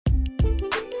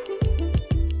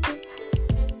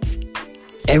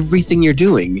everything you're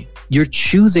doing, you're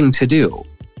choosing to do.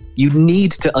 You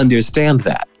need to understand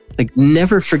that. Like,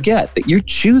 never forget that you're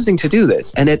choosing to do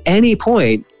this. And at any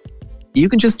point, you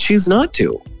can just choose not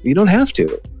to. You don't have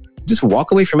to. Just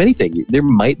walk away from anything. There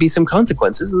might be some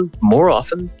consequences, and more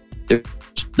often, there's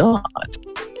not.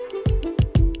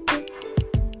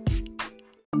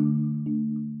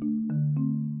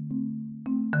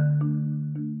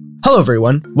 Hello,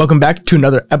 everyone. Welcome back to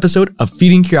another episode of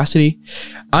Feeding Curiosity.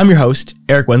 I'm your host,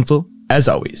 Eric Wenzel, as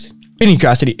always. Feeding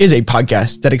Curiosity is a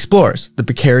podcast that explores the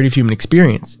precarity of human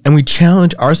experience, and we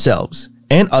challenge ourselves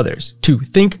and others to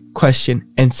think,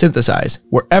 question, and synthesize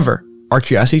wherever our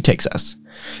curiosity takes us.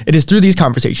 It is through these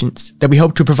conversations that we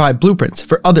hope to provide blueprints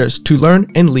for others to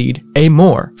learn and lead a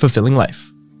more fulfilling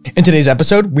life. In today's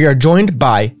episode, we are joined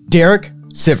by Derek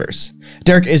Sivers.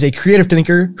 Derek is a creative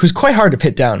thinker who's quite hard to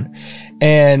pin down,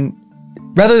 and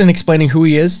rather than explaining who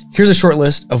he is, here's a short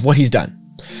list of what he's done.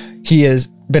 He has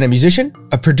been a musician,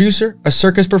 a producer, a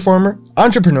circus performer,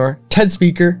 entrepreneur, TED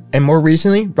speaker, and more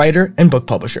recently, writer and book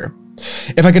publisher.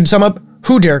 If I could sum up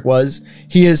who Derek was,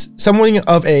 he is something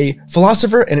of a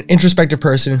philosopher and an introspective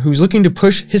person who's looking to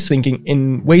push his thinking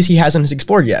in ways he hasn't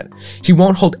explored yet. He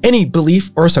won't hold any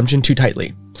belief or assumption too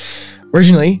tightly.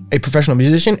 Originally a professional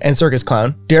musician and circus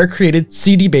clown, Derek created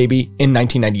CD Baby in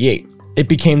 1998. It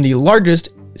became the largest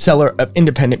seller of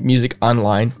independent music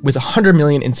online with 100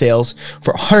 million in sales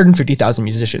for 150,000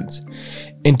 musicians.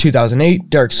 In 2008,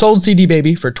 Derek sold CD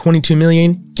Baby for 22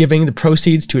 million, giving the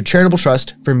proceeds to a charitable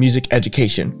trust for music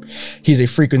education. He's a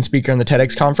frequent speaker on the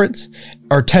TED conference,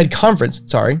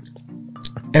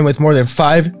 and with more than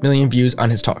 5 million views on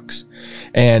his talks.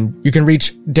 And you can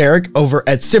reach Derek over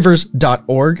at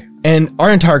sivers.org, and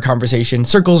our entire conversation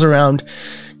circles around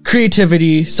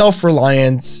creativity,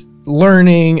 self-reliance,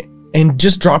 learning, and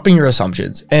just dropping your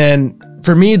assumptions. And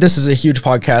for me, this is a huge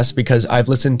podcast because I've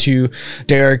listened to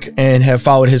Derek and have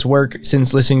followed his work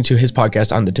since listening to his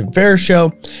podcast on the Tim Ferriss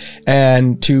Show.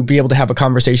 And to be able to have a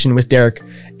conversation with Derek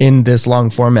in this long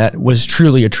format was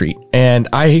truly a treat. And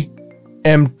I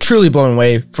am truly blown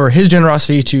away for his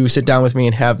generosity to sit down with me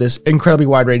and have this incredibly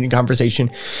wide-ranging conversation,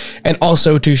 and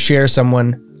also to share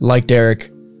someone like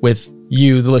Derek with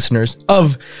you, the listeners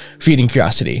of Feeding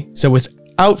Curiosity. So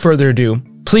without further ado,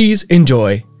 please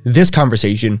enjoy this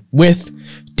conversation with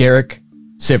Derek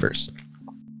Sivers.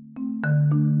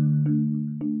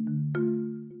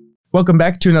 Welcome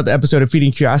back to another episode of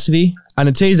Feeding Curiosity. On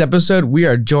today's episode, we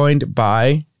are joined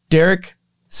by Derek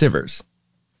Sivers.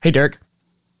 Hey, Derek.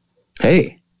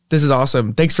 Hey. This is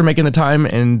awesome. Thanks for making the time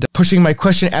and pushing my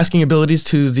question asking abilities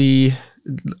to the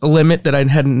limit that I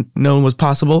hadn't known was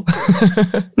possible.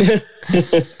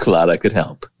 Glad I could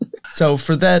help. So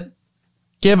for that,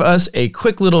 give us a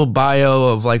quick little bio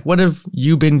of like, what have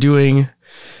you been doing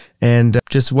and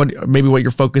just what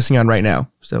you're focusing on right now.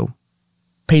 So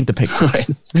paint the picture. Right.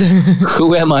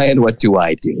 Who am I and what do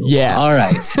I do? Yeah. All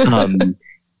right.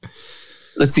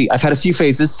 Let's see. I've had a few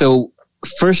phases. So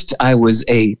first I was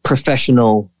a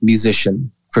professional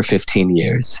musician for 15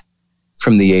 years.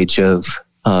 From the age of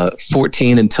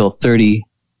 14 until 30,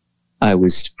 I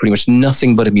was pretty much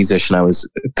nothing but a musician. I was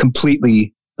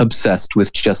completely obsessed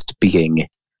with just being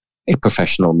a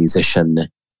professional musician.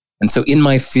 And so in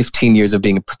my 15 years of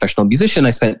being a professional musician, I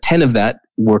spent 10 of that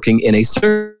working in a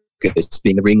circus,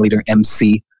 being a ringleader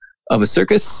MC of a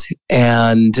circus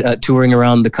and touring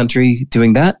around the country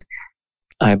doing that.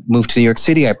 I moved to New York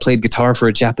City. I played guitar for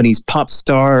a Japanese pop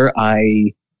star.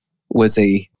 I was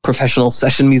a professional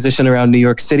session musician around New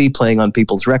York City, playing on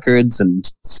people's records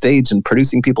and stage and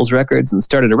producing people's records, and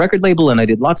started a record label, and I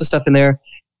did lots of stuff in there.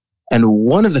 And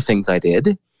one of the things I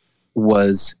did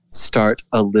was start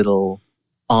a little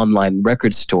online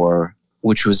record store,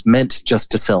 which was meant just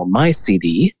to sell my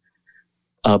CD.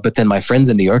 But then my friends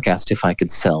in New York asked if I could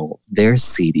sell their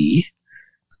CD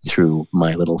through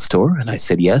my little store. And I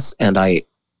said yes. And I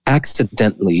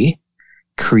accidentally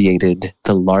created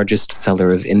the largest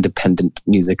seller of independent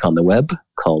music on the web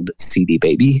called CD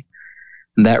Baby.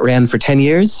 And that ran for 10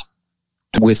 years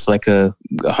with like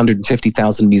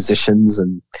 150,000 musicians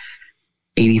and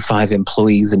 85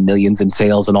 employees and millions in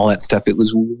sales and all that stuff. It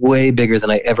was way bigger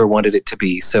than I ever wanted it to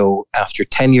be. So after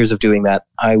 10 years of doing that,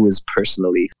 I was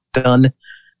personally done.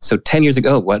 So 11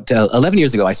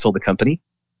 years ago, I sold the company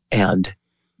and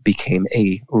became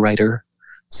a writer,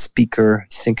 speaker,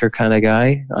 thinker kind of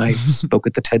guy. I spoke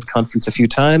at the TED conference a few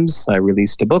times. I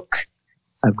released a book.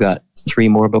 I've got 3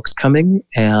 more books coming,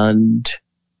 and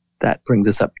that brings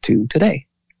us up to today.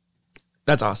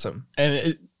 That's awesome.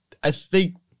 And I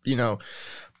think,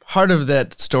 part of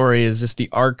that story is just the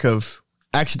arc of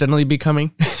accidentally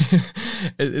becoming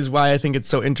is why I think it's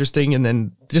so interesting. And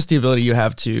then just the ability you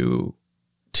have to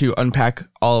to unpack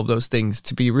all of those things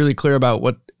to be really clear about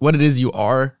what it is you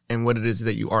are and what it is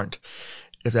that you aren't,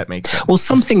 if that makes sense. Well,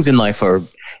 some things in life are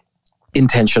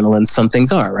intentional and some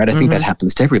things are, right? I think that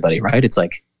happens to everybody, right? It's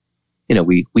like,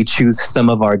 we choose some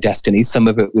of our destiny. Some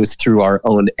of it was through our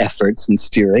own efforts and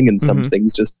steering, and some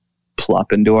things just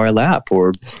plop into our lap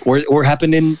or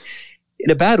happen in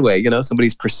a bad way.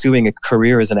 Somebody's pursuing a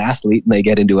career as an athlete and they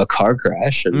get into a car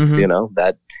crash and,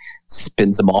 that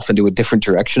spins them off into a different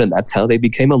direction. And that's how they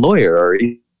became a lawyer. Or,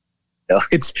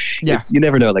 it's you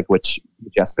never know like which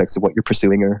aspects of what you're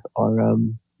pursuing are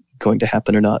going to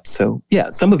happen or not. So yeah,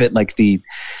 some of it, like the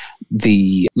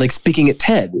like speaking at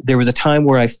TED, there was a time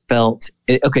where I felt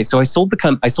okay. So I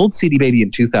sold CD Baby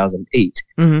in 2008,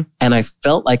 and I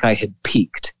felt like I had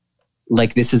peaked.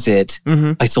 Like, this is it.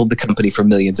 I sold the company for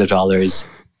millions of dollars.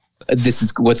 This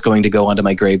is what's going to go onto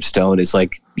my gravestone, is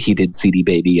like, he did CD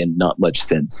Baby and not much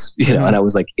since, and I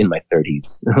was like in my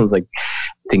 30s. I was like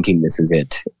thinking this is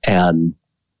it. And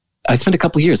I spent a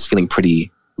couple of years feeling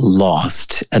pretty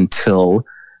lost until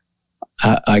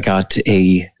I got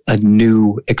a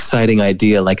new exciting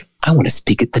idea. Like, I want to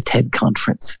speak at the TED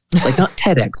conference, like not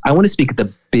TEDx. I want to speak at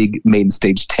the big main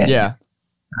stage TED. Yeah.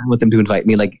 I want them to invite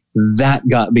me. Like, that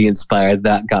got me inspired.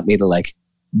 That got me to like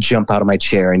jump out of my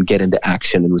chair and get into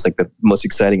action. And it was like the most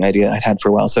exciting idea I'd had for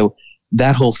a while. So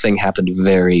that whole thing happened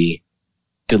very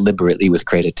deliberately with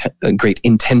great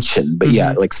intention. But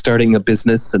yeah, like starting a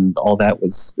business and all that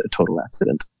was a total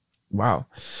accident. Wow.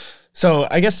 So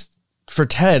I guess for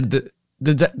TED,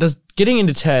 does getting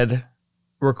into TED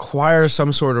require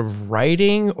some sort of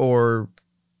writing, or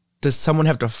does someone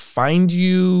have to find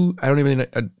you? I don't even.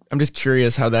 I'm just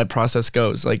curious how that process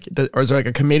goes. Like, or is there like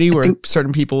a committee where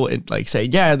certain people like say,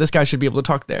 "Yeah, this guy should be able to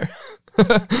talk there"?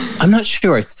 I'm not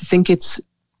sure. I think it's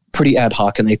pretty ad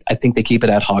hoc, and I think they keep it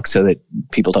ad hoc so that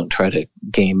people don't try to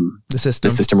game the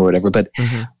system or whatever. But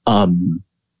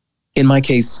in my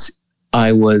case,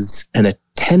 I was an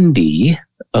attendee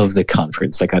of the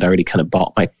conference. Like, I'd already kind of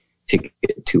bought my ticket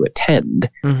to attend,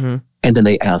 and then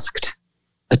they asked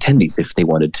attendees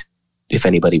if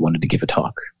anybody wanted to give a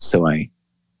talk. So I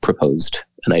proposed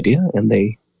an idea, and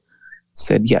they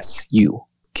said, "Yes, you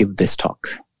give this talk."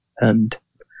 And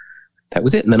that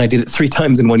was it. And then I did it 3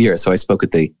 times in 1 year. So I spoke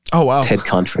at the TED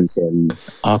conference in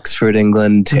Oxford,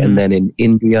 England, and then in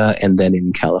India, and then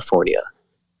in California.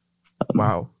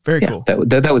 Wow. Very cool.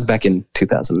 That was back in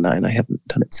 2009. I haven't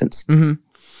done it since.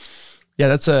 Yeah,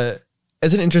 that's an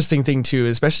interesting thing too,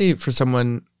 especially for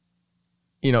someone,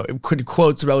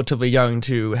 quotes relatively young,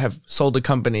 to have sold a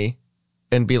company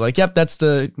and be like, "Yep,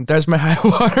 there's my high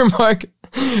water mark."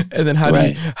 And then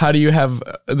how do you have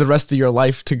the rest of your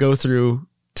life to go through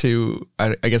to,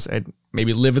 I guess,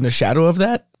 maybe live in the shadow of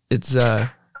that? It's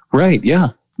right. Yeah.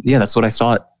 That's what I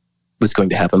thought was going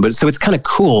to happen. But so it's kind of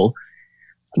cool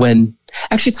when,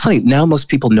 actually, it's funny. Now most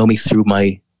people know me through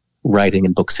my writing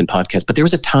and books and podcasts, but there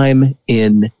was a time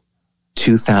in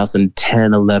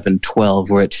 2010, 11, 12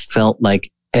 where it felt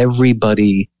like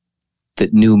everybody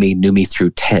that knew me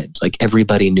through TED. Like,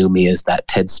 everybody knew me as that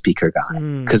TED speaker guy,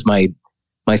 because my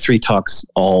 3 talks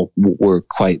all were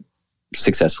quite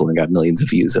successful and got millions of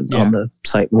views on the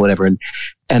site and whatever.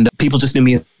 And people just knew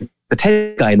me as the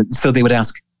TED guy. And so they would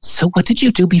ask, "So what did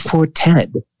you do before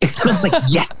TED?" And I was like,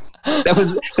 yes,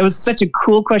 that was such a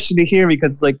cool question to hear,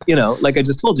 because like I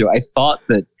just told you, I thought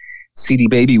that CD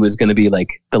Baby was going to be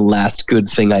like the last good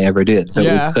thing I ever did. So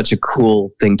it was such a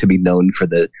cool thing to be known for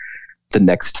the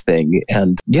next thing.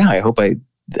 And yeah, I hope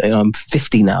I'm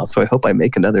 50 now. So I hope I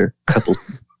make another couple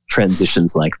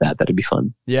transitions like that. That'd be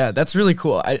fun. Yeah, that's really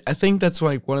cool. I think that's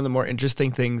like one of the more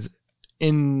interesting things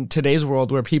in today's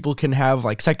world, where people can have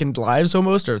like second lives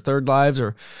almost, or third lives,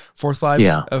 or fourth lives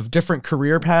of different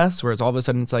career paths, where it's all of a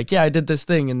sudden it's like, yeah, I did this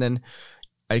thing and then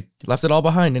I left it all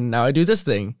behind and now I do this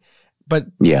thing. But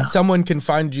someone can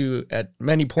find you at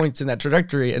many points in that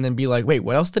trajectory and then be like, wait,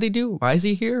 what else did he do? Why is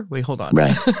he here? Wait, hold on.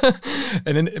 Right.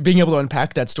 And then being able to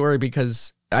unpack that story,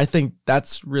 because I think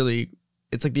that's really,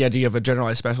 it's like the idea of a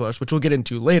generalized specialist, which we'll get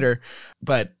into later,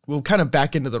 but we'll kind of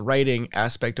back into the writing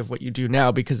aspect of what you do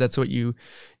now, because that's what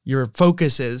your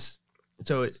focus is.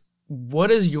 So what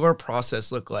does your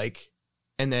process look like?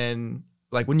 And then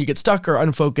like when you get stuck or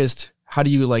unfocused, how do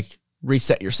you like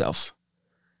reset yourself?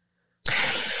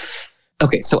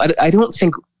 Okay. So I don't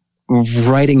think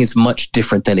writing is much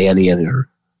different than any other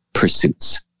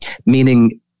pursuits,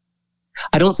 meaning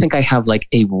I don't think I have like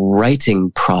a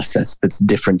writing process that's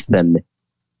different than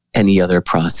any other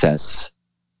process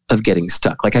of getting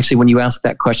stuck. Like, actually, when you ask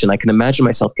that question, I can imagine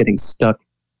myself getting stuck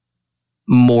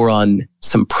more on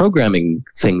some programming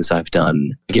things I've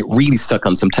done. I get really stuck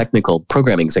on some technical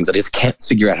programming things. I just can't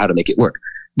figure out how to make it work.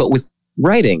 But with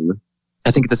writing,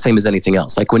 I think it's the same as anything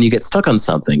else. Like when you get stuck on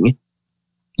something,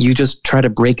 you just try to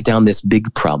break down this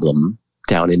big problem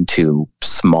down into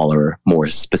smaller, more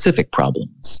specific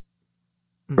problems.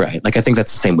 Right? Like I think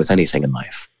that's the same with anything in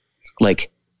life.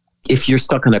 Like if you're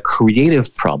stuck on a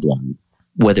creative problem,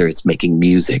 whether it's making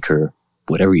music or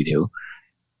whatever you do,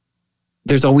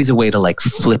 there's always a way to like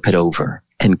flip it over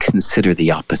and consider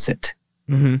the opposite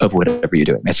of whatever you're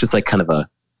doing. That's just like kind of a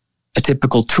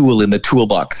typical tool in the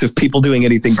toolbox of people doing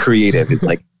anything creative. It's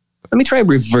like, let me try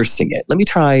reversing it. Let me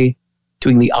try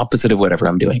doing the opposite of whatever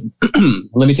I'm doing.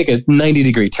 Let me take a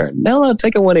 90-degree turn. Now I'll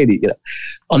take a 180. You know.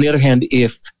 On the other hand,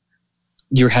 if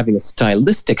you're having a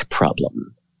stylistic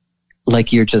problem,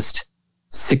 like you're just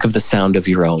sick of the sound of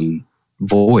your own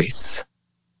voice,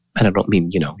 and I don't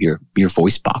mean, you know, your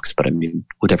voice box, but I mean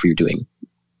whatever you're doing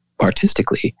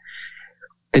artistically,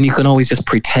 then you can always just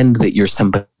pretend that you're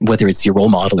somebody, whether it's your role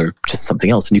model or just something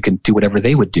else, and you can do whatever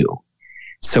they would do.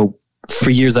 So for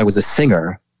years I was a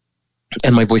singer,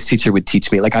 and my voice teacher would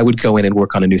teach me, like I would go in and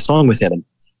work on a new song with him, and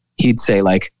he'd say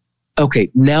like, okay,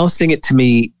 now sing it to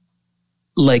me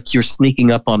like you're sneaking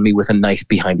up on me with a knife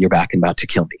behind your back and about to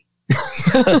kill me.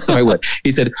 So I would.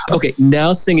 He said, okay,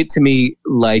 now sing it to me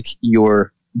like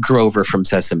you're Grover from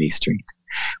Sesame Street.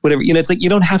 Whatever, you know, it's like you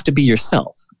don't have to be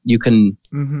yourself. You can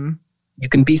you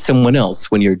can be someone else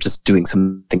when you're just doing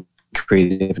something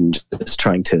creative and just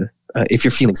trying to, if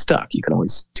you're feeling stuck, you can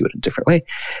always do it a different way.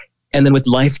 And then with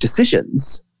life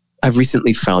decisions, I've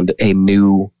recently found a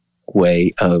new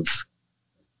way of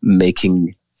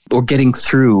making or getting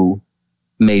through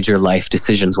major life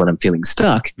decisions when I'm feeling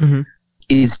stuck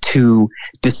is to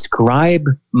describe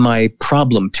my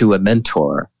problem to a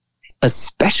mentor,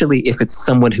 especially if it's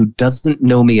someone who doesn't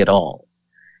know me at all.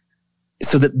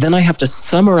 So that then I have to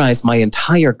summarize my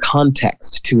entire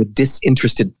context to a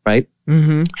disinterested, right?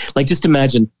 Like just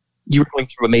imagine you're going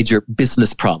through a major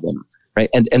business problem, right?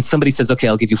 And somebody says, okay,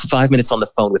 I'll give you 5 minutes on the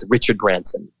phone with Richard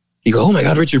Branson. You go, oh my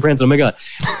God, Richard Branson, oh my God.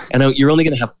 And you're only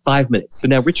going to have 5 minutes. So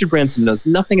now Richard Branson knows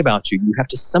nothing about you. You have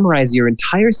to summarize your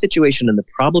entire situation and the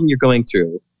problem you're going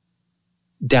through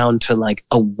down to like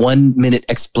a 1 minute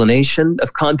explanation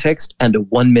of context and a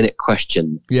 1 minute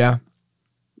question. Yeah.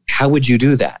 How would you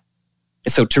do that?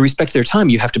 So to respect their time,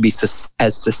 you have to be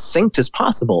as succinct as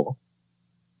possible.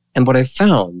 And what I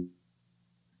found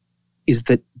is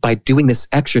that by doing this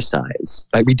exercise,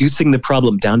 by reducing the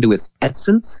problem down to its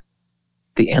essence,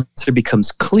 the answer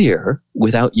becomes clear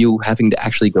without you having to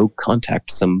actually go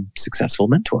contact some successful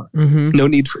mentor. No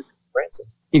need for Branson.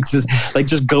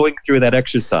 Just going through that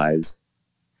exercise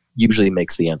usually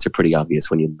makes the answer pretty obvious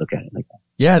when you look at it like that.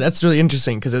 Yeah, that's really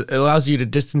interesting because it allows you to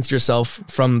distance yourself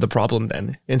from the problem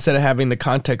then. Instead of having the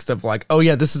context of like, oh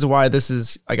yeah, this is why this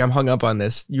is, like I'm hung up on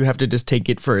this. You have to just take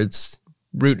it for its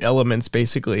root elements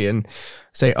basically and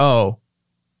say, oh,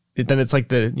 then it's like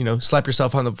the, you know, slap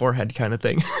yourself on the forehead kind of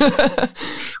thing.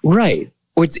 Right.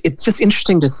 Or it's just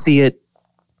interesting to see it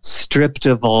stripped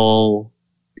of all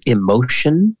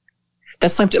emotion.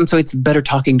 That's sometimes, so it's better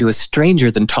talking to a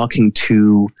stranger than talking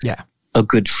to a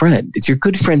good friend. It's your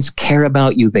good friends care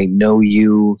about you. They know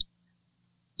you.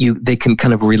 They can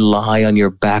kind of rely on your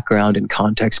background and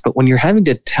context. But when you're having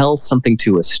to tell something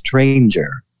to a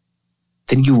stranger,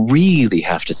 then you really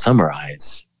have to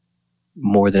summarize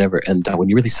more than ever. And when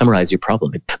you really summarize your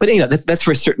problem, but you know, that's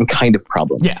for a certain kind of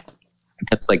problem. Yeah.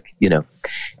 That's like, you know,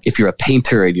 if you're a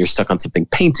painter and you're stuck on something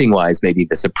painting wise, maybe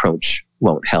this approach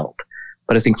won't help.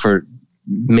 But I think for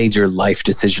major life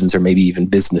decisions or maybe even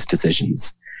business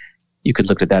decisions, you could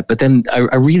look at that. But then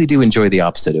I really do enjoy the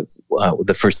opposite of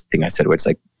the first thing I said, where it's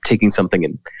like taking something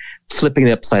and flipping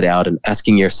it upside out and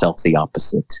asking yourself the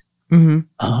opposite. Yeah.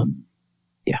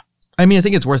 I mean, I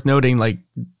think it's worth noting like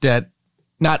that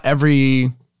not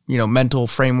every, you know, mental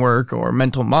framework or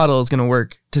mental model is going to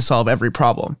work to solve every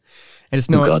problem. And it's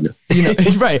knowing, you know,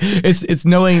 right. It's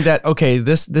knowing that, okay,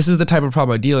 this is the type of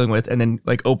problem I'm dealing with. And then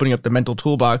like opening up the mental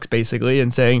toolbox basically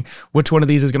and saying, which one of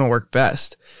these is going to work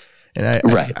best? And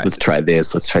let's try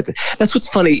this. Let's try this. That's what's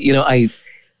funny. You know,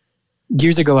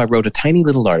 years ago, I wrote a tiny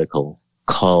little article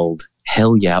called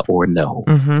Hell Yeah or No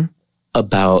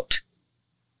about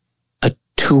a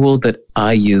tool that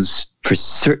I use for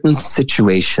certain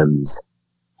situations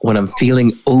when I'm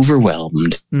feeling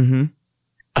overwhelmed.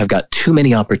 I've got too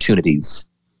many opportunities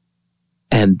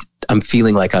and I'm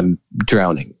feeling like I'm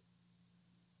drowning.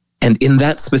 And in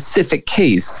that specific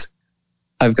case,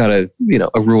 I've got a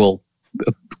rule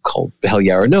called Hell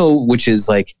Yeah or No, which is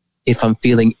like, if I'm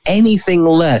feeling anything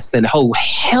less than, oh,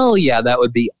 hell yeah, that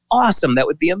would be awesome. That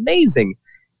would be amazing.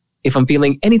 If I'm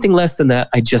feeling anything less than that,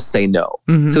 I just say no.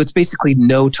 So it's basically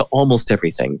no to almost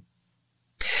everything.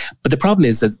 But the problem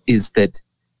is that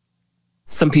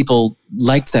some people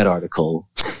liked that article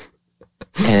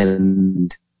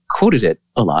and quoted it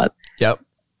a lot. Yep.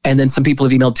 And then some people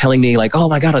have emailed telling me like, oh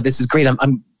my God, this is great.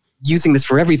 I'm using this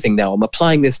for everything now. I'm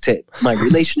applying this to my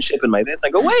relationship and my this. I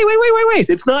go, wait.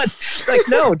 It's not like,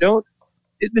 no, don't.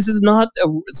 This is not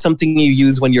something you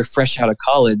use when you're fresh out of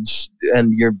college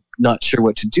and you're not sure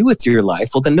what to do with your life.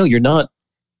 Well, then no, you're not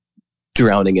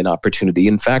drowning in opportunity.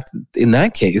 In fact, in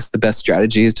that case, the best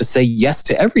strategy is to say yes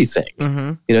to everything.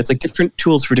 Mm-hmm. It's like different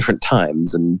tools for different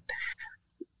times. And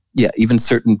yeah, even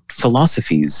certain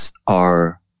philosophies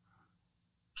are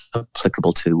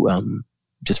applicable to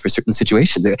just for certain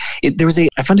situations.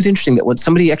 I found it interesting that when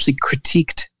somebody actually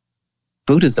critiqued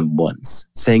Buddhism once,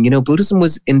 saying, Buddhism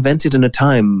was invented in a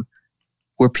time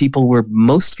where people were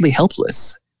mostly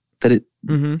helpless, that it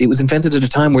was invented at a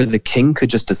time where the king could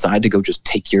just decide to go just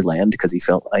take your land because he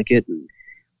felt like it. And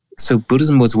so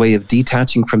Buddhism was a way of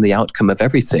detaching from the outcome of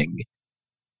everything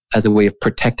as a way of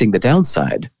protecting the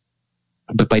downside.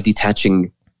 But by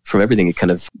detaching from everything, it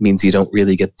kind of means you don't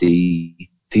really get the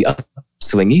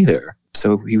upswing either.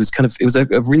 So it was a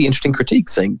really interesting critique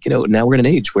saying, now we're in an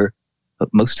age where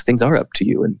most things are up to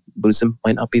you and Buddhism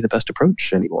might not be the best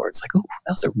approach anymore. It's like, oh,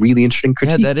 that was a really interesting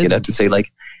critique, to say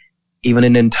like, even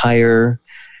an entire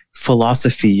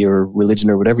philosophy or religion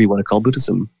or whatever you want to call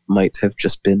Buddhism might have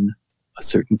just been a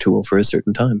certain tool for a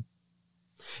certain time.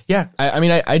 Yeah.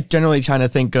 I generally try to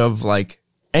think of like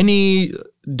any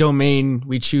domain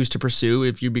we choose to pursue.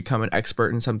 If you become an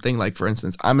expert in something, like for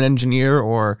instance, I'm an engineer,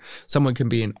 or someone can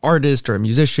be an artist or a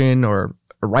musician or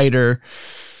a writer.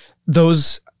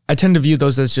 I tend to view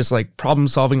those as just like problem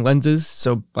solving lenses.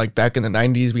 So like back in the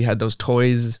 90s, we had those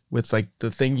toys with like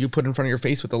the thing you put in front of your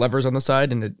face with the levers on the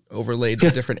side and it overlaid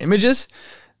the different images.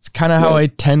 It's kind of how I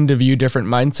tend to view different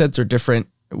mindsets or different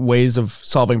ways of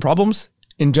solving problems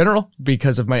in general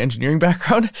because of my engineering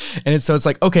background. And it's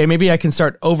like, okay, maybe I can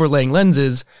start overlaying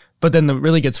lenses, but then the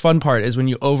really gets fun part is when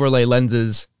you overlay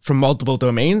lenses from multiple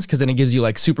domains, because then it gives you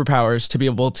like superpowers to be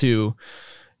able to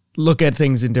look at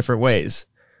things in different ways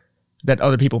that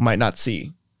other people might not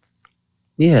see.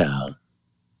 Yeah.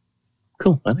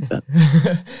 Cool. I like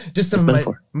that. Just some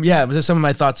of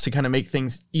my thoughts to kind of make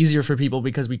things easier for people,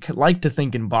 because we like to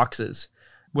think in boxes,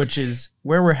 which is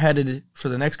where we're headed for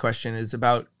the next question is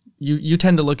about you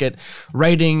tend to look at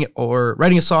writing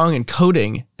a song and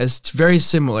coding as very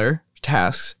similar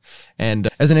tasks. And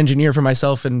as an engineer for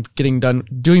myself and getting done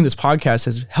doing this podcast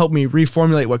has helped me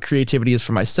reformulate what creativity is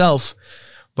for myself.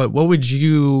 But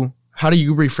how do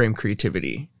you reframe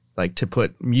creativity? Like to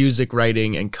put music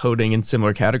writing and coding in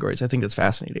similar categories? I think that's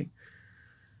fascinating.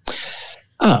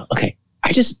 Oh, okay.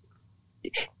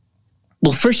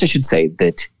 First I should say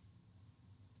that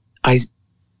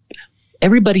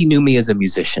everybody knew me as a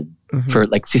musician for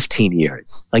like 15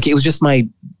 years. Like it was just my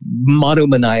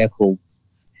monomaniacal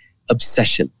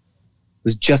obsession. It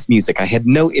was just music. I had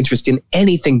no interest in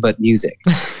anything but music.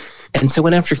 And so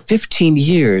when after 15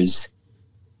 years,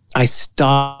 I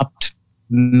stopped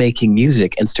making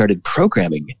music and started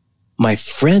programming, my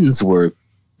friends were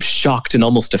shocked and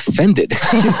almost offended.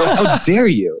 How dare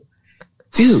you?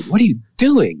 Dude, what are you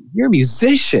doing? You're a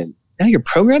musician. Now you're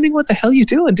programming? What the hell are you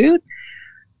doing, dude?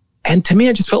 And to me,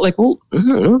 I just felt like, well,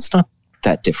 it's not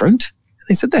that different. And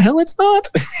they said, the hell it's not.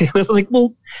 And I was like,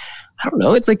 well, I don't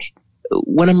know. It's like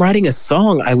when I'm writing a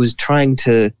song, I was trying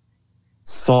to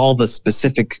solve a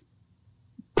specific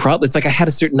problem. It's like I had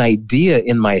a certain idea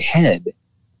in my head.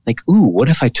 Like, ooh, what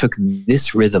if I took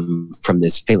this rhythm from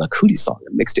this Fela Kuti song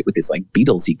and mixed it with this like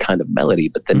Beatlesy kind of melody,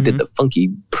 but then did the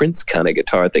funky Prince kind of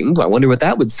guitar thing? Ooh, I wonder what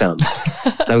that would sound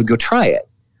like. And I would go try it.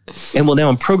 And now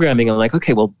I'm programming. I'm like,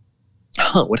 okay, well,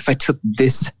 what if I took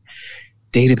this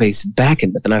database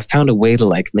backend, but then I found a way to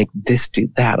like make this do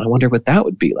that? I wonder what that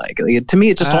would be like. To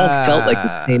me, it just all felt like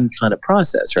the same kind of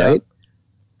process, right? Yep.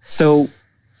 So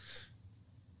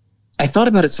I thought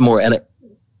about it some more, and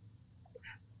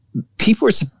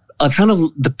I found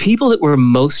the people that were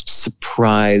most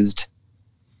surprised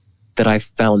that I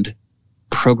found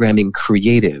programming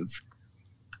creative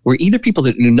were either people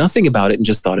that knew nothing about it and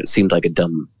just thought it seemed like a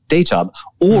dumb day job,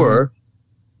 or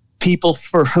people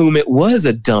for whom it was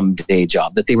a dumb day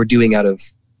job that they were doing out of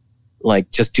like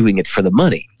just doing it for the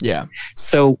money. Yeah.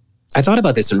 So I thought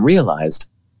about this and realized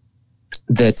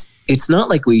that it's not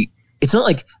like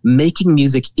making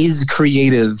music is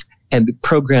creative and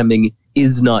programming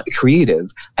is not creative.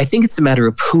 I think it's a matter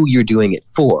of who you're doing it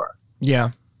for.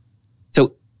 Yeah.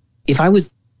 So if I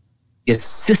was the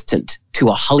assistant to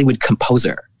a Hollywood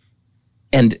composer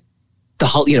and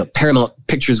Paramount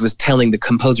Pictures was telling the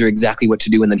composer exactly what to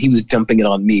do, and then he was dumping it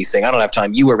on me saying, I don't have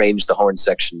time, you arrange the horn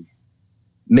section,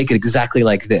 make it exactly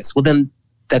like this. Well, then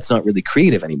that's not really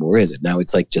creative anymore, is it? Now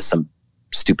it's like just some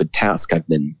stupid task I've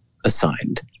been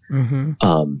assigned. Mm-hmm.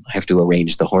 I have to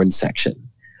arrange the horn section.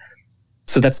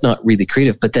 So that's not really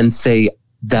creative. But then say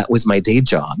that was my day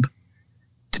job,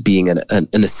 to being an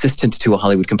assistant to a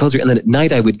Hollywood composer. And then at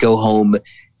night I would go home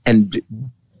and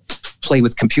play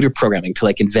with computer programming to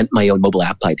like invent my own mobile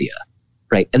app idea.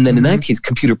 Right. And then in that case,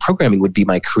 computer programming would be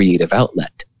my creative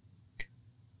outlet.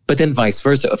 But then vice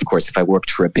versa, of course, if I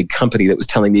worked for a big company that was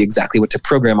telling me exactly what to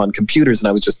program on computers and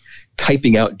I was just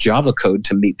typing out Java code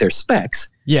to meet their specs,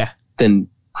 then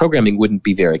programming wouldn't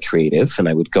be very creative. And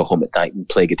I would go home at night and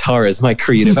play guitar as my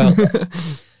creative outlet.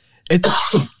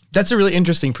 That's a really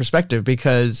interesting perspective,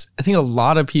 because I think a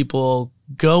lot of people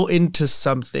go into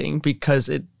something because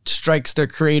it strikes their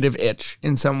creative itch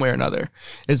in some way or another.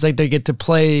 It's like they get to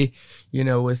play,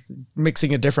 with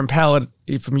mixing a different palette,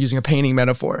 if I'm using a painting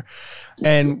metaphor.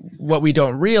 And what we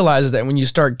don't realize is that when you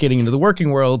start getting into the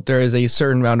working world, there is a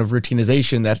certain amount of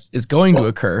routinization that is going to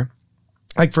occur.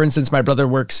 Like, for instance, my brother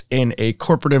works in a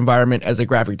corporate environment as a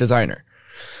graphic designer.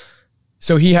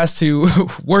 So he has to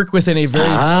work within a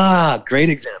very... great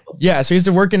example. Yeah, so he has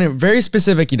to work in a very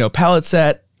specific, palette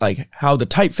set, like how the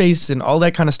typeface and all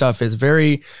that kind of stuff is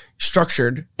very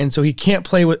structured. And so he can't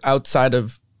play with outside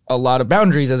of a lot of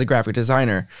boundaries as a graphic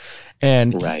designer.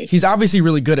 And he's obviously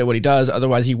really good at what he does.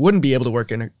 Otherwise, he wouldn't be able to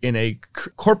work in a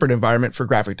corporate environment for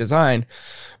graphic design.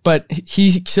 But he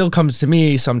still comes to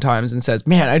me sometimes and says,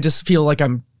 man, I just feel like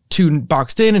I'm too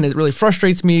boxed in, and it really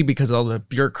frustrates me because of all the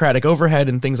bureaucratic overhead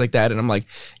and things like that. And I'm like,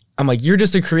 you're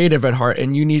just a creative at heart,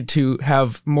 and you need to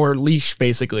have more leash,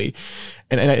 basically.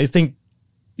 And I think,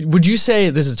 would you say,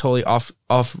 this is totally off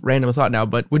random thought now,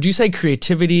 but would you say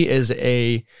creativity is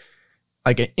an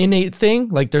innate thing?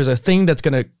 Like there's a thing that's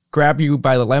going to grab you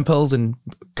by the lapels and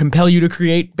compel you to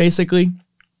create, basically?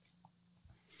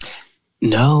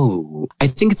 No, I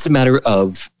think it's a matter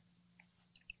of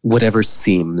whatever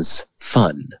seems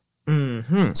fun.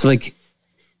 Mm-hmm. So like,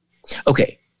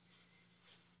 okay,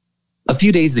 a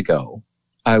few days ago,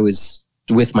 I was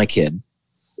with my kid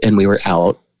and we were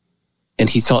out and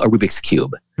he saw a Rubik's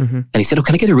Cube and he said, "Oh,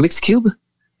 can I get a Rubik's Cube?"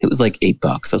 It was like $8.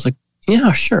 I was like,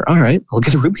 "Yeah, sure. All right. I'll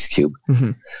get a Rubik's Cube."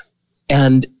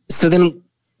 And so then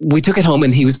we took it home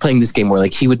and he was playing this game where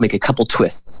like he would make a couple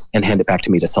twists and hand it back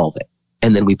to me to solve it.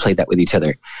 And then we played that with each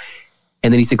other.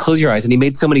 And then he said, "Close your eyes." And he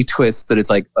made so many twists that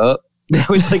it's like, oh, that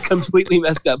was like completely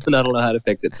messed up and I don't know how to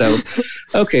fix it. So,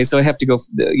 okay. So I have to go,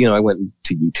 I went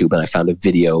to YouTube and I found a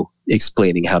video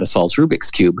explaining how to solve Rubik's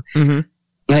Cube. And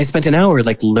I spent an hour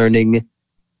like learning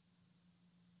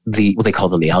what they call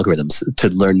them, the algorithms, to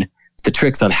learn the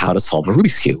tricks on how to solve a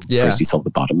Rubik's Cube. Yeah. First you solve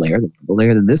the bottom layer, the middle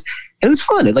layer, then this. And it was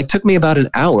fun. It like took me about an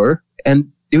hour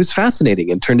and it was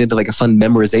fascinating and turned into like a fun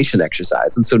memorization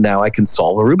exercise. And so now I can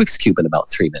solve a Rubik's Cube in about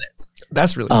 3 minutes.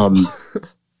 That's really cool.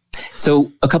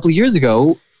 So a couple of years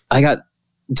ago, I got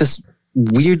just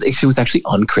weird. It was actually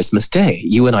on Christmas Day.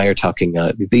 You and I are talking,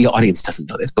 the audience doesn't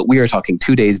know this, but we are talking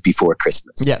 2 days before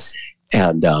Christmas. Yes.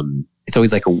 And it's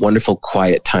always like a wonderful,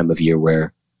 quiet time of year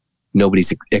where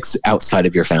nobody's outside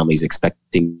of your family's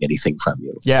expecting anything from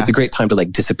you. Yeah. So it's a great time to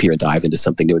like disappear and dive into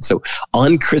something new. And so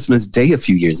on Christmas Day a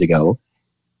few years ago,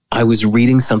 I was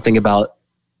reading something about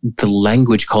the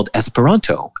language called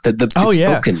Esperanto, the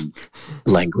spoken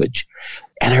language.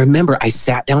 And I remember I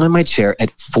sat down in my chair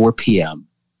at 4 p.m.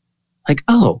 like,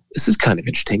 oh, this is kind of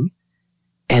interesting.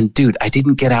 And dude, I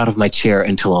didn't get out of my chair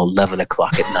until 11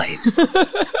 o'clock at night.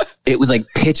 It was like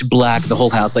pitch black, the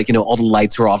whole house, like, all the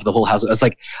lights were off, the whole house.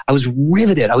 I was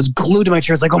riveted. I was glued to my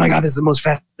chair. I was like, oh my God, this is the most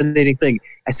fascinating thing.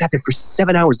 I sat there for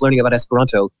 7 hours learning about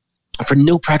Esperanto for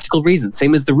no practical reason.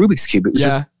 Same as the Rubik's Cube. It was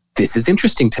just, this is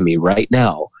interesting to me right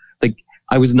now. Like,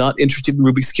 I was not interested in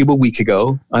Rubik's Cube a week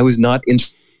ago. I was not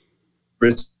interested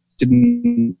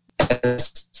in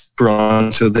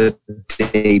Esperanto the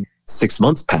day 6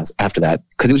 months passed after that,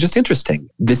 because it was just interesting.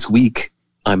 This week,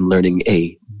 I'm learning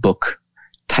a book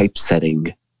typesetting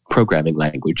programming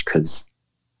language because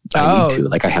I need to.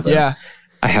 Like, I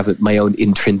have my own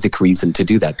intrinsic reason to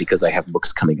do that because I have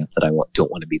books coming up that I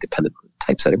don't want to be dependent on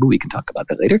typesetter, but we can talk about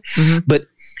that later. But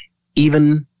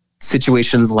even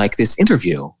situations like this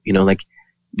interview, like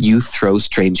you throw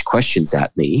strange questions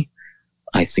at me,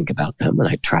 I think about them and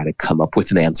I try to come up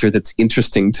with an answer that's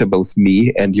interesting to both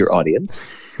me and your audience.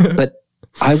 But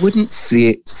I wouldn't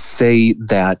say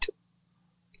that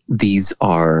these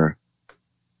are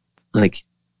like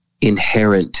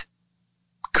inherent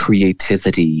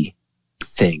creativity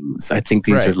things. I think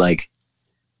these are like,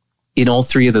 in all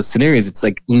three of those scenarios, it's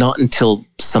like not until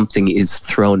something is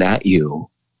thrown at you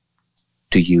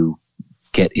do you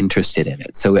get interested in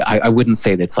it. So I wouldn't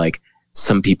say that's like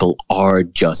some people are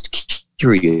just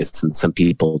curious and some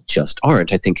people just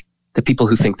aren't. I think the people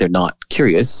who think they're not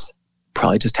curious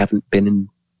probably just haven't been in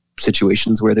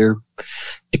situations where they're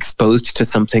exposed to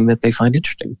something that they find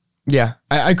interesting. Yeah,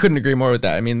 I couldn't agree more with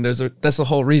that. I mean, that's the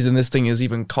whole reason this thing is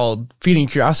even called Feeding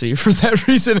Curiosity, for that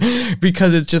reason,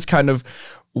 because it's just kind of,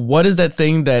 what is that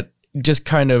thing that just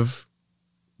kind of,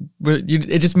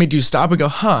 it just made you stop and go,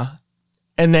 huh?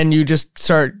 And then you just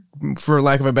start, for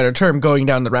lack of a better term, going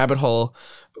down the rabbit hole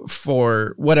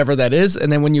for whatever that is.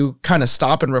 And then when you kind of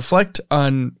stop and reflect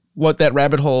on what that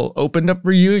rabbit hole opened up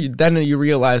for you, then you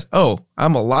realize, oh,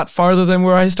 I'm a lot farther than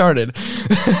where I started.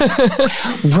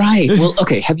 Right. Well,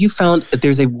 okay. Have you found that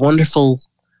there's a wonderful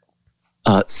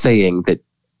saying that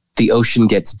the ocean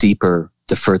gets deeper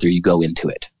the further you go into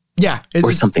it? Yeah.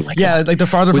 Or something like that. Yeah, like the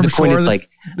farther where from the point shore. is like,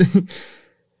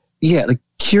 yeah, like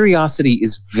curiosity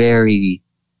is very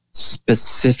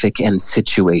specific and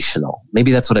situational.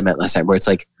 Maybe that's what I meant last time, where it's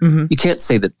like, you can't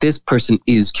say that this person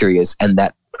is curious and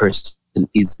that person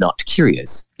is not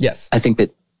curious. Yes. I think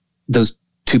that those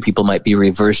two people might be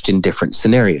reversed in different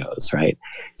scenarios, right?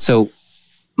 So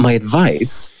my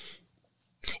advice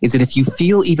is that if you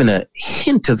feel even a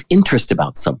hint of interest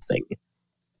about something,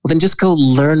 well, then just go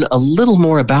learn a little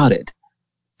more about it,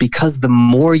 because the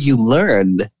more you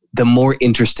learn, the more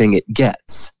interesting it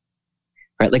gets,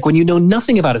 right? Like when you know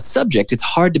nothing about a subject, it's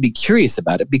hard to be curious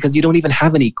about it because you don't even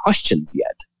have any questions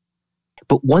yet.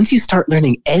 But once you start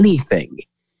learning anything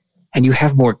and you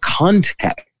have more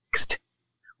context,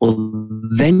 well,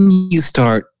 then you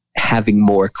start having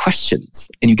more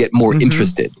questions and you get more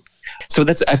interested. So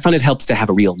I find it helps to have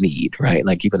a real need, right?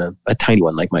 Like even a tiny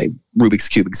one, like my Rubik's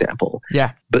Cube example.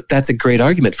 Yeah. But that's a great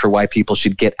argument for why people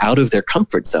should get out of their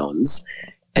comfort zones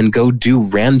and go do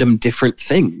random different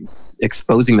things,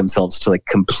 exposing themselves to like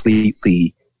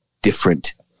completely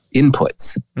different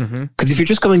inputs. Because if you're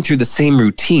just going through the same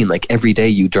routine, like every day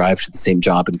you drive to the same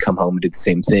job and come home and do the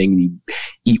same thing, you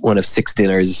eat one of 6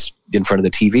 dinners in front of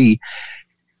the TV,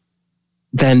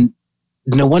 then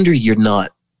no wonder you're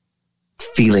not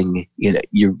feeling,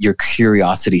 your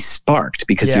curiosity sparked,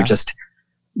 because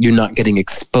you're not getting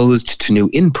exposed to new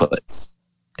inputs.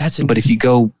 But if you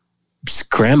go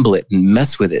scramble it and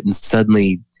mess with it, and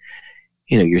suddenly,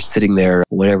 you're sitting there,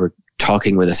 whatever,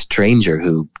 talking with a stranger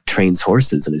who trains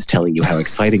horses and is telling you how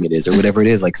exciting it is, or whatever it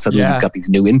is, like suddenly you've got these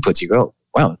new inputs. You go,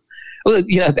 wow. Well,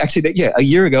 actually, a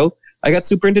year ago, I got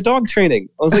super into dog training.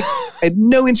 I was like, I had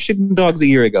no interest in dogs a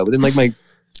year ago, but then like my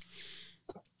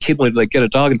kid wanted to like get a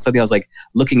dog, and suddenly I was like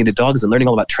looking into dogs and learning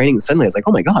all about training, and suddenly I was like,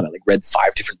 oh my God, I like read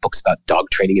 5 different books about dog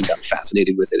training and got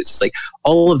fascinated with it. It's just like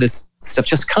all of this stuff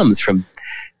just comes from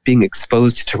being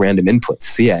exposed to random inputs.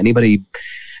 So yeah, anybody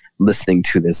listening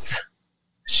to this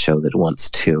show that wants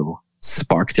to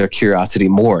spark their curiosity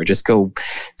more, just go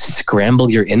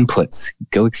scramble your inputs,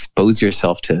 go expose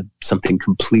yourself to something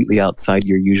completely outside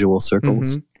your usual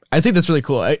circles. I think that's really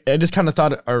cool. I just kind of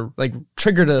thought, or like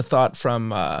triggered a thought from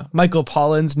Michael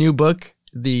Pollan's new book,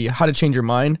 The How to Change Your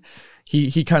Mind.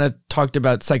 He kind of talked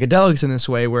about psychedelics in this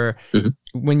way, where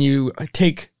when you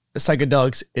take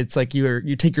psychedelics, it's like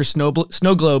you take your snow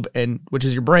globe, and which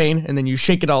is your brain, and then you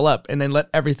shake it all up and then let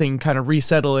everything kind of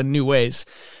resettle in new ways.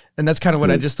 And that's kind of what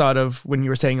I just thought of when you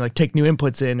were saying like take new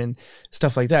inputs in and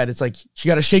stuff like that. It's like you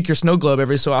got to shake your snow globe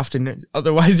every so often.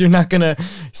 Otherwise you're not going to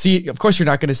see, of course you're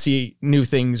not going to see new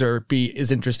things or be as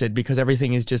interested, because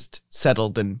everything is just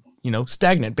settled and,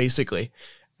 stagnant basically.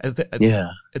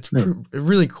 It's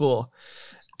really cool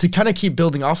to kind of keep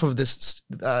building off of this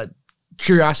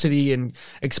curiosity and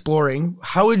exploring.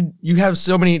 How would you have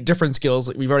so many different skills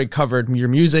that we've already covered, your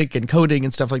music and coding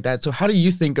and stuff like that? So how do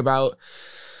you think about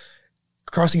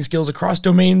crossing skills across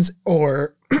domains,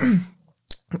 or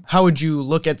how would you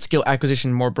look at skill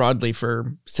acquisition more broadly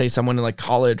for, say, someone in like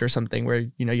college or something,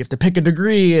 where you have to pick a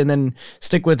degree and then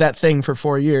stick with that thing for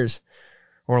 4 years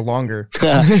or longer?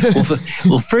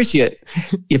 well, first you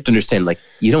have to understand, like,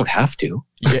 you don't have to.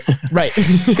 Yeah, right.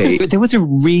 Okay. There was a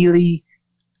really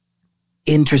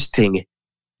interesting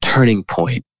turning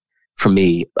point for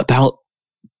me about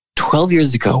 12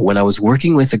 years ago when I was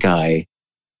working with a guy,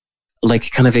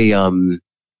 like kind of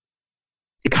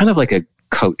like a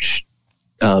coach,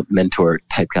 mentor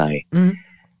type guy. And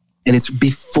it's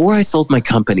before I sold my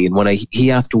company. And when he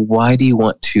asked, why do you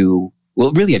want to,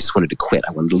 well, really, I just wanted to quit.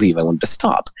 I wanted to leave. I wanted to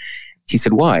stop. He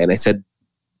said, why? And I said,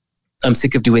 I'm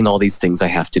sick of doing all these things I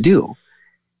have to do.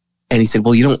 And he said,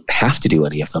 well, you don't have to do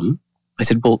any of them. I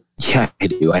said, well, yeah, I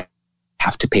do. I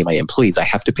have to pay my employees. I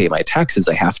have to pay my taxes.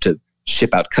 I have to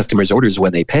ship out customers' orders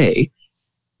when they pay.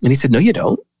 And he said, no, you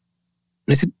don't.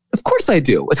 And I said, Of course I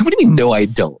do. I said, what do you mean, no, I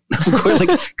don't? Of course,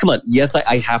 like, come on. Yes,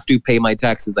 I have to pay my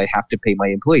taxes. I have to pay my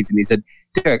employees. And he said,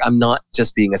 Derek, I'm not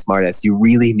just being a smartass. You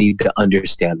really need to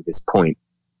understand this point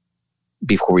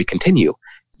before we continue.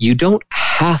 You don't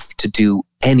have to do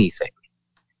anything.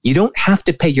 You don't have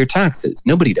to pay your taxes.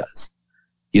 Nobody does.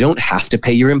 You don't have to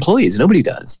pay your employees. Nobody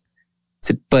does. I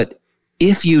said, but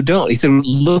if you don't, he said,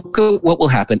 look at what will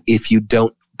happen if you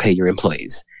don't pay your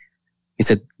employees. He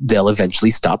said, they'll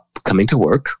eventually stop coming to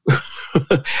work.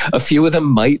 A few of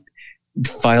them might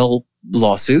file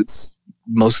lawsuits.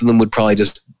 Most of them would probably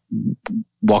just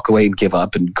walk away and give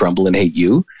up and grumble and hate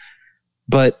you.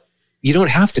 But you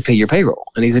don't have to pay your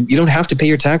payroll. And he said, you don't have to pay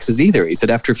your taxes either. He said,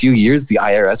 after a few years, the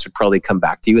IRS would probably come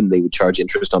back to you and they would charge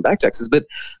interest on back taxes. But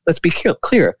let's be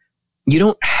clear. You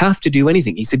don't have to do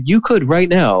anything. He said, you could right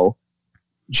now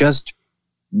just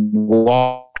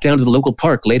walk down to the local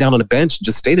park, lay down on a bench, and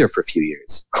just stay there for a few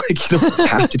years. Like, you don't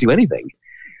have to do anything.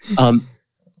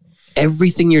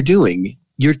 Everything you're doing,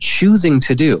 you're choosing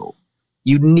to do.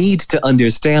 You need to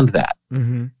understand that.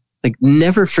 Mm-hmm. Like,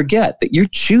 never forget that you're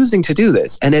choosing to do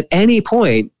this. And at any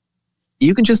point,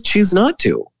 you can just choose not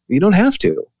to. You don't have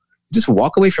to. Just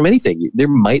walk away from anything. There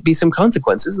might be some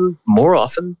consequences, and more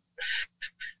often,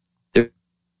 there's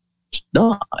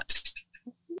not.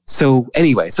 So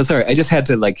anyway, sorry, I just had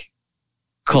to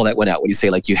call that one out when you say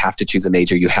you have to choose a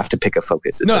major, you have to pick a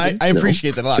focus. It's I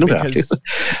appreciate that a lot, you don't have to.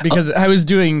 Because I was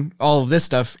doing all of this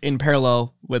stuff in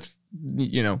parallel with,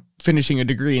 finishing a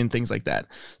degree and things like that.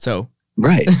 So.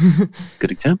 Right.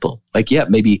 Good example.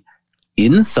 Maybe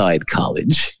inside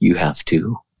college, you have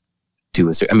to do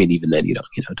even then you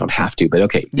don't have to, but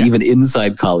okay. Yeah. Even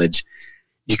inside college,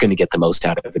 you're going to get the most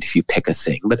out of it if you pick a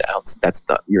thing, but that's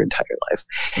not your entire life.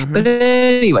 Mm-hmm. But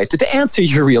anyway, to answer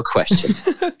your real question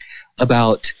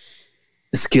about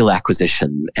skill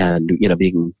acquisition and,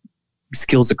 being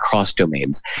skills across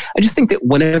domains, I just think that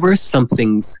whenever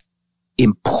something's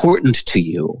important to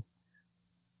you,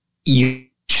 you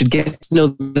should get to know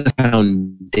the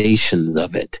foundations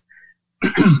of it.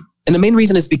 And the main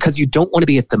reason is because you don't want to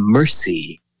be at the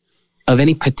mercy of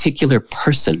any particular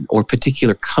person or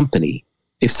particular company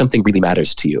if something really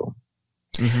matters to you.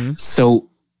 Mm-hmm. So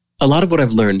a lot of what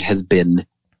I've learned has been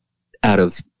out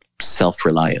of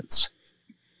self-reliance.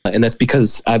 And that's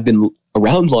because I've been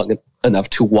around long enough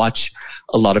to watch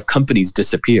a lot of companies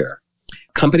disappear.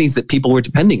 Companies that people were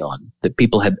depending on, that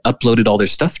people had uploaded all their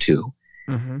stuff to.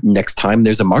 Mm-hmm. Next time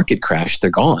there's a market crash, they're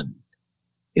gone.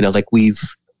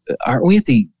 Aren't we at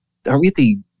the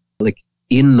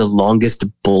in the longest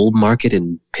bull market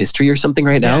in history or something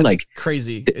right now? It's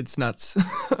crazy. It's nuts.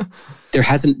 There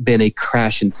hasn't been a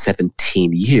crash in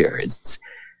 17 years.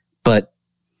 But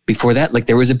before that,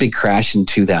 there was a big crash in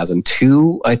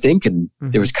 2002, I think. And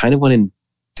there was kind of one in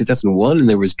 2001 and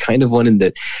there was kind of one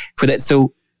for that.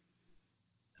 So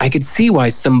I could see why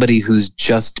somebody who's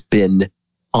just been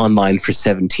online for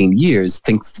 17 years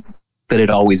thinks that it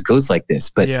always goes like this.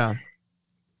 But yeah,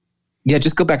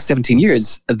 just go back 17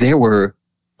 years. There were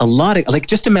a lot of,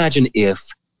 just imagine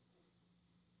if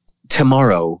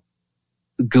tomorrow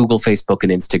Google, Facebook,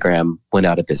 and Instagram went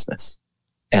out of business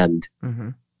and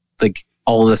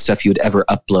all the stuff you'd ever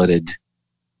uploaded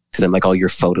to them, all your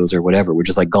photos or whatever, were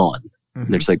just gone. Mm-hmm.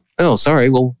 And they're just oh, sorry.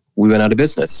 Well, we went out of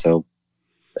business. So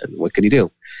what could you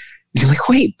do? And you're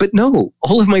wait, but no,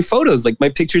 all of my photos, my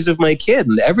pictures of my kid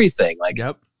and everything,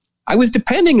 yep. I was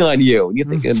depending on you. And you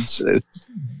think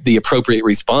the appropriate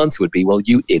response would be, well,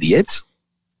 you idiot.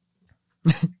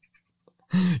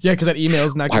 Yeah, because that email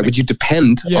is not. Why would you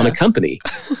depend on a company?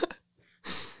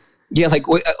 Yeah,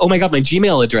 oh my God, my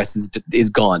Gmail address is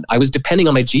gone. I was depending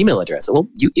on my Gmail address. Well,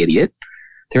 you idiot.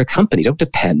 They're a company. Don't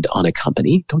depend on a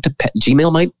company. Don't depend.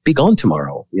 Gmail might be gone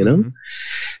tomorrow, Mm-hmm.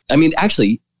 I mean,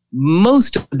 actually,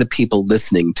 most of the people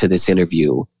listening to this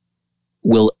interview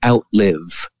will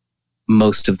outlive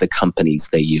most of the companies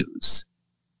they use.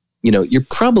 You're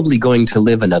probably going to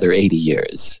live another 80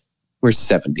 years or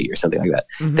 70 or something like that.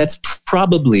 Mm-hmm. That's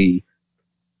probably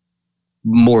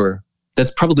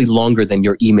longer than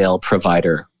your email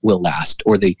provider will last,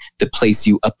 or the place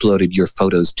you uploaded your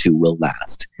photos to will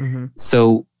last. Mm-hmm.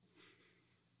 So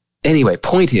anyway,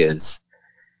 point is,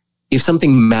 if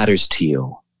something matters to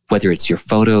you, whether it's your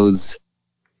photos,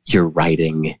 your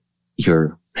writing,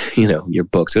 your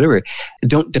books, whatever,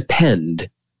 don't depend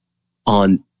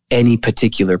on any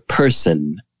particular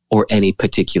person or any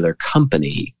particular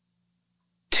company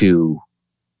to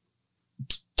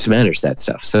manage that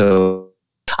stuff. So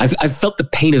I've felt the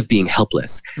pain of being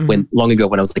helpless when long ago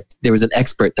when I was there was an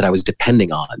expert that I was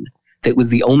depending on that was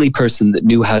the only person that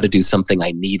knew how to do something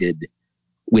I needed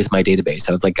with my database.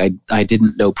 I was I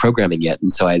didn't know programming yet.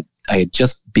 And so I had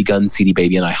just begun CD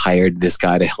Baby, and I hired this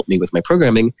guy to help me with my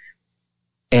programming,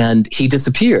 and he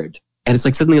disappeared. And it's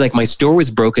like suddenly like my store was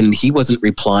broken and he wasn't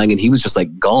replying and he was just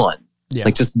like gone. Yeah.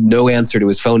 Like just no answer to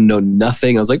his phone, no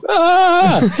nothing. I was like,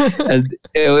 and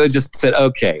it was just said,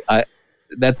 okay,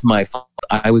 that's my fault.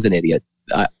 I was an idiot.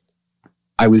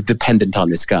 I was dependent on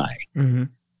this guy. Mm-hmm.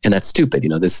 And that's stupid.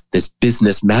 This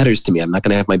business matters to me. I'm not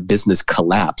going to have my business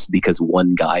collapse because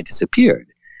one guy disappeared.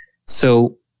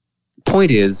 So point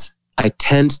is, I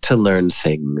tend to learn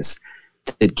things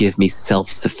that give me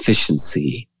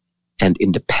self-sufficiency and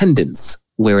independence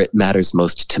where it matters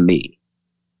most to me.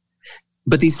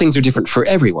 But these things are different for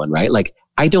everyone, right? Like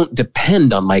I don't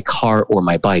depend on my car or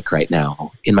my bike right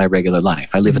now in my regular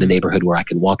life. I live in a neighborhood where I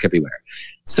can walk everywhere.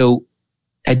 So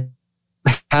I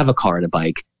have a car and a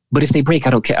bike, but if they break,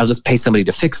 I don't care. I'll just pay somebody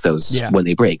to fix those when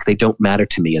they break. They don't matter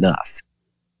to me enough.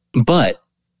 But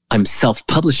I'm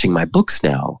self-publishing my books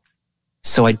now.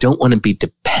 So I don't want to be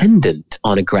dependent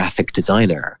on a graphic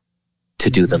designer to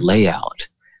do the layout.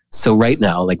 So right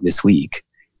now, like this week,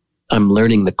 I'm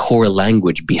learning the core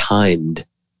language behind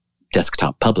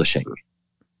desktop publishing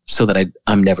so that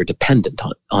I'm never dependent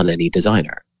on any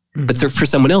designer. Mm-hmm. But for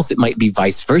someone else, it might be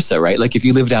vice versa, right? Like if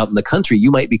you lived out in the country,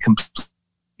 you might be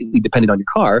completely dependent on your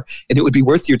car and it would be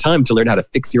worth your time to learn how to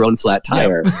fix your own flat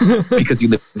tire because you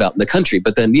live out in the country.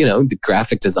 But then, the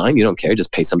graphic design, you don't care,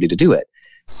 just pay somebody to do it.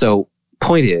 So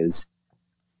point is,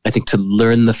 I think to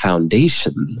learn the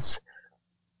foundations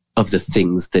of the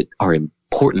things that are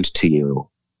important to you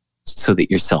so that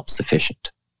you're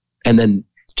self-sufficient. And then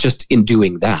just in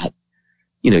doing that,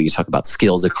 you talk about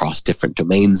skills across different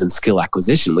domains and skill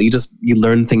acquisition. Well, you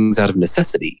learn things out of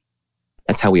necessity.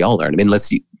 That's how we all learn. I mean,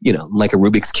 unless like a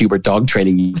Rubik's Cube or dog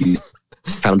training, you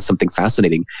found something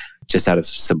fascinating just out of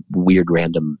some weird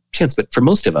random chance. But for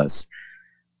most of us,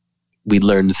 we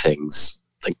learn things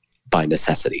like by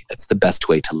necessity. That's the best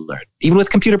way to learn. Even with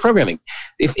computer programming.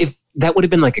 If that would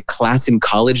have been like a class in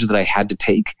college that I had to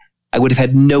take, I would have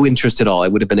had no interest at all. I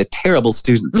would have been a terrible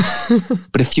student.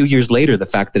 But a few years later, the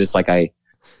fact that it's like I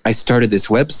started this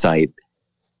website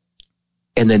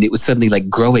and then it was suddenly like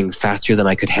growing faster than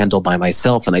I could handle by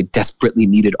myself. And I desperately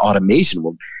needed automation.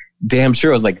 Well, damn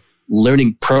sure I was like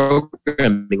learning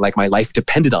programming like my life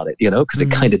depended on it, because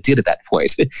it kind of did at that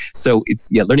point. So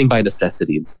it's, learning by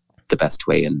necessity is the best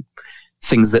way. And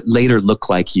things that later look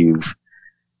like you've,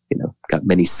 got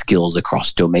many skills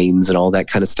across domains and all that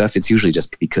kind of stuff. It's usually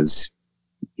just because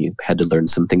you had to learn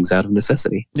some things out of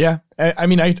necessity. Yeah. I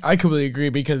mean, I completely agree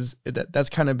because that's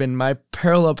kind of been my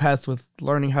parallel path with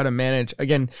learning how to manage.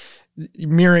 Again,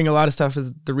 mirroring a lot of stuff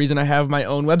is the reason I have my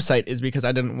own website is because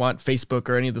I didn't want Facebook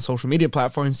or any of the social media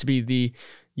platforms to be the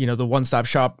one-stop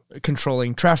shop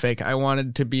controlling traffic. I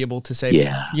wanted to be able to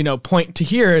say, point to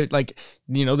here, like,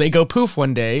 they go poof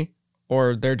one day,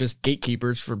 or they're just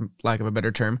gatekeepers for lack of a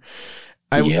better term.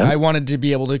 I wanted to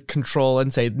be able to control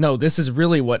and say, no, this is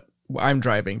really what I'm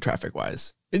driving traffic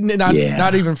wise.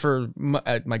 Not even for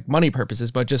like money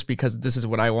purposes, but just because this is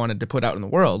what I wanted to put out in the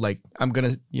world. Like I'm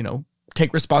going to,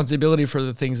 take responsibility for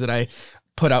the things that I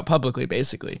put out publicly,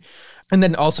 basically. And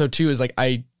then also too, is like,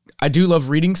 I do love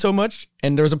reading so much.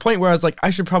 And there was a point where I was like, I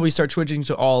should probably start switching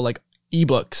to all like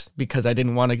ebooks because I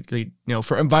didn't want to,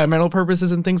 for environmental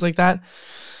purposes and things like that.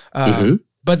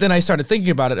 But then I started thinking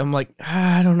about it. I'm like,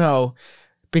 I don't know,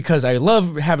 because I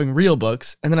love having real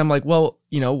books. And then I'm like, well,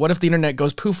 what if the internet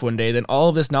goes poof one day? Then all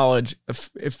of this knowledge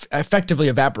effectively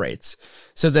evaporates.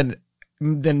 So then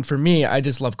for me, I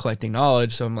just love collecting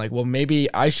knowledge. So I'm like, well,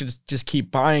 maybe I should just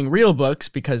keep buying real books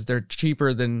because they're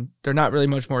cheaper they're not really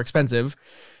much more expensive.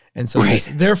 And so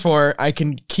therefore I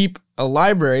can keep a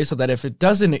library so that if it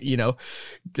doesn't,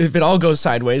 if it all goes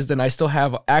sideways, then I still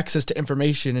have access to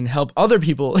information and help other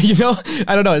people,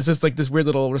 I don't know. It's just like this weird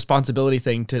little responsibility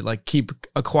thing to like keep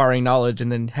acquiring knowledge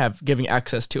and then giving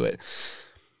access to it.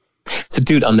 So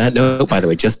dude, on that note, by the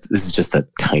way, this is just a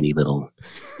tiny little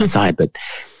aside, but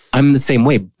I'm the same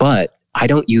way, but I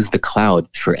don't use the cloud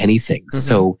for anything. Mm-hmm.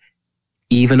 So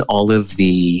even all of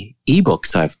the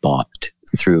ebooks I've bought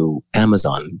through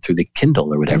Amazon, through the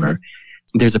Kindle or whatever,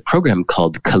 there's a program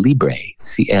called Calibre,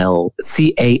 Calibre.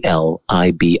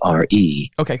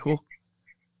 Okay, cool.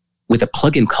 With a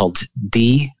plugin called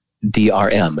DEDRM.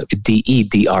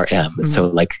 So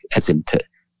like as in to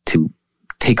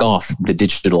take off the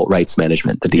digital rights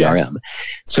management, the DRM. Yeah.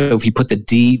 So if you put the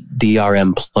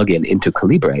DRM plugin into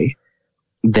Calibre,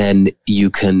 then you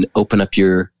can open up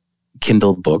your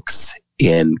Kindle books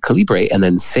in Calibre and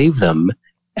then save them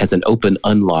as an open,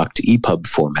 unlocked EPUB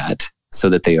format so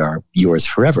that they are yours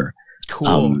forever.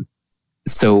 Cool.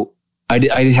 So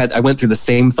I went through the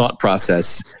same thought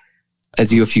process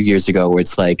as you a few years ago where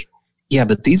it's like, yeah,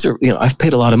 but these are, I've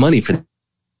paid a lot of money for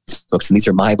these books, and these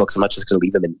are my books. I'm not just going to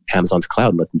leave them in Amazon's cloud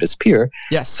and let them disappear.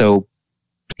 Yes. So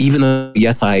even though,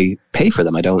 yes, I pay for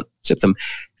them, I don't ship them.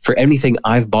 For anything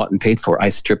I've bought and paid for, I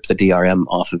strip the DRM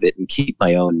off of it and keep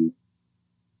my own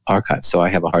archive. So I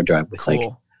have a hard drive with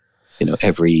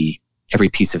every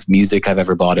piece of music I've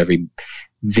ever bought, every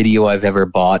video I've ever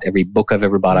bought, every book I've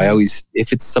ever bought. I always,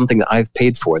 if it's something that I've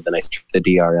paid for, then I strip the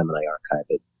DRM and I archive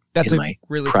it. That's in my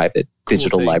really private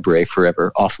digital library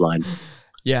forever, offline.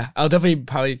 Yeah, I'll definitely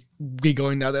probably be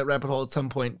going down that rabbit hole at some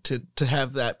point to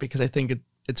have that, because I think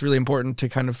it's really important to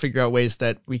kind of figure out ways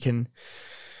that we can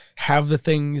have the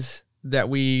things that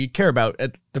we care about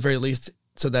at the very least,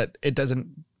 so that it doesn't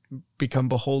become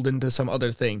beholden to some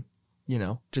other thing,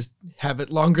 just have it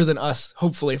longer than us,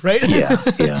 hopefully, right?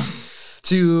 Yeah.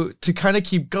 to kind of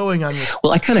keep going on.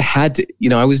 Well, I kind of had to,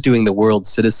 I was doing the world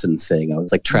citizen thing. I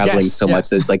was like traveling much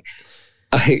that it's like,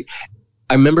 I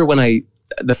remember when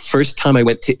the first time I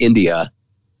went to India,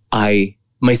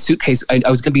 my suitcase, I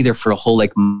was going to be there for a whole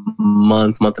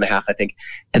month and a half, I think.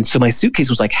 And so my suitcase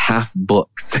was like half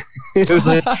books. It was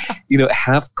like,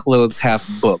 half clothes, half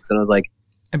books. And I was like,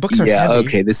 and books are heavy.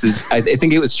 Okay, this is, I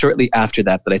think it was shortly after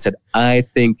that I said, I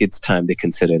think it's time to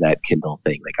consider that Kindle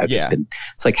thing. Like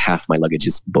it's like half my luggage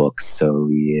is books. So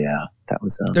yeah, that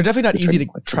was, they're definitely not easy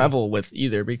to travel with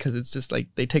either, because it's just like,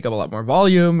 they take up a lot more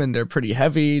volume and they're pretty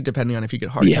heavy depending on if you get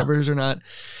hardcovers or not.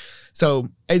 So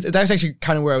that's actually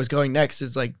kind of where I was going next,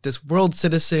 is like this world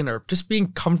citizen or just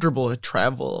being comfortable to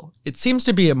travel. It seems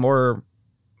to be a more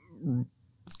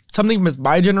something with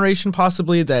my generation,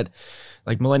 possibly, that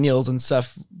like millennials and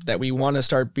stuff, that we want to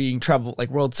start being like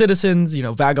world citizens.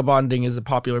 Vagabonding is a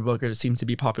popular book, or it seems to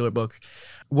be a popular book.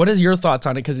 What is your thoughts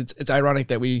on it? Because it's ironic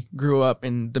that we grew up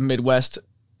in the Midwest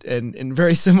and in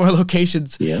very similar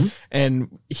locations. Yeah.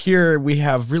 And here we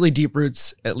have really deep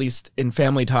roots, at least in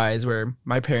family ties, where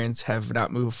my parents have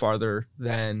not moved farther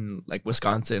than like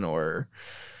Wisconsin or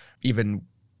even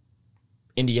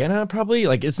Indiana, probably.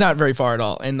 Like, it's not very far at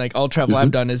all. And like all travel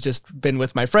I've done has just been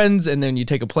with my friends, and then you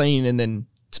take a plane and then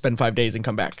spend 5 days and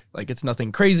come back. Like, it's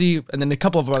nothing crazy. And then a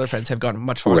couple of other friends have gone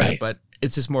much farther, but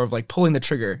it's just more of like pulling the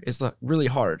trigger is really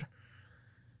hard.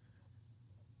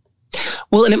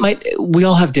 Well, and we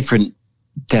all have different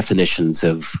definitions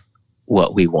of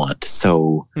what we want.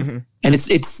 So, and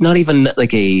it's not even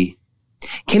like can't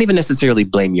even necessarily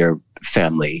blame your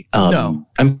family. No.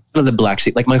 I'm one of the black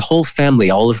sheep. Like my whole family,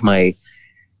 all of my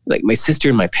sister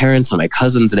and my parents and my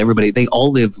cousins and everybody, they all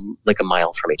live like a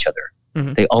mile from each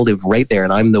other. They all live right there.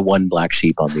 And I'm the one black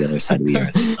sheep on the other side of the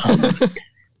earth.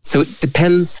 So it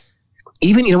depends.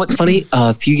 Even, what's funny?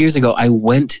 A few years ago, I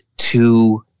went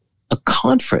to a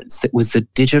conference that was the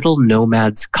Digital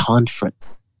Nomads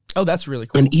Conference. Oh, that's really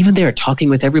cool. And even there, talking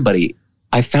with everybody,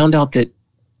 I found out that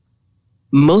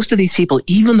most of these people,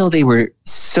 even though they were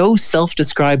so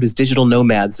self-described as digital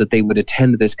nomads that they would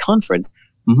attend this conference,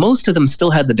 most of them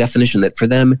still had the definition that for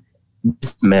them,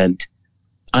 this meant,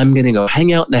 I'm going to go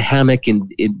hang out in a hammock in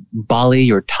Bali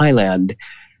or Thailand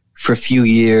for a few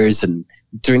years and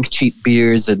drink cheap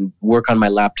beers and work on my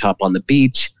laptop on the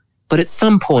beach. But at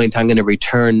some point, I'm going to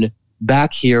return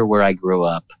back here where I grew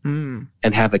up and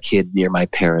have a kid near my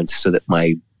parents, so that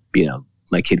my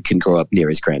kid can grow up near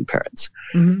his grandparents.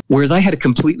 Whereas I had a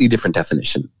completely different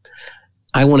definition.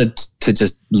 I wanted to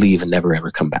just leave and never,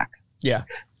 ever come back. Yeah.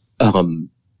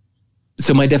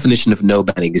 So my definition of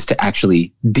nomading is to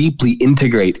actually deeply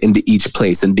integrate into each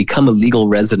place and become a legal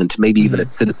resident, maybe even a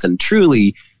citizen,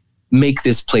 truly make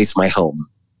this place my home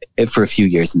for a few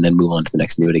years and then move on to the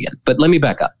next new again. But let me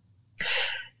back up.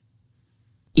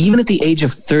 Even at the age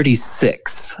of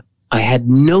 36, I had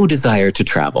no desire to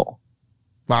travel.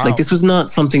 Wow. Like, this was not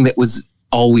something that was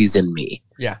always in me.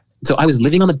 Yeah. So I was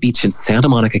living on the beach in Santa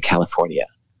Monica, California.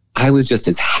 I was just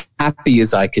as happy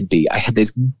as I could be. I had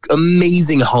this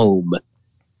amazing home.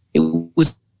 It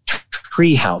was a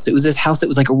tree house. It was this house that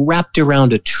was like wrapped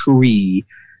around a tree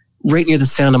right near the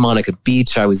Santa Monica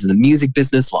beach. I was in the music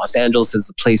business. Los Angeles is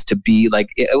the place to be. Like,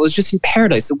 it was just in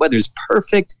paradise. The weather's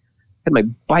perfect. I had my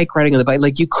bike riding on the bike.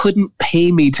 Like, you couldn't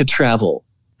pay me to travel.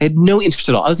 I had no interest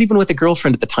at all. I was even with a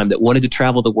girlfriend at the time that wanted to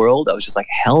travel the world. I was just like,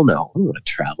 hell no, I don't want to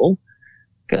travel.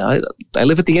 I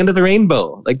live at the end of the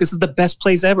rainbow. Like, this is the best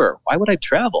place ever. Why would I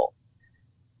travel?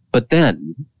 But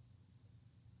then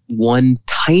one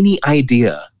tiny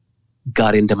idea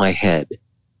got into my head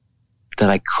that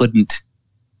I couldn't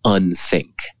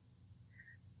unthink.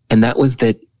 And that was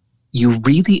that you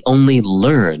really only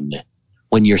learn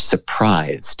when you're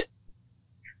surprised.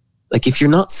 Like, if you're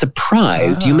not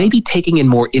surprised, you may be taking in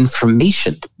more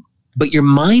information, but your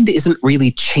mind isn't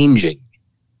really changing.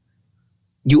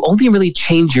 You only really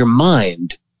change your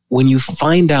mind when you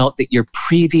find out that your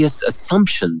previous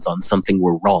assumptions on something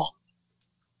were wrong.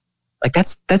 Like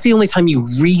that's the only time you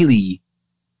really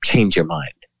change your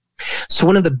mind. So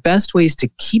one of the best ways to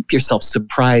keep yourself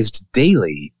surprised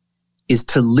daily is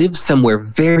to live somewhere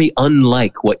very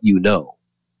unlike what you know.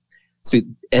 So,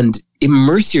 and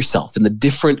immerse yourself in the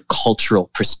different cultural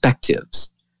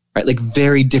perspectives, right? Like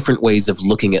very different ways of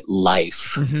looking at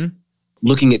life,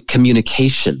 looking at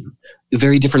communication,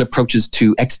 very different approaches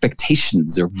to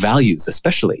expectations or values,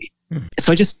 especially.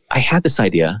 So I had this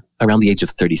idea around the age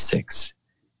of 36,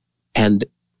 and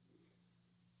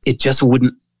it just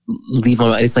wouldn't leave my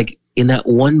mind. It's like in that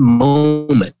one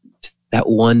moment, that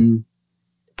one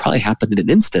probably happened in an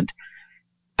instant,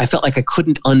 I felt like I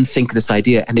couldn't unthink this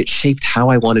idea, and it shaped how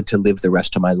I wanted to live the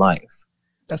rest of my life.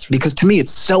 That's really because to me,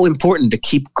 it's so important to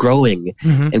keep growing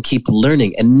and keep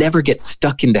learning and never get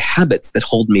stuck into habits that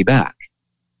hold me back.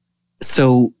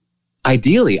 So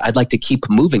ideally, I'd like to keep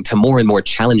moving to more and more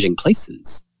challenging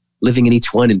places, living in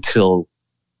each one until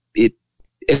it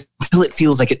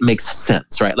feels like it makes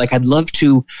sense, right? Like I'd love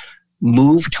to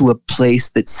move to a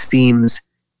place that seems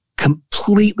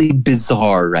completely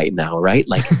bizarre right now, right?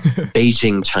 Like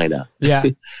Beijing, China. Yeah.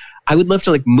 I would love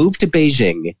to like move to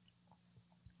Beijing,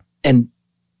 and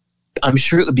I'm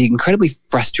sure it would be incredibly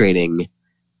frustrating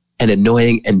and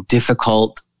annoying and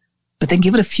difficult, but then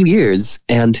give it a few years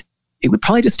and it would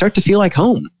probably just start to feel like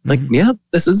home. Like, yeah,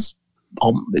 this is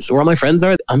where all my friends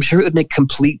are. I'm sure it would make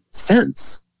complete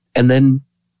sense. And then,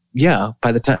 yeah,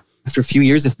 by the time, after a few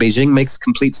years, if Beijing makes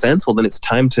complete sense, well, then it's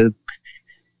time to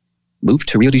move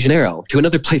to Rio de Janeiro, to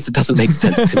another place that doesn't make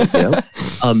sense to me, you know?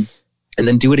 And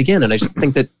then do it again. And I just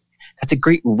think that that's a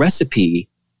great recipe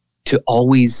to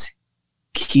always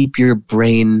keep your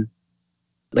brain,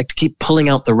 like to keep pulling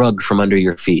out the rug from under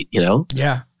your feet, you know?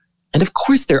 Yeah. And of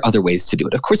course, there are other ways to do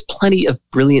it. Of course, plenty of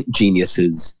brilliant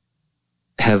geniuses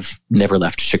have never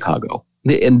left Chicago.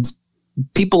 And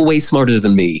people way smarter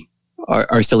than me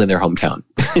are still in their hometown.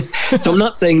 So I'm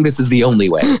not saying this is the only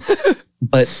way,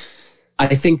 but I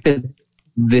think that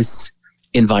this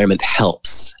environment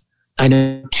helps. I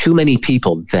know too many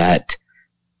people that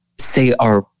say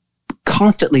are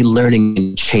constantly learning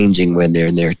and changing when they're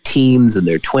in their teens and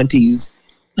their 20s.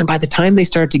 And by the time they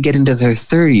start to get into their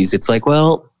 30s, it's like,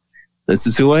 well, this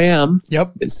is who I am.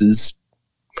 Yep. This is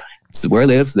where I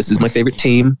live. This is my favorite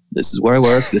team. This is where I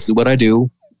work. This is what I do.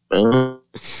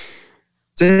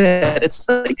 It's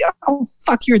like, oh,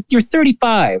 fuck, you're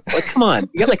 35. Like, come on.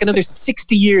 You got like another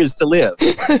 60 years to live.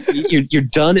 You're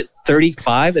done at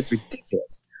 35? That's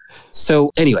ridiculous.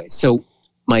 So anyway, so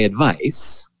my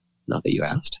advice, not that you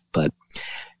asked, but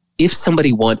if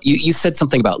somebody you said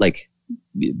something about like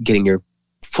getting your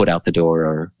foot out the door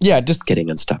or just getting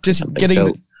unstuck. Just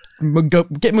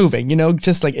get moving, you know,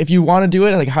 just like if you want to do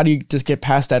it, like how do you just get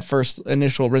past that first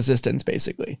initial resistance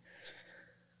basically?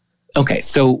 Okay.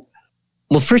 So,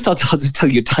 well, first I'll just tell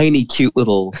you a tiny, cute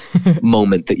little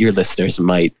moment that your listeners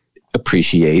might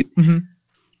appreciate,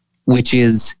 which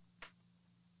is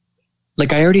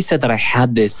like, I already said that I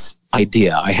had this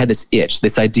idea. I had this itch,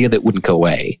 this idea that wouldn't go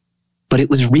away, but it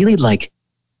was really like,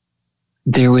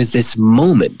 there was this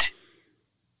moment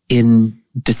in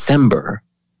December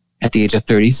at the age of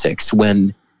 36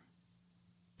 when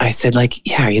I said like,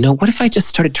 yeah, you know, what if I just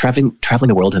started traveling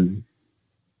the world and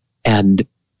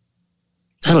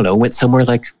I don't know, went somewhere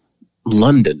like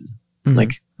London.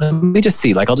 Like, let me just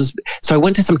see, like, so I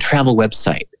went to some travel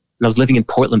website and I was living in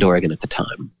Portland, Oregon at the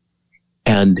time.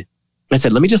 And I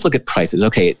said, let me just look at prices.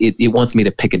 Okay. It wants me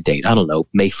to pick a date. I don't know,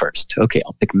 May 1st. Okay.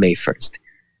 I'll pick May 1st.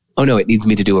 Oh no, it needs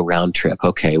me to do a round trip.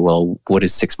 Okay. Well, what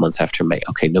is 6 months after May?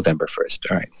 Okay. November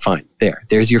 1st. All right, fine.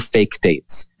 There's your fake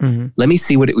dates. Let me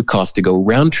see what it would cost to go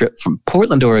round trip from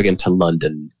Portland, Oregon to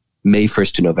London, May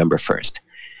 1st to November 1st.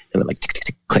 And went like, tick, tick,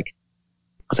 tick, click.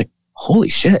 I was like, holy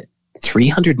shit,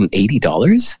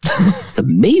 $380? It's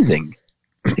amazing.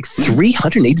 Like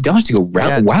 $380 to go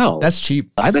round. Yeah, wow. That's cheap.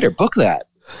 I better book that.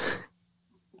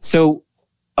 So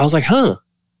I was like,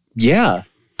 yeah,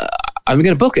 I'm going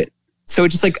to book it. So it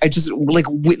just like,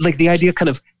 like the idea kind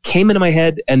of came into my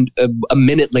head, and a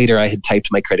minute later I had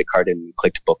typed my credit card and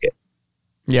clicked book it.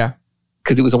 Yeah.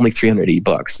 Cause it was only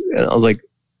 $380. And I was like,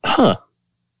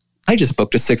 I just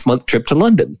booked a 6-month trip to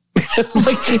London.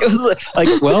 It was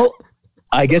like, well,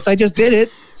 I guess I just did it.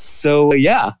 So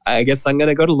yeah, I guess I'm going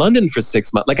to go to London for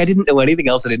 6 months. Like I didn't know anything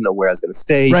else. I didn't know where I was going to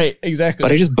stay. Right. Exactly.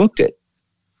 But I just booked it.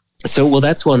 So, well,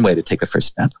 that's one way to take a first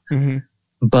step.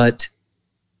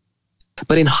 But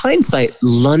in hindsight,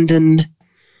 London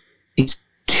is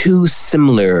too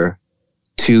similar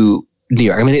to New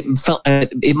York. I mean,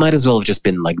 it might as well have just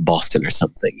been like Boston or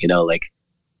something, you know, like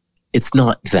it's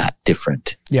not that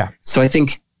different. Yeah. So I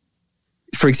think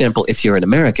for example, if you're an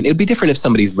American, it would be different if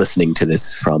somebody's listening to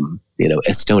this from,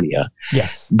 Estonia.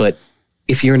 Yes. But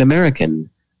if you're an American,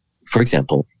 for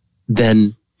example,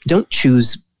 then don't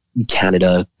choose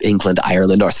Canada, England,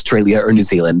 Ireland, Australia, or New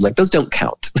Zealand. Like, those don't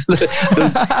count.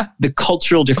 The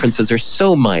cultural differences are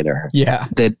so minor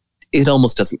that it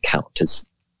almost doesn't count as,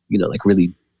 like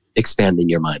really expanding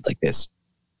your mind like this.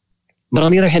 But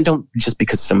on the other hand, don't, just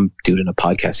because some dude in a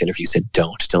podcast interview said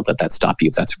don't let that stop you.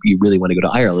 If that's you really want to go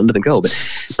to Ireland, then go. But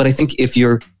I think if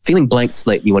you're feeling blank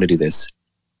slate and you want to do this,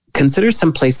 consider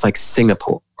some place like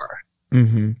Singapore,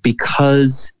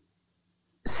 because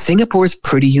Singapore is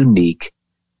pretty unique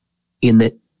in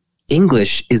that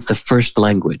English is the first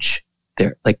language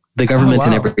there. Like, the government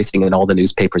and everything and all the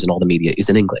newspapers and all the media is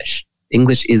in English.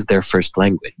 English is their first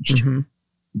language.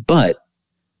 But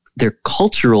their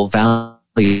cultural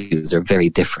values are very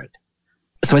different.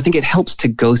 So I think it helps to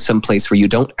go someplace where you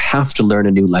don't have to learn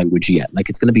a new language yet. Like,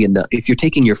 it's going to be enough. If you're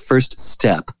taking your first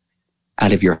step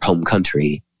out of your home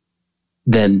country,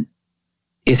 then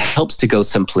it helps to go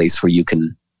someplace where you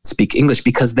can speak English,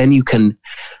 because then you can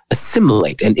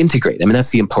assimilate and integrate. I mean, that's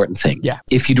the important thing. Yeah.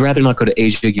 If you'd rather not go to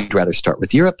Asia, you'd rather start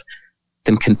with Europe,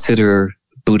 then consider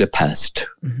Budapest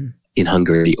in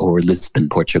Hungary or Lisbon,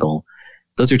 Portugal.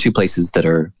 Those are two places that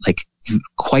are like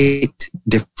quite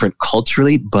different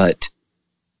culturally, but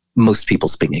most people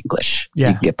speak English. You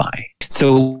can get by.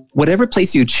 So whatever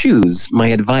place you choose, my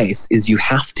advice is you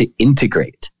have to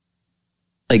integrate.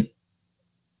 Like,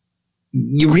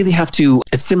 you really have to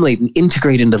assimilate and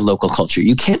integrate into the local culture.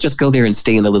 You can't just go there and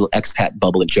stay in a little expat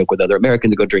bubble and joke with other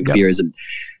Americans and go drink beers and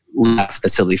laugh at the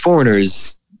silly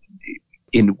foreigners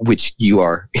in which you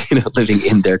are, living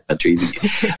in their country.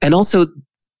 And also,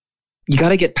 you got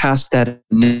to get past that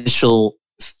initial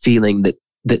feeling that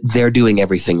they're doing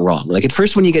everything wrong. Like, at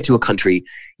first, when you get to a country,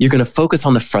 you're going to focus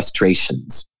on the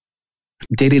frustrations.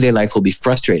 Day-to-day life will be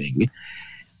frustrating,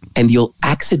 and you'll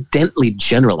accidentally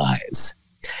generalize.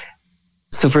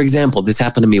 So, for example, this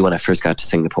happened to me when I first got to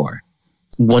Singapore.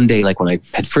 One day, like when I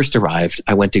had first arrived,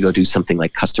 I went to go do something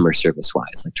like customer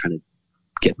service-wise, like trying to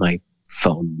get my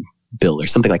phone bill or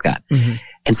something like that.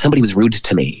 And somebody was rude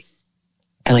to me.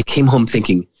 And I came home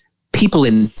thinking, people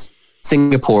in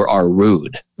Singapore are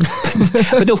rude.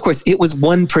 But no, of course, it was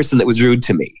one person that was rude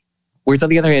to me. Whereas on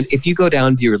the other hand, if you go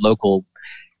down to your local,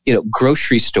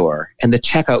 grocery store and the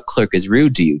checkout clerk is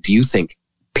rude to you, do you think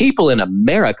people in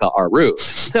America are rude?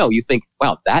 No, you think,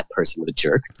 wow, that person was a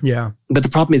jerk. Yeah. But the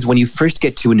problem is, when you first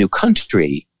get to a new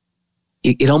country,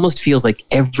 it almost feels like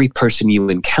every person you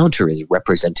encounter is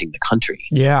representing the country.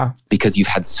 Yeah. Because you've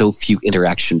had so few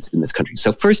interactions in this country.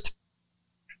 So first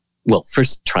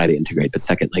try to integrate, but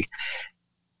second,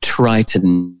 try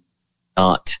to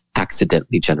not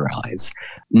accidentally generalize.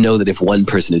 Know that if one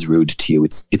person is rude to you,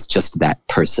 it's just that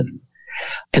person.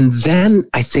 And then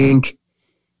I think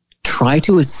try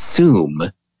to assume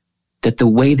that the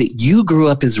way that you grew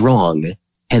up is wrong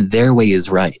and their way is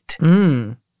right.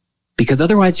 Because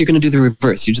otherwise you're going to do the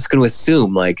reverse. You're just going to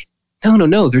assume no,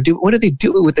 what are they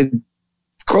doing with the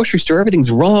grocery store?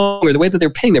 Everything's wrong, or the way that they're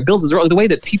paying their bills is wrong. The way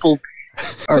that people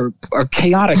are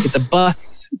chaotic at the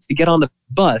bus to get on the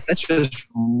bus, that's just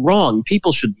wrong.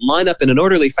 People should line up in an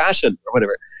orderly fashion or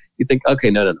whatever. You think, okay,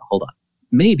 no, hold on.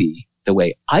 Maybe the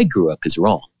way I grew up is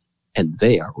wrong and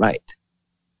they are right.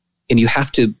 And you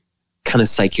have to kind of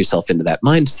psych yourself into that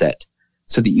mindset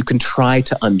so that you can try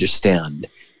to understand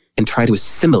and try to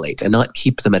assimilate and not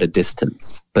keep them at a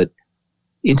distance, but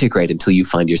integrate until you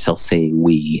find yourself saying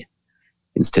we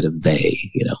instead of they,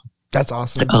 That's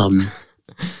awesome.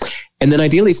 And then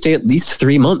ideally stay at least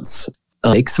 3 months,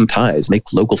 make some ties,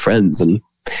 make local friends, and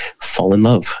fall in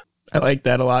love. I like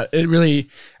that a lot. It really,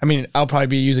 I'll probably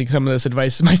be using some of this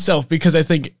advice myself, because I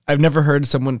think I've never heard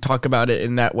someone talk about it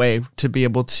in that way, to be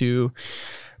able to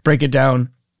break it down,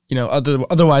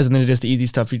 otherwise than just the easy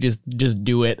stuff. You just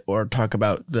do it, or talk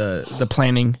about the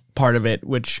planning part of it,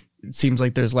 which it seems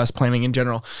like there's less planning in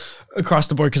general across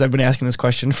the board, because I've been asking this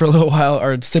question for a little while,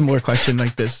 or a similar question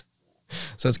like this.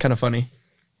 So it's kind of funny.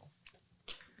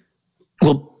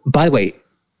 Well, by the way,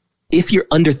 if you're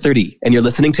under 30 and you're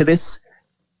listening to this,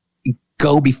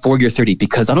 go before you're 30,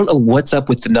 because I don't know what's up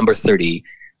with the number 30,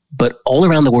 but all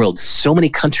around the world, so many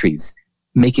countries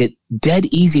make it dead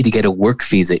easy to get a work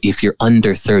visa if you're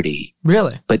under 30.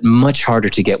 Really? But much harder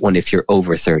to get one if you're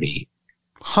over 30.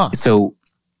 Huh. So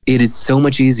it is so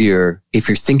much easier if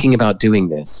you're thinking about doing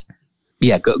this.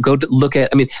 Yeah, go to look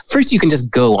at, first you can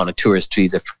just go on a tourist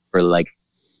visa for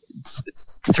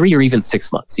 3 or even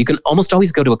 6 months. You can almost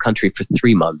always go to a country for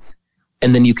 3 months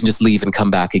and then you can just leave and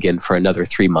come back again for another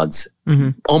 3 months.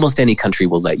 Almost any country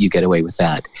will let you get away with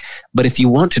that. But if you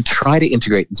want to try to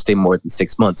integrate and stay more than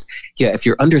 6 months, if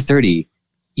you're under 30,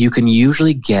 you can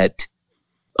usually get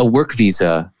a work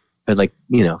visa,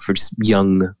 for just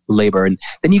young labor. And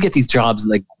then you get these jobs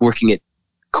like working at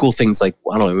cool things like,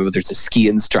 I don't know, whether it's a ski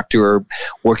instructor or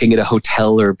working at a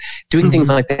hotel or doing things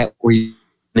like that, where you're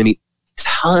going to meet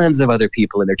tons of other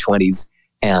people in their 20s.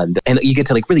 And you get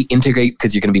to like really integrate,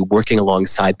 because you're going to be working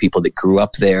alongside people that grew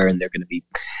up there, and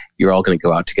you're all going to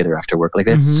go out together after work. Like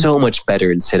that's so much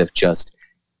better, instead of just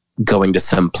going to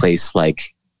some place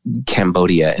like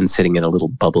Cambodia and sitting in a little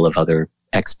bubble of other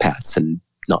expats and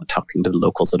not talking to the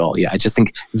locals at all. Yeah, I just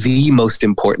think the most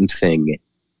important thing,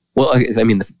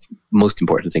 the most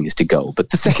important thing is to go, but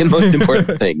the second most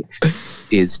important thing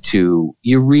is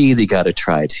you really got to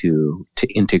try to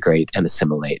integrate and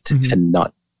assimilate, and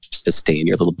not just stay in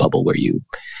your little bubble where you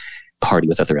party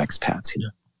with other expats,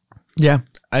 Yeah,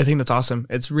 I think that's awesome.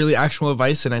 It's really actual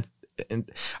advice, and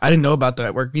I didn't know about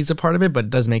the work visa part of it, but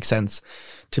it does make sense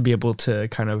to be able to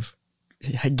kind of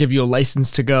give you a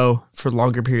license to go for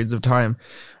longer periods of time,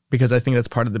 because I think that's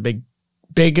part of the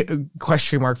big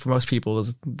question mark for most people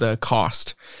is the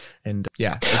cost. And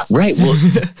right. Well,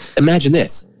 imagine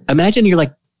this. Imagine you're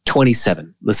like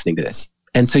 27 listening to this.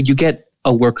 And so you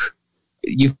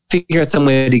figure out some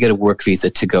way to get a work visa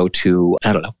to go to,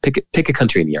 I don't know, pick a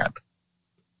country in Europe.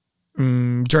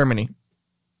 Germany.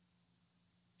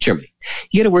 You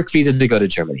get a work visa to go to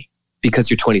Germany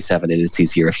because you're 27 and it's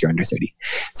easier if you're under 30.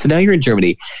 So now you're in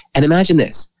Germany, and imagine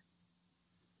this.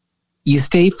 You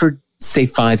stay for, say,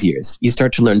 5 years. You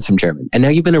start to learn some German, and now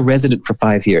you've been a resident for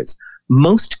 5 years.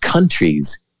 Most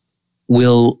countries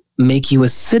will make you a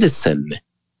citizen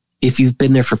if you've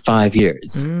been there for 5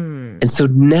 years. And so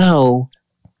now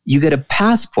you get a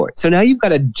passport. So now you've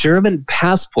got a German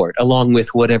passport along with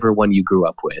whatever one you grew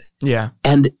up with. Yeah.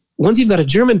 And once you've got a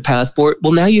German passport,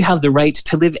 well, now you have the right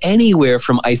to live anywhere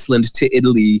from Iceland to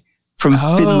Italy, from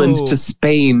Finland to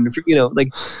Spain.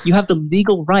 You have the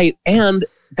legal right, and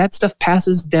that stuff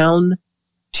passes down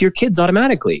to your kids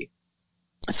automatically.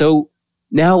 So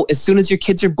now, as soon as your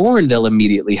kids are born, they'll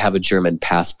immediately have a German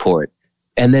passport.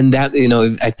 And then that,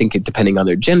 I think depending on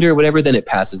their gender or whatever, then it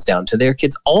passes down to their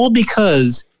kids, all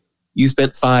because you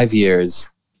spent 5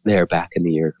 years there back in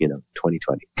the year,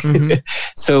 2020.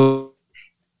 So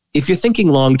if you're thinking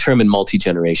long-term and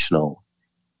multi-generational,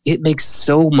 it makes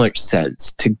so much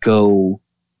sense to go,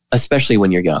 especially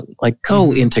when you're young, like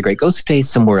go integrate, go stay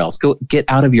somewhere else, go get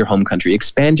out of your home country,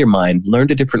 expand your mind,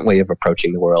 learn a different way of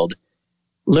approaching the world,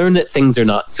 learn that things are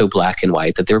not so black and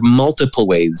white, that there are multiple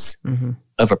ways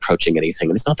of approaching anything.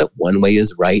 And it's not that one way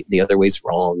is right and the other way is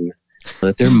wrong,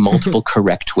 that there are multiple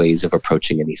correct ways of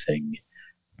approaching anything.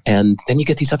 And then you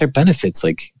get these other benefits,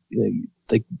 like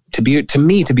to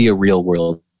be a real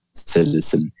world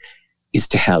citizen is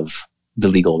to have the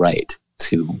legal right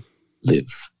to live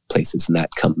places, and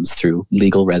that comes through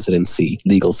legal residency,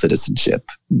 legal citizenship,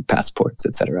 passports,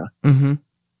 etc.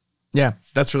 Yeah,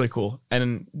 that's really cool.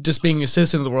 And just being a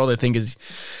citizen of the world, I think, is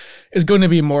going to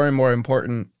be more and more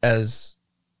important as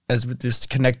this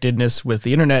connectedness with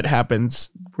the internet happens.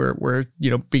 We're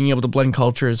being able to blend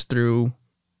cultures through.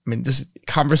 I mean, this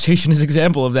conversation is an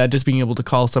example of that. Just being able to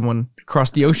call someone across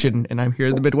the ocean, and I'm here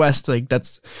in the Midwest. Like,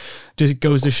 that's just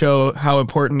goes to show how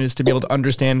important it is to be able to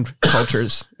understand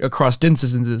cultures across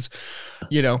distances.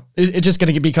 It's just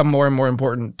going to become more and more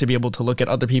important to be able to look at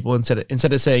other people instead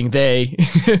of saying they,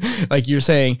 like you're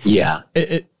saying. Yeah,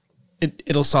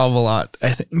 it'll solve a lot,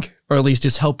 I think, or at least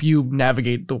just help you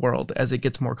navigate the world as it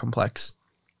gets more complex.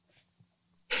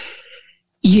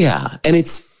 Yeah, and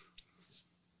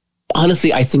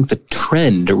honestly, I think the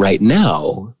trend right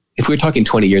now, if we were talking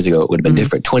 20 years ago, it would have been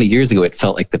different. 20 years ago, it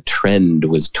felt like the trend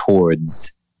was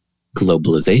towards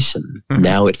globalization.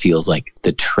 Now it feels like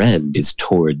the trend is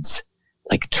towards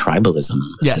like tribalism.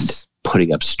 Yes. And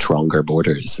putting up stronger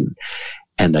borders.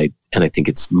 And I think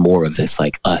it's more of this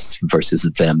like us versus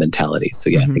them mentality. So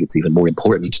yeah, I think it's even more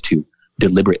important to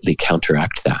deliberately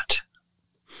counteract that.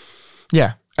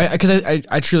 Yeah. Because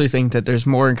I truly think that there's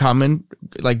more in common,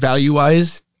 like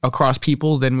value-wise, across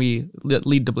people than we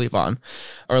lead to believe on,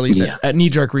 or at least at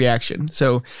knee-jerk reaction.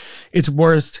 So it's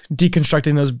worth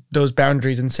deconstructing those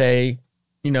boundaries and say,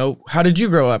 how did you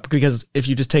grow up? Because if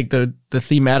you just take the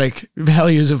thematic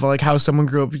values of like how someone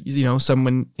grew up,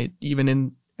 someone even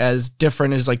in as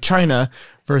different as like China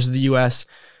versus the US,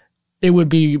 it would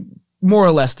be more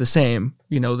or less the same,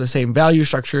 the same value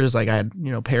structures. Like I had,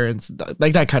 parents,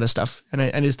 like that kind of stuff. And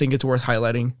I just think it's worth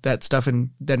highlighting that stuff, and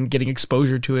then getting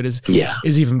exposure to it is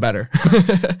even better.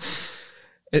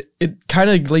 It kind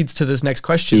of leads to this next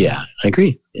question. Yeah, I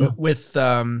agree. Yeah. With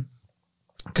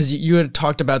because you had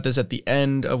talked about this at the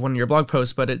end of one of your blog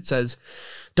posts, but it says,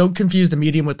 don't confuse the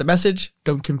medium with the message,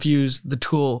 don't confuse the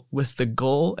tool with the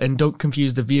goal, and don't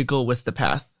confuse the vehicle with the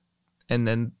path. And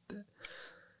then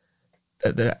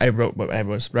I wrote what I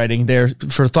was writing there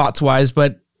for thoughts wise,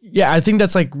 but yeah, I think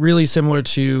that's like really similar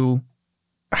to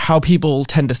how people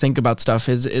tend to think about stuff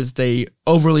is they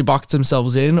overly box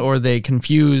themselves in, or they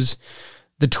confuse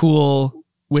the tool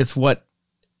with what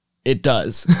it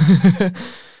does.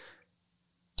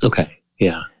 Okay.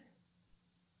 Yeah.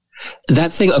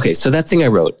 That thing I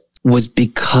wrote was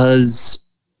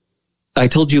because I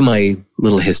told you my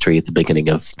little history at the beginning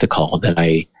of the call, that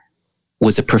I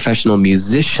was a professional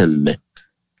musician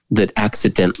that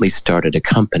accidentally started a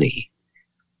company.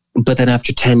 But then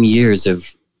after 10 years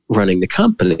of running the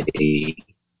company,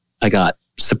 I got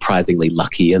surprisingly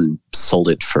lucky and sold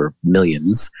it for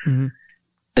millions. Mm-hmm.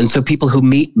 And so people who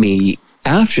meet me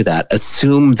after that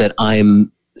assume that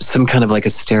I'm some kind of like a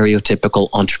stereotypical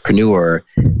entrepreneur,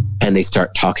 and they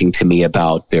start talking to me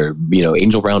about their,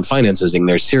 angel round financing,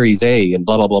 their Series A and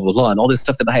blah, blah, blah, blah, blah, and all this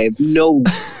stuff that I have no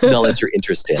knowledge or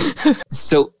interest in.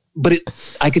 So, but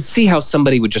I could see how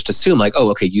somebody would just assume like,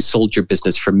 oh, okay, you sold your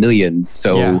business for millions,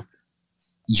 so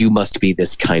you must be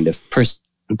this kind of person,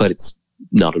 but it's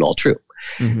not at all true.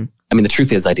 Mm-hmm. I mean, the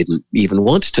truth is I didn't even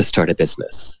want to start a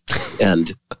business.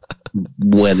 And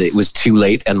when it was too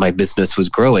late and my business was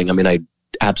growing, I mean, I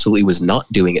absolutely was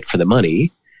not doing it for the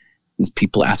money.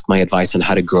 People ask my advice on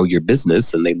how to grow your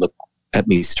business, and they look at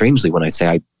me strangely when I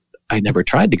say I never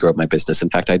tried to grow my business. In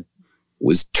fact, I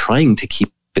was trying to keep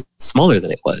it smaller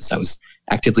than it was. I was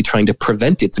actively trying to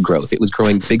prevent its growth. It was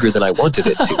growing bigger than I wanted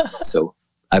it to. So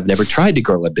I've never tried to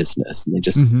grow a business, and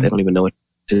they don't even know what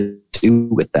to do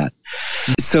with that.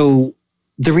 So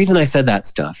the reason I said that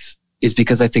stuff is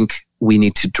because I think we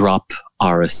need to drop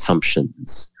our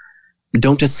assumptions.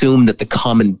 Don't assume that the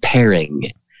common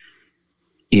pairing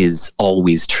is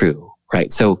always true,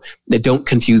 right? So don't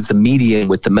confuse the medium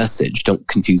with the message. Don't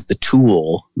confuse the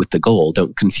tool with the goal.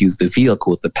 Don't confuse the vehicle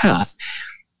with the path.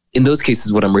 In those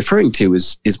cases, what I'm referring to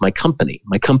is my company.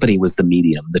 My company was the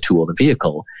medium, the tool, the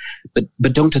vehicle.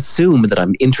 But don't assume that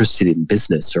I'm interested in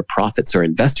business or profits or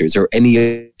investors or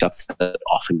any stuff that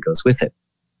often goes with it.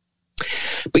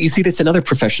 But you see this in other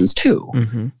professions too,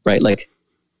 right? Like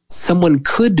someone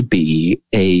could be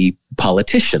a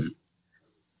politician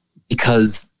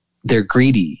because they're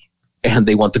greedy and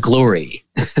they want the glory.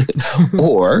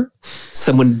 Or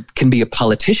someone can be a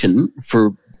politician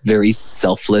for very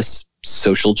selfless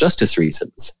social justice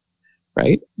reasons,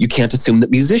 right? You can't assume that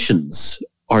musicians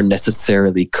are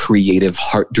necessarily creative,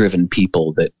 heart-driven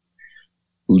people that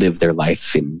live their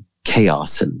life in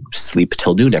chaos and sleep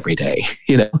till noon every day.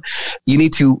 You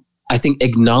need to, I think,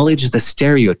 acknowledge the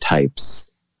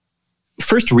stereotypes.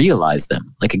 First, realize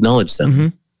them, like acknowledge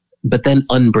them, but then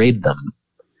unbraid them,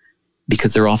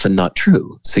 because they're often not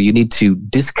true. So you need to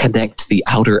disconnect the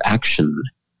outer action,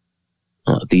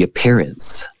 the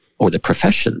appearance, or the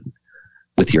profession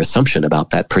with your assumption about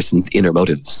that person's inner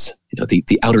motives.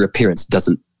 The outer appearance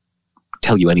doesn't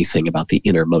tell you anything about the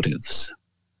inner motives.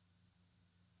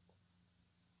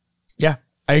 Yeah,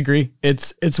 I agree.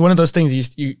 It's one of those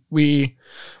things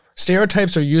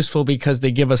stereotypes are useful because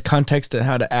they give us context on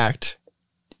how to act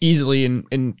easily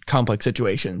in complex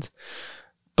situations.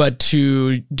 But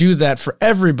to do that for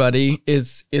everybody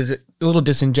is a little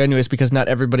disingenuous, because not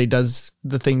everybody does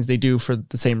the things they do for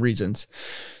the same reasons.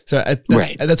 So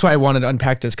that's why I wanted to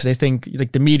unpack this, because I think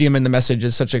like the medium and the message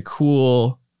is such a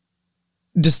cool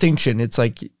distinction. It's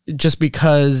like, just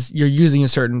because you're using a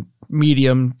certain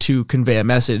medium to convey a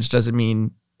message doesn't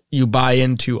mean you buy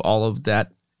into all of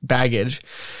that baggage.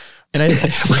 And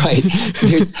right.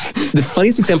 There's the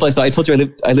funniest example I saw. I told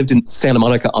you I lived in Santa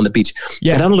Monica on the beach.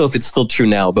 Yeah. And I don't know if it's still true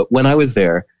now, but when I was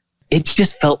there, it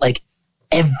just felt like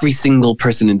every single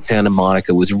person in Santa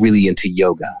Monica was really into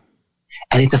yoga.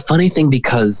 And it's a funny thing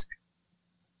because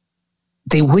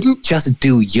they wouldn't just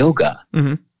do yoga.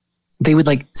 Mm-hmm. They would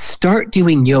like start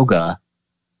doing yoga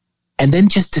and then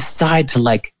just decide to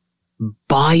like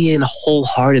buy in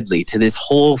wholeheartedly to this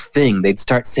whole thing. They'd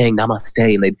start saying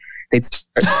namaste, and they'd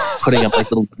start putting up like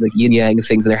little like yin yang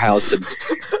things in their house,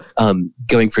 and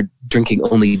going for drinking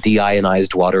only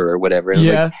deionized water or whatever. And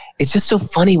like, it's just so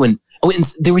funny when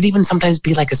there would even sometimes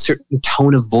be like a certain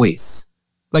tone of voice,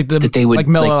 like that they would like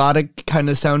melodic kind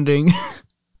of sounding.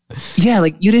 Yeah,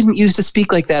 like you didn't used to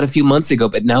speak like that a few months ago,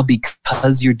 but now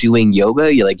because you're doing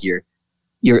yoga, you're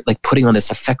like putting on this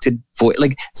affected voice.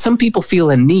 Like some people feel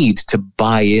a need to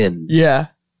buy in. Yeah.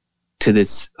 To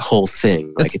this whole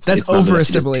thing. That's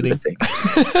overstimulating.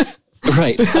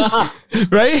 Right.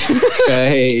 Right?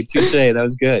 Hey, touche. That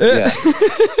was good.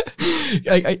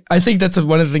 Yeah. I think that's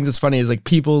one of the things that's funny is like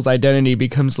people's identity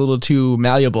becomes a little too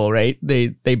malleable, right?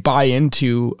 They buy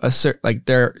into a certain, like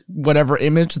their whatever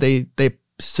image they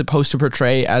supposed to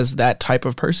portray as that type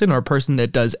of person or a person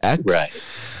that does X. Right.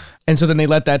 And so then they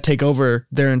let that take over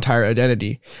their entire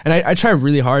identity. And I try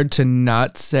really hard to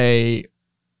not say,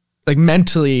 like,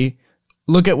 mentally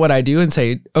look at what I do and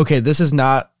say, okay, this is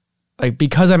not, like,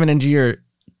 because I'm an engineer,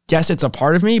 yes, it's a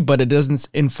part of me, but it doesn't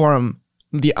inform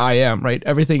the I am, right?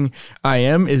 Everything I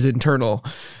am is internal.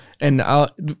 And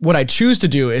what I choose to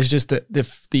do is just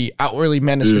the outwardly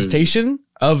manifestation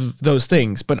of those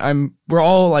things. But we're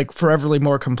all like foreverly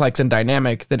more complex and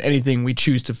dynamic than anything we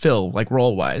choose to fill, like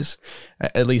role wise.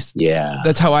 At least, yeah,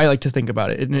 that's how I like to think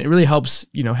about it. And it really helps,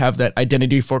 have that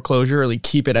identity foreclosure, or like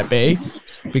keep it at bay,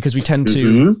 because we tend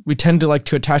to like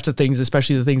to attach to things,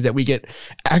 especially the things that we get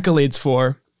accolades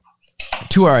for,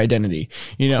 to our identity,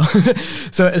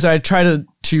 So I try to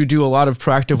do a lot of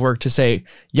proactive work to say,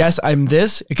 yes, I'm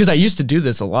this, because I used to do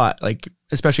this a lot, like,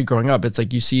 especially growing up. It's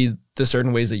like you see the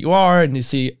certain ways that you are, and you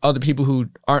see other people who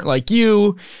aren't like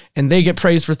you, and they get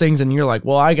praised for things, and you're like,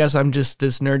 well, I guess I'm just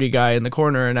this nerdy guy in the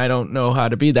corner, and I don't know how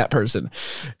to be that person.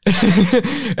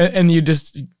 And you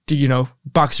just,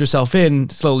 box yourself in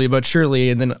slowly but surely,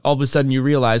 and then all of a sudden you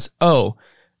realize, oh,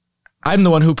 I'm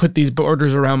the one who put these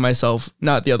borders around myself,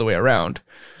 not the other way around.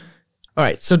 All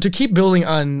right, so to keep building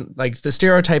on like the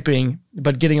stereotyping,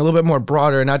 but getting a little bit more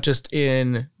broader, not just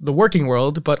in the working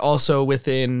world, but also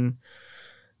within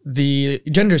the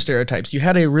gender stereotypes. You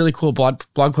had a really cool blog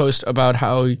post about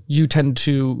how you tend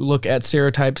to look at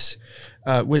stereotypes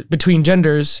between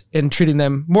genders and treating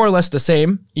them more or less the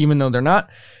same, even though they're not.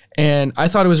 And I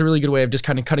thought it was a really good way of just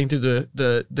kind of cutting through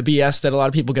the BS that a lot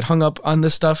of people get hung up on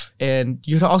this stuff. And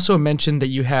you had also mentioned that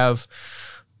you have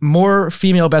more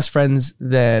female best friends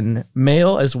than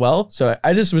male as well. So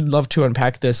I just would love to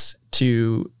unpack this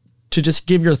to just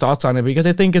give your thoughts on it, because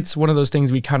I think it's one of those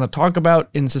things we kind of talk about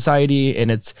in society, and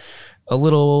it's a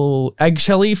little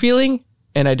eggshelly feeling.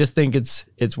 And I just think it's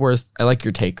worth, I like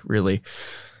your take, really.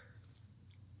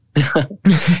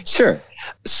 Sure.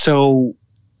 So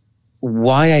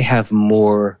why I have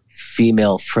more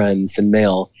female friends than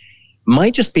male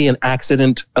might just be an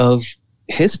accident of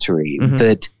history.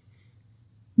 That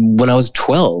when I was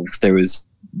 12, there was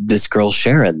this girl,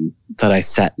 Sharon, that I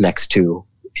sat next to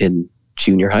in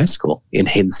junior high school in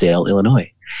Hinsdale,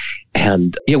 Illinois.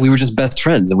 And yeah, we were just best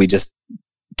friends, and we just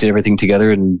did everything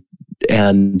together,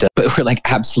 but we're like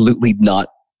absolutely not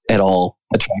at all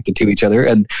attracted to each other.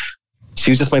 And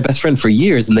she was just my best friend for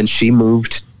years. And then she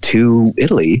moved to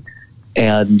Italy.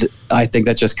 And I think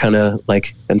that just kind of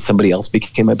and somebody else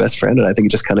became my best friend. And I think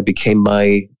it just kind of became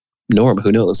my norm.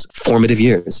 Who knows? Formative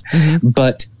years.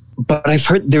 But I've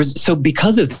heard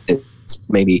because of this,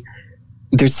 maybe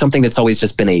there's something that's always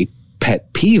just been a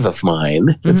pet peeve of mine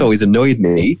that's always annoyed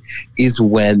me, is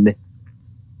when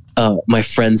my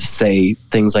friends say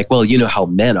things like, well, you know how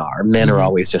men are. Men are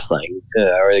always just like,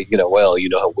 well, you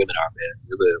know how women are.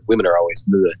 Women are always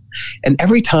good. And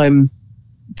every time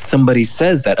somebody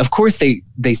says that, of course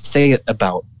they say it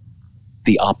about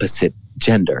the opposite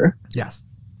gender. Yes.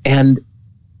 And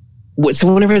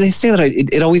so whenever they say that,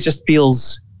 it always just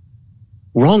feels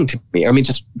wrong to me. I mean,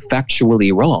 just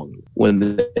factually wrong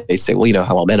when they say, well, you know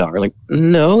how all men are. Like,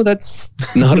 no, that's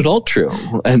not at all true.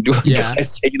 And when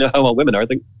guys say, you know how all women are, I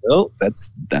think, no,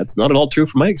 that's not at all true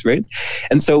from my experience.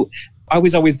 And so I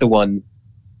was always the one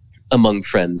among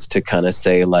friends to kind of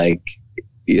say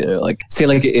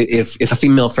if a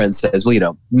female friend says,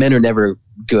 well, men are never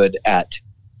good at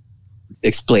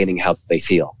explaining how they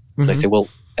feel. And I say, well,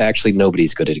 actually,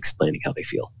 nobody's good at explaining how they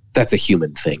feel. That's a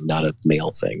human thing, not a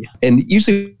male thing. And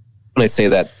usually when I say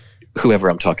that, whoever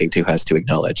I'm talking to has to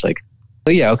acknowledge, like,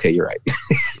 oh yeah, okay, you're right.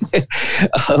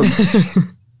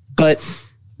 But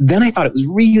then I thought it was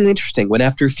really interesting when,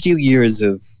 after a few years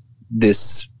of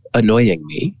this annoying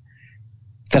me,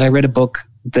 that I read a book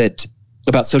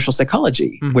about social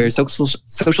psychology, where social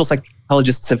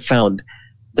psychologists have found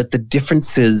that the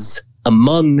differences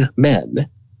among men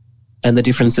and the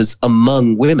differences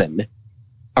among women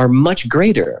are much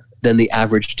greater than the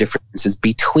average differences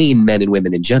between men and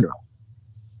women in general.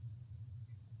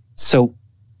 So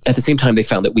at the same time, they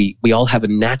found that we all have a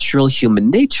natural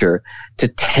human nature to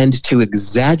tend to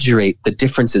exaggerate the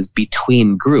differences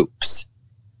between groups,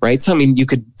 right? So, I mean, you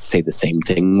could say the same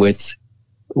thing with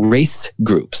race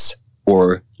groups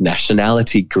or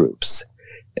nationality groups,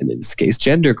 and in this case,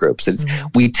 gender groups.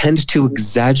 We tend to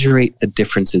exaggerate the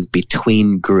differences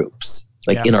between groups,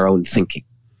 in our own thinking.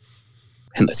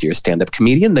 Unless you're a stand-up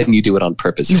comedian, then you do it on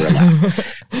purpose for a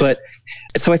laugh. But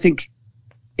so I think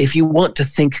if you want to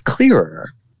think clearer,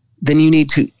 then you need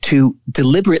to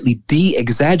deliberately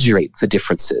de-exaggerate the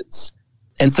differences.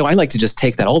 And so I like to just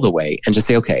take that all the way and just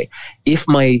say, okay, if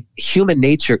my human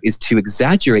nature is to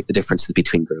exaggerate the differences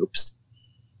between groups,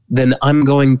 then I'm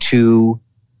going to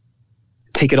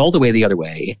take it all the way the other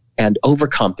way and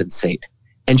overcompensate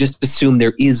and just assume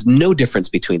there is no difference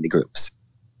between the groups,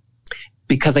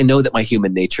 because I know that my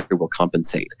human nature will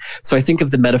compensate. So I think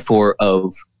of the metaphor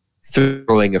of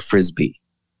throwing a frisbee,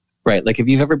 right? Like if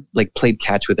you've ever like played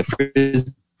catch with a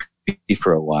frisbee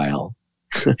for a while,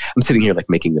 I'm sitting here like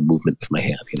making the movement with my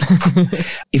hand. You know?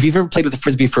 If you've ever played with a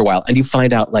frisbee for a while and you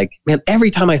find out like, man,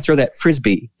 every time I throw that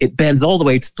frisbee, it bends all the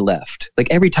way to the left. Like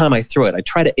every time I throw it, I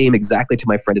try to aim exactly to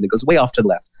my friend and it goes way off to the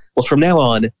left. Well, from now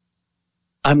on,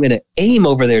 I'm going to aim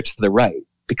over there to the right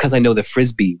because I know the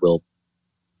frisbee will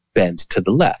bend to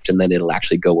the left and then it'll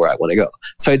actually go where I want to go.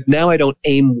 So now I don't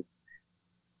aim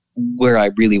where I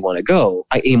really want to go.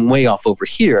 I aim way off over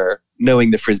here,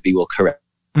 knowing the frisbee will correct.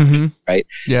 Mm-hmm. Right?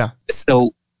 Yeah.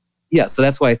 So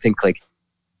that's why I think like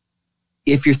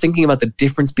if you're thinking about the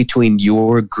difference between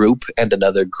your group and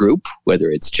another group,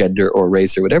 whether it's gender or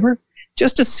race or whatever,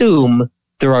 just assume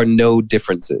there are no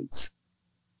differences.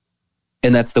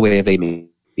 And that's the way of aiming,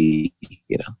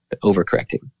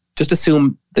 overcorrecting. Just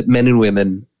assume that men and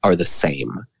women are the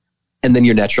same. And then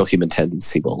your natural human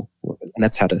tendency will, and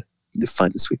that's how to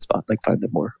find the sweet spot, like find the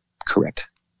more correct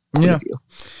point of view.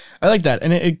 I like that.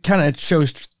 And it kind of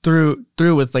shows through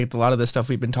with like a lot of the stuff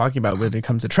we've been talking about when it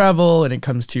comes to travel and it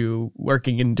comes to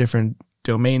working in different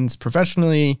domains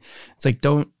professionally. It's like,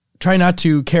 try not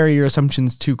to carry your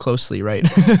assumptions too closely, right?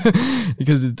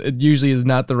 Because it usually is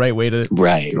not the right way to,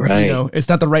 right. It's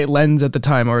not the right lens at the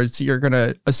time, or you're going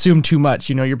to assume too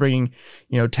much. You're bringing,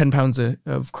 10 pounds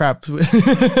of crap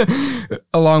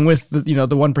along with the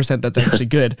 1% that's actually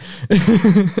good.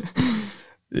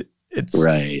 It's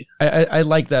right. I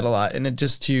like that a lot. And it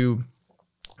just to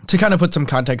kind of put some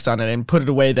context on it and put it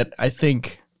away that I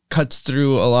think cuts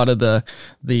through a lot of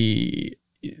the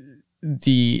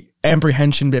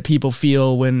apprehension that people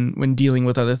feel when dealing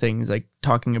with other things, like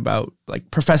talking about like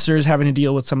professors having to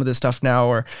deal with some of this stuff now,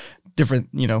 or different,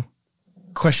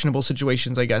 questionable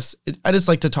situations, I guess. I just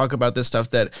like to talk about this stuff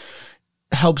that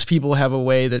helps people have a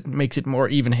way that makes it more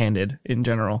even-handed in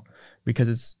general,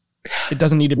 because it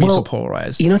doesn't need to be so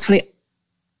polarized. It's funny.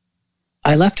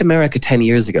 I left America 10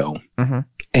 years ago, mm-hmm.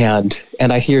 and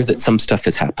I hear that some stuff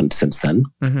has happened since then,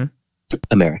 mm-hmm.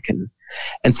 American.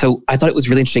 And so I thought it was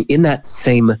really interesting in that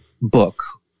same book,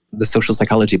 the social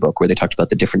psychology book, where they talked about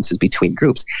the differences between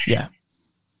groups. Yeah.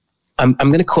 I'm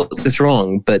going to quote this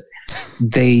wrong, but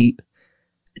they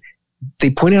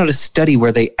pointed out a study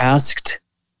where they asked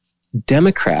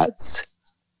Democrats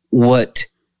what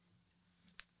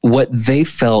they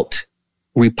felt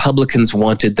Republicans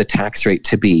wanted the tax rate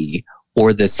to be,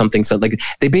 or the something. So like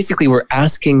they basically were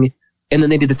asking, and then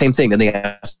they did the same thing. And they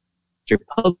asked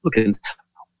Republicans,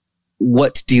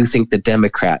 what do you think the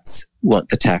Democrats want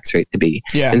the tax rate to be?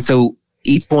 Yeah. And so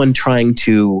each one trying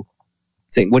to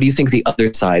think, what do you think the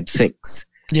other side thinks?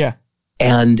 Yeah.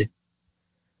 And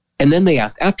then they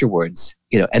asked afterwards,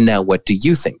 and now what do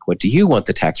you think? What do you want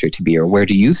the tax rate to be? Or where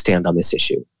do you stand on this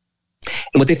issue?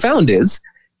 And what they found is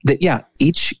that,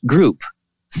 each group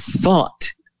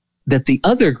thought that the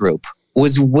other group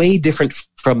was way different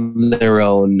from their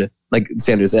own like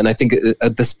standards. And I think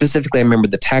specifically, I remember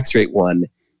the tax rate one,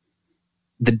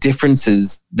 the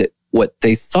differences that what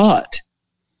they thought,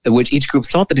 which each group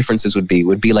thought the differences would be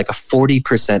like a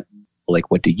 40%, like,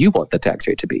 what do you want the tax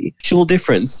rate to be? Actual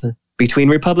difference between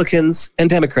Republicans and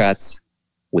Democrats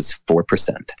was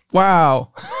 4%.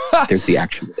 Wow. There's the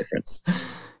actual difference.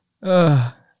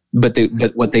 But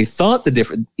what they thought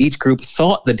each group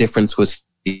thought the difference was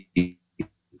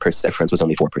difference was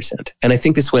only 4%. And I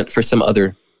think this went for some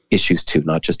other issues too,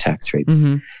 not just tax rates.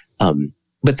 Mm-hmm.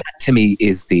 But that to me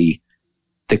is the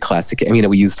classic. I mean,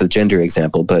 we used the gender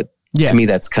example, but to me,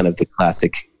 that's kind of the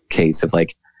classic case of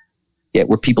like,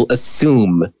 where people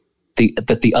assume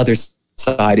that the other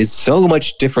side is so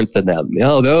much different than them.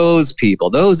 Those people,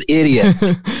 those idiots.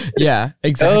 Yeah,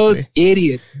 exactly. Those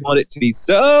idiots want it to be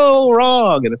so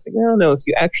wrong. And it's like, no, if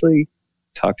you actually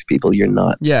talk to people, you're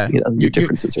not. Yeah. Your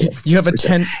differences are like you have a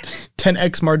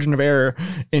 10x margin of error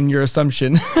in your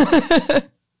assumption.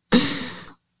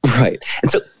 Right. And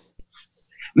so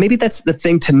maybe that's the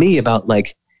thing to me about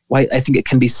like why I think it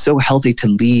can be so healthy to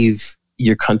leave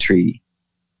your country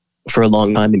for a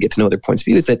long time and get to know other points of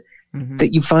view, is that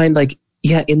that you find like,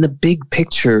 in the big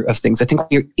picture of things, I think when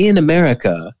you're in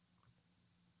America,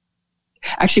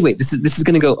 actually, wait, this is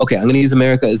going to go, okay, I'm going to use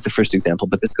America as the first example,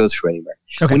 but this goes for anywhere.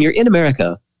 Okay. When you're in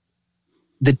America,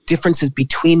 the differences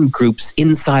between groups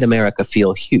inside America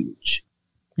feel huge.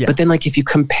 Yeah. But then like if you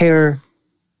compare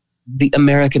the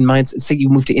American mindset, say you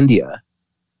move to India,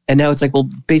 and now it's like, well,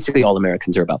 basically all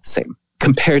Americans are about the same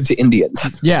compared to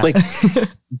Indians. Yeah. Like,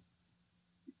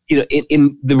 you know,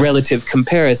 in the relative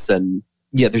comparison,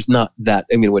 yeah, there's not that.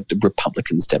 I mean, what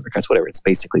Republicans, Democrats, whatever, it's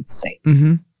basically the same.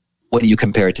 Mm-hmm. When you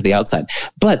compare it to the outside.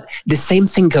 But the same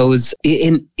thing goes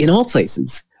in all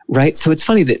places, right? So it's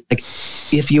funny that like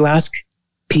if you ask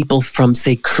people from,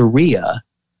 say, Korea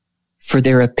for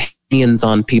their opinions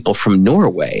on people from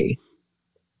Norway,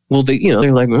 well,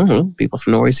 they're like, people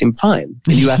from Norway seem fine.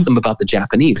 And you ask them about the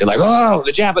Japanese, they're like, oh,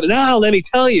 the Japanese, now let me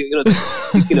tell you.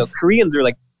 Koreans are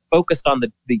like focused on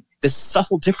the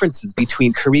subtle differences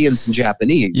between Koreans and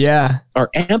Japanese. Yeah. Are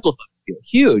amplified,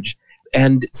 huge.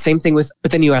 And same thing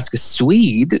but then you ask a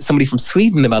Swede, somebody from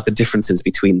Sweden, about the differences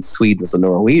between Swedes and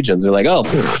Norwegians. They're like,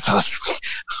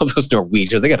 those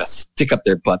Norwegians, they got to stick up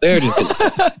their butt. They're just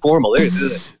formal.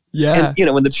 Yeah.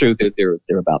 And, when the truth is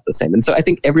they're about the same. And so I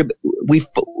think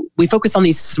we focus on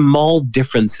these small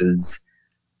differences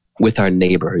with our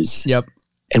neighbors. Yep.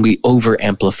 And we over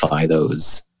amplify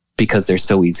those because they're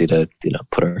so easy to,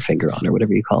 put our finger on or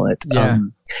whatever you call it. Yeah.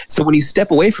 So when you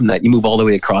step away from that, you move all the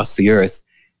way across the earth.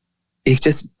 It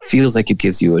just feels like it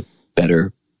gives you a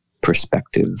better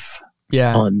perspective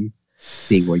on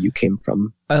being where you came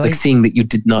from. Like seeing that you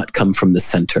did not come from the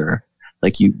center.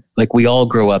 Like we all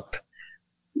grow up.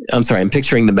 I'm sorry, I'm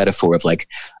picturing the metaphor of like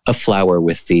a flower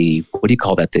with what do you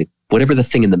call that? Whatever the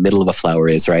thing in the middle of a flower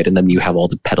is, right? And then you have all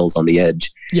the petals on the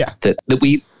edge. Yeah. That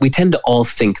we tend to all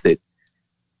think that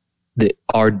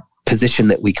our position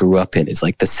that we grew up in is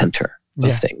like the center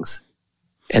of things.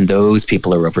 And those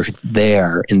people are over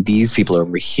there, and these people are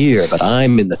over here, but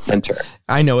I'm in the center.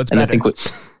 I know it's and better. I think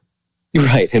you're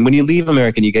right. And when you leave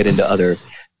America and you get into other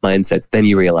mindsets, then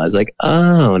you realize like,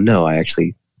 oh no,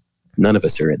 none of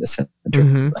us are in the center.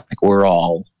 Mm-hmm. Like we're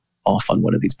all off on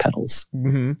one of these pedals.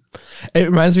 Mm-hmm. It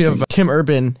reminds me of Tim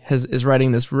Urban is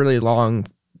writing this really long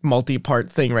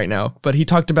multi-part thing right now, but he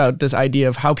talked about this idea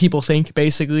of how people think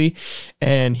basically,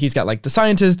 and he's got like the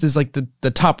scientist is like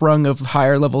the top rung of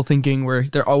higher level thinking where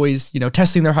they're always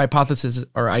testing their hypotheses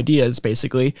or ideas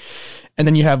basically, and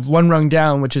then you have one rung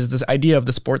down, which is this idea of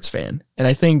the sports fan, and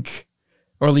I think,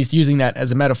 or at least using that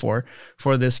as a metaphor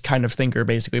for this kind of thinker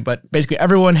basically, but basically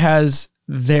everyone has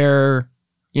their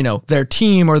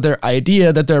team or their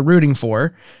idea that they're rooting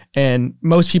for. And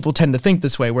most people tend to think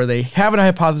this way, where they have a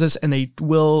hypothesis and they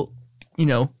will,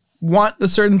 want a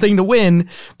certain thing to win,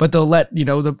 but they'll let,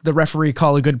 the referee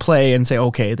call a good play and say,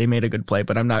 okay, they made a good play,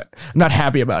 but I'm not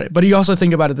happy about it. But you also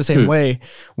think about it the same way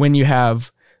when you have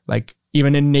like,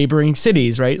 even in neighboring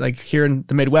cities, right? Like here in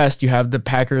the Midwest, you have the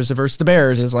Packers versus the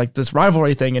Bears is like this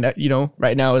rivalry thing. And,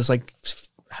 right now is like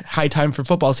high time for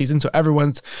football season. So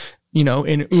everyone's,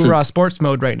 in hoorah sports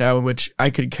mode right now, which I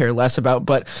could care less about,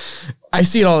 but I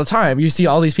see it all the time. You see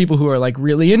all these people who are like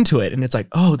really into it, and it's like,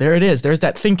 oh, there it is. There's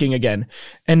that thinking again.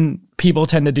 And people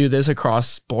tend to do this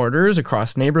across borders,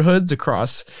 across neighborhoods,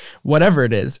 across whatever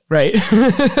it is, right?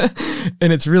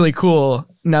 And it's really cool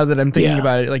now that I'm thinking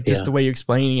about it, like just the way you're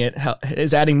explaining it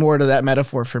is adding more to that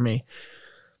metaphor for me.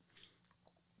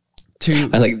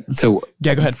 Go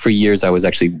ahead. For years, I was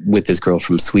actually with this girl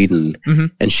from Sweden,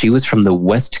 and she was from the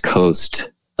west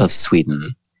coast of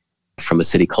Sweden, from a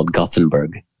city called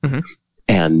Gothenburg.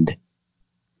 And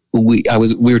we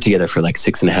were together for like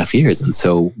 6.5 years. And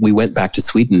so we went back to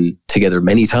Sweden together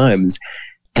many times.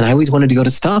 And I always wanted to go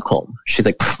to Stockholm. She's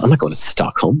like, I'm not going to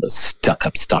Stockholm. Those stuck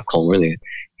up Stockholm. I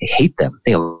hate them.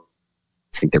 They all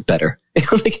think they're better.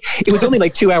 It was only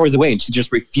like 2 hours away, and she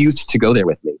just refused to go there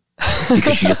with me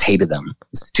because she just hated them,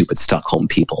 stupid Stockholm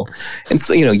people. And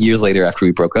so, years later, after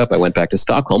we broke up, I went back to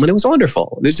Stockholm, and it was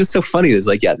wonderful. It was just so funny. There's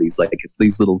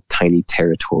these little tiny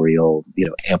territorial,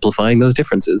 amplifying those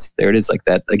differences. There it is, like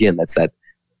that again. That's that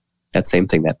same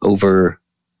thing.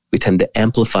 We tend to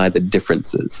amplify the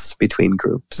differences between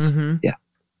groups. Mm-hmm. Yeah,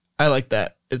 I like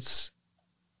that. It's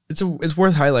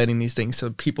worth highlighting these things so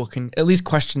people can at least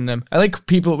question them. I like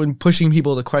when pushing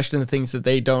people to question the things that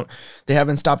they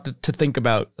haven't stopped to think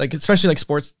about. Like, especially like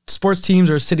sports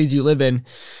teams or cities you live in,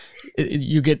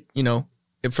 you get,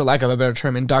 for lack of a better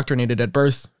term, indoctrinated at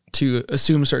birth to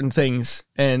assume certain things.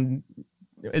 And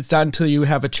it's not until you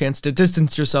have a chance to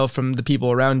distance yourself from the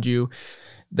people around you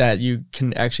that you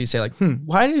can actually say like,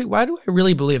 why do I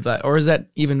really believe that? Or is that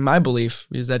even my belief?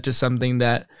 Is that just something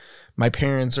that my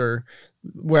parents or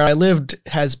where I lived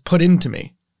has put into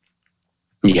me?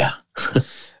 Yeah.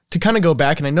 To kind of go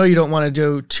back, and I know you don't want to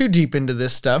go too deep into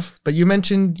this stuff, but you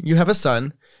mentioned you have a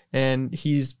son and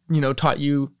he's, taught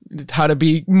you how to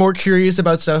be more curious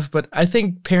about stuff. But I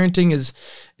think parenting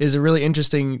is a really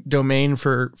interesting domain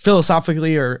for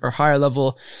philosophically or higher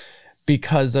level,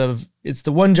 because of it's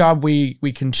the one job we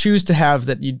can choose to have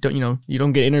that you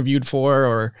don't get interviewed for,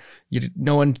 or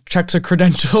no one checks a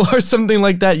credential or something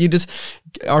like that. You just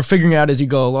are figuring it out as you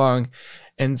go along.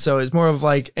 And so it's more of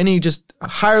like any just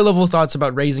higher level thoughts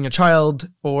about raising a child,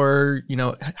 or,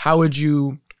 how would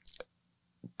you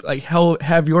like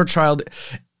have your child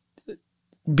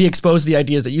be exposed to the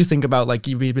ideas that you think about, like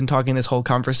you've been talking this whole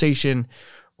conversation,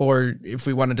 or if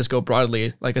we want to just go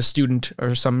broadly, like a student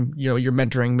or some, you're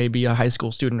mentoring maybe a high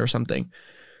school student or something.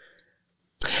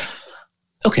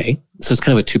 Okay. So it's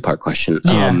kind of a two-part question.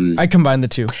 Yeah, I combined the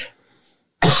two.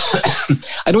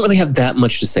 I don't really have that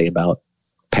much to say about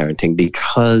parenting,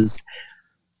 because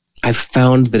I've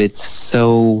found that it's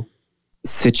so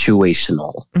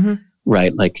situational,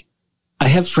 right? Like, I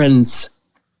have friends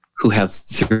who have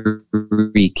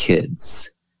 3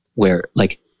 kids where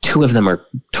like 2 of them are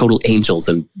total angels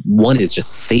and 1 is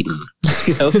just Satan,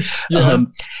 Yeah.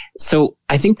 So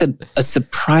I think that a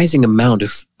surprising amount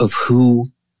of who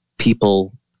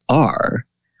people are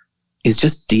is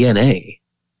just DNA.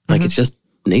 Like, it's just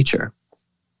nature.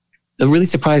 It really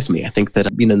surprised me. I think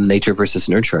that, nature versus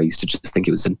nurture, I used to just think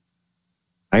it was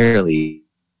entirely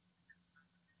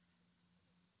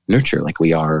nurture. Like,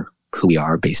 we are who we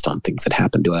are based on things that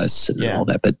happen to us and all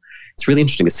that. But it's really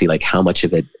interesting to see like how much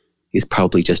of it is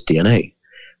probably just DNA.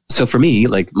 So for me,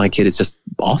 like, my kid is just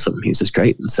awesome. He's just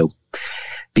great. And so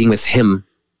being with him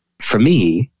for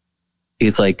me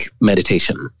is like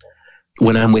meditation.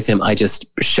 When I'm with him, I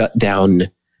just shut down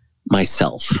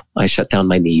myself. I shut down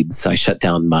my needs. I shut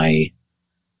down my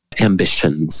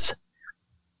ambitions.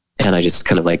 And I just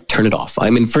kind of like turn it off. I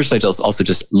mean, first I just also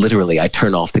just literally, I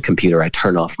turn off the computer. I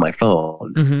turn off my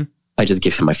phone. I just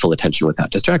give him my full attention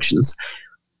without distractions.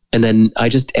 And then I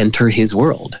just enter his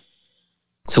world.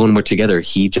 So when we're together,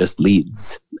 he just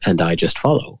leads and I just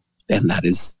follow. And that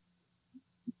is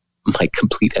my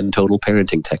complete and total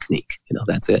parenting technique.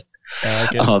 That's it.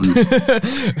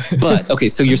 But okay,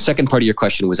 so your second part of your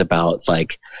question was about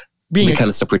like being the kind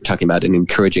of stuff we're talking about and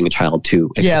encouraging a child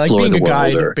to explore like being the a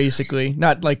guide, world, basically,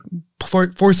 not like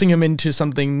forcing him into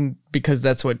something, because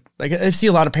that's what, like, I see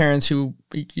a lot of parents who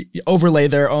overlay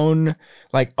their own,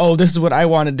 like, oh, this is what I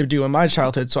wanted to do in my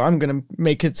childhood, so I'm going to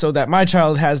make it so that my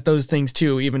child has those things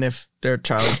too, even if their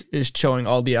child is showing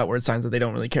all the outward signs that they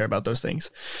don't really care about those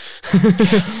things.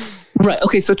 Right.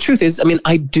 Okay. So truth is, I mean,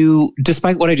 I do,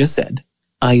 despite what I just said,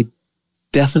 I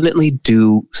definitely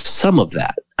do some of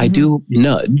that. I do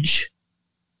nudge,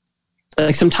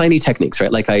 like some tiny techniques,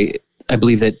 right? Like I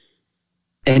believe that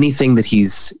anything that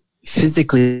he's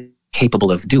physically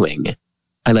capable of doing,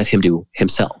 I let him do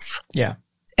himself. Yeah.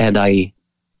 And I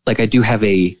do have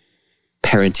a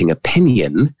parenting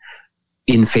opinion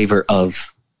in favor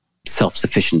of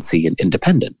self-sufficiency and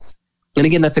independence. And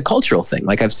again, that's a cultural thing.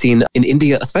 Like, I've seen in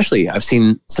India, especially, I've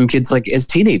seen some kids like as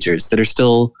teenagers that are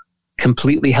still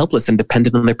completely helpless and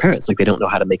dependent on their parents. Like, they don't know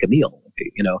how to make a meal,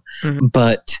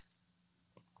 But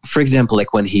for example,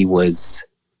 like when he was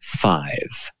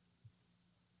 5,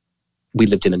 we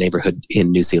lived in a neighborhood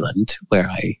in New Zealand where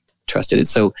I trusted it.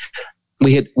 So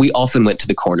we often went to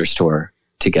the corner store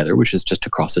together, which was just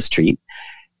across the street.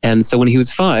 And so when he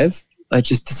was 5, I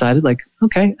just decided like,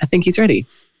 okay, I think he's ready.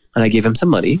 And I gave him some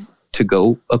money to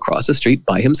go across the street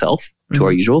by himself to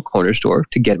our usual corner store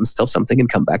to get himself something and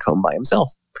come back home by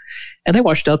himself. And I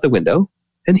watched out the window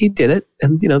and he did it.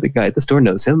 And, the guy at the store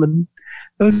knows him and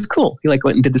it was cool. He like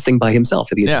went and did this thing by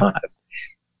himself at the age of 5.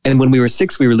 And when we were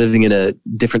 6, we were living in a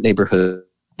different neighborhood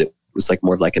that was like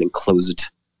more of like an enclosed,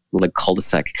 like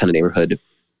cul-de-sac kind of neighborhood. It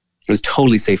was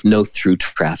totally safe, no through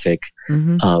traffic.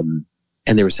 And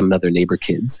there were some other neighbor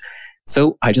kids.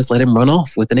 So I just let him run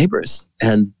off with the neighbors.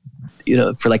 And,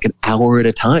 for like an hour at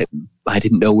a time, I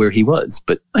didn't know where he was,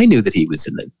 but I knew that he was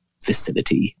in the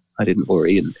vicinity. I didn't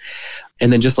worry. And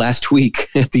then just last week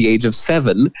at the age of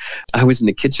 7, I was in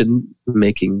the kitchen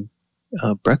making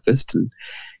breakfast and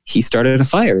he started a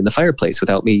fire in the fireplace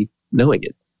without me knowing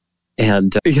it.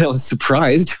 And, I was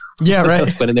surprised. Yeah,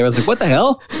 right. Went in there, I was like, what the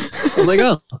hell? I was like,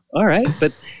 oh, all right.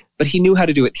 But he knew how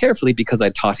to do it carefully because I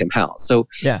taught him how. So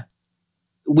yeah,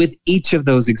 with each of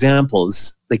those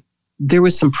examples, like there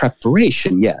was some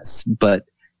preparation, yes, but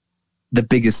the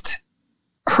biggest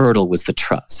hurdle was the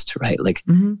trust, right? Like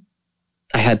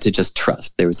I had to just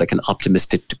trust. There was like an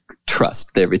optimistic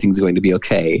trust that everything's going to be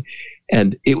okay.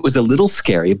 And it was a little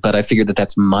scary, but I figured that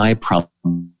that's my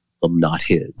problem, not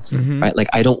his, right? Like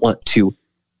I don't want to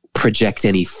project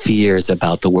any fears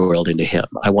about the world into him.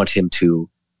 I want him to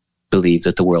believe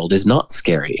that the world is not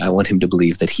scary. I want him to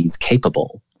believe that he's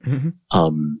capable.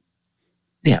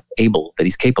 able, that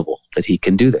he's capable, that he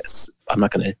can do this. I'm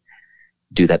not going to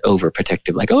do that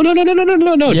overprotective, like, oh, no,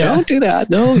 don't do that.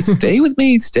 No, stay with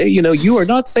me. Stay, you are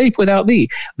not safe without me.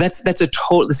 That's a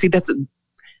total,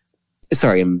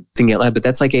 sorry, I'm thinking out loud, but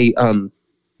that's like a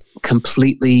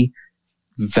completely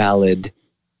valid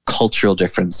cultural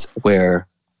difference where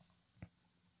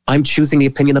I'm choosing the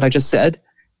opinion that I just said,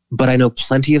 but I know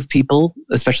plenty of people,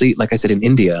 especially like I said in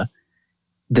India,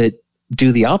 that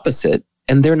do the opposite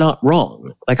and they're not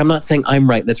wrong. Like, I'm not saying I'm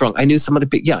right and that's wrong. I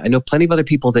know plenty of other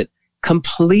people that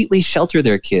completely shelter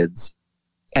their kids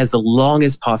as long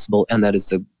as possible. And that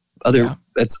is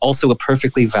that's also a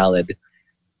perfectly valid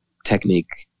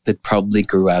technique that probably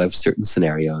grew out of certain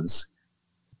scenarios.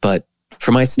 But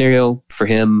for my scenario, for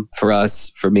him, for us,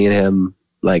 for me and him,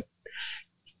 like,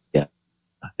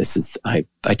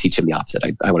 I teach him the opposite.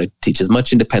 I want to teach as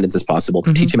much independence as possible,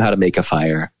 teach him how to make a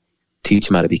fire, teach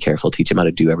him how to be careful, teach him how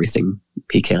to do everything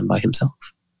he can by himself.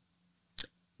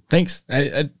 Thanks.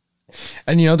 And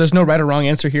there's no right or wrong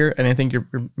answer here. And I think you're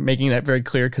making that very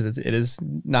clear, because it is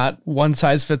not one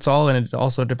size fits all. And it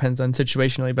also depends on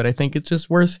situationally, but I think it's just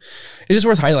worth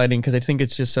highlighting, because I think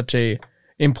it's just such a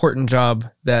important job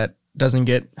that doesn't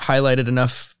get highlighted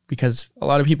enough, because a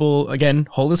lot of people, again,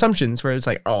 hold assumptions where it's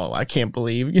like, oh, I can't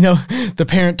believe, the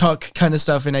parent talk kind of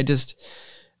stuff. And I just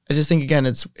think, again,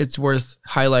 it's worth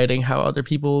highlighting how other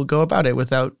people go about it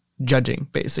without judging,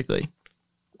 basically.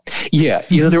 Yeah.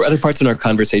 There were other parts in our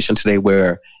conversation today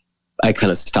where I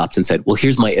kind of stopped and said, well,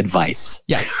 here's my advice.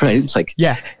 Yeah. Right? It's like,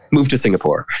 move to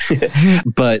Singapore.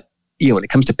 But, when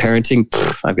it comes to parenting,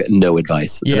 I've got no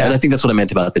advice. Yeah. And I think that's what I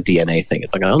meant about the DNA thing.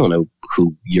 It's like, I don't know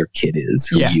who your kid is,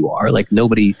 who you are. Like,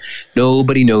 nobody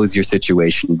knows your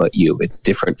situation but you. It's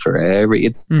different for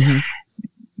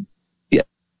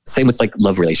same with like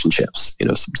love relationships.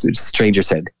 A stranger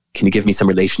said, can you give me some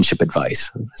relationship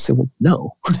advice? I said, well,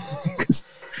 no, because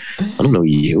I don't know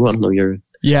you. I don't know your.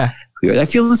 Yeah. I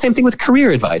feel the same thing with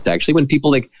career advice, actually, when people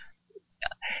like,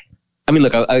 I mean,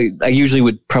 look, I usually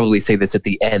would probably say this at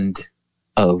the end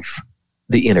of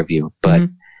the interview, but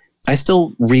I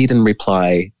still read and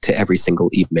reply to every single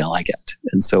email I get.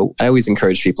 And so I always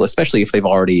encourage people, especially if they've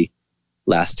already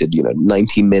lasted,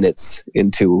 19 minutes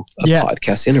into a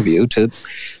podcast interview, to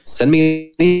send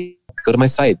me, go to my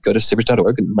site, go to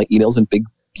sivers.org, and my email's in big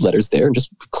letters there, and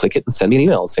just click it and send me an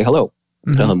email and say hello.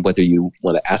 Whether you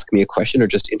want to ask me a question or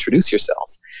just introduce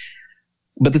yourself.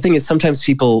 But the thing is, sometimes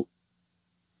people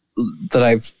that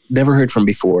I've never heard from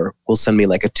before will send me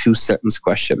like a 2-sentence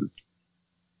question.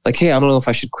 Like, hey, I don't know if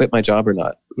I should quit my job or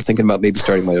not. I'm thinking about maybe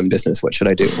starting my own business. What should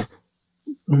I do?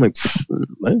 I'm like,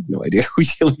 I have no idea.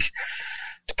 Like,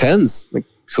 depends. Like,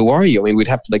 who are you? I mean, we'd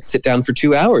have to like sit down for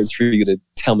 2 hours for you to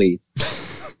tell me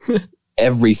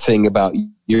everything about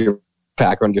your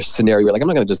background, your scenario. Like, I'm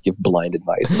not going to just give blind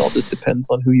advice. It all just depends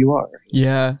on who you are.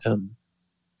 Yeah.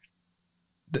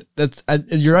 That's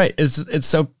you're right. It's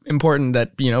so important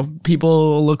that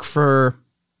people look for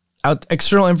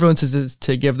external influences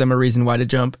to give them a reason why to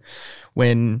jump,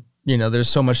 when there's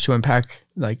so much to unpack.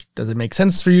 Like, does it make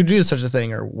sense for you to do such a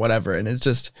thing or whatever? And it's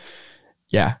just,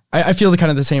 I feel kind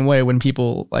of the same way when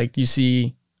people, like, you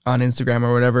see on Instagram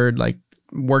or whatever, like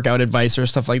workout advice or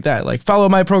stuff like that, like, follow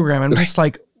my program, and it's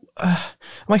like, I'm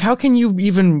like, how can you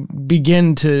even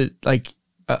begin to like?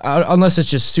 Unless it's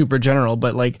just super general,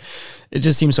 but like, it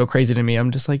just seems so crazy to me.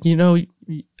 I'm just like,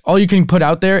 all you can put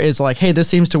out there is like, hey, this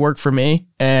seems to work for me,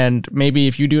 and maybe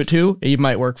if you do it too, it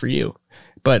might work for you.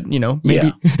 But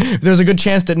maybe there's a good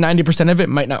chance that 90% of it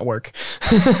might not work.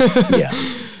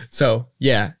 So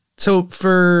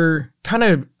for kind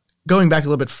of going back a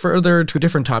little bit further to a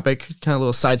different topic, kind of a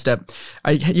little sidestep,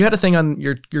 you had a thing on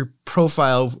your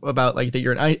profile about like that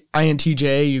you're an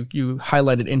INTJ. You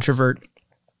highlighted introvert.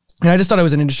 And I just thought it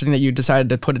was interesting that you decided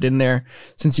to put it in there,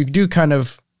 since you do kind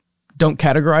of don't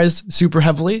categorize super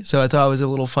heavily. So I thought it was a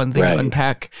little fun thing to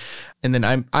unpack. And then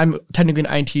I'm technically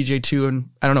an INTJ too. And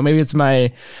I don't know, maybe it's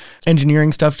my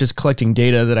engineering stuff, just collecting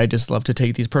data, that I just love to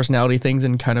take these personality things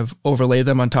and kind of overlay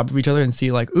them on top of each other and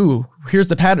see like, ooh, here's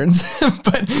the patterns.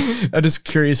 But I'm just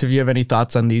curious if you have any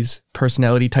thoughts on these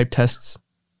personality type tests.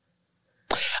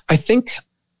 I think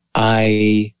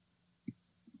I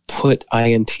put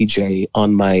INTJ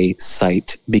on my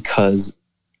site because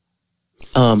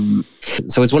so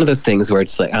it's one of those things where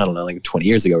it's like, I don't know, like 20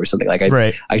 years ago or something. Like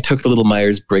I took the little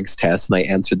Myers-Briggs test and I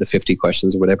answered the 50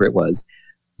 questions or whatever it was.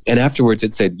 And afterwards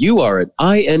it said, you are an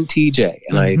INTJ.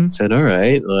 And I said, all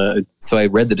right. So I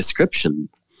read the description.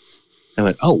 I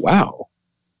went, oh, wow.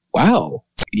 Wow.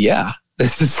 Yeah.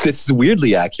 This is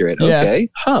weirdly accurate. Okay.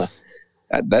 Huh.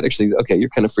 That actually, okay. You're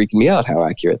kind of freaking me out how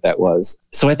accurate that was.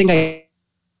 So I think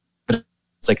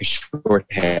like a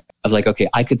shorthand of like, okay,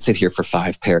 I could sit here for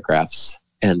 5 paragraphs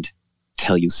and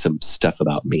tell you some stuff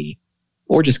about me,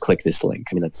 or just click this link.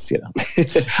 I mean, that's,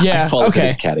 yeah, I fall into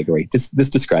this category. This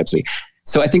describes me.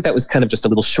 So I think that was kind of just a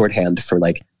little shorthand for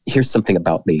like, here's something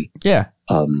about me. Yeah.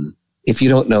 If you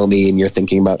don't know me and you're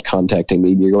thinking about contacting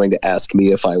me, you're going to ask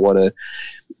me if I want to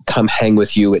come hang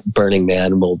with you at Burning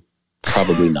Man. Well,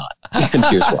 probably not. And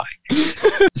here's why.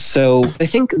 So I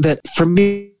think that for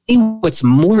me, what's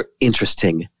more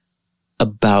interesting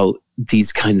about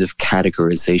these kinds of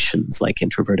categorizations like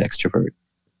introvert, extrovert,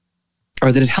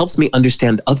 are that it helps me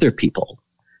understand other people,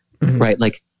 right?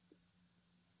 Like,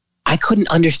 I couldn't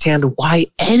understand why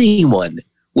anyone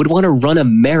would want to run a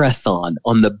marathon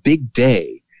on the big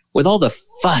day with all the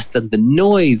fuss and the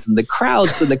noise and the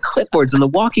crowds and the clipboards and the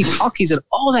walkie-talkies and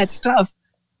all that stuff,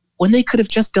 when they could have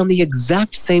just done the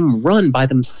exact same run by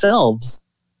themselves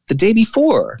the day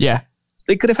before. Yeah.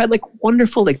 They could have had like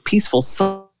wonderful, like peaceful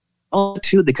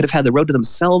solitude. They could have had the road to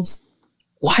themselves.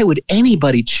 Why would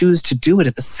anybody choose to do it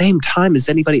at the same time as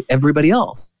everybody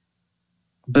else?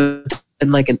 But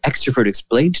then like an extrovert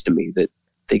explained to me that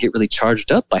they get really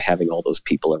charged up by having all those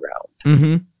people around.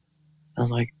 Mm-hmm. I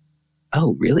was like,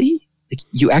 oh, really? Like,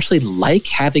 you actually like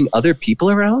having other people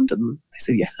around? And they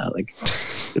said, yeah, like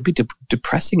it'd be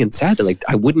depressing and sad. Like,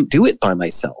 I wouldn't do it by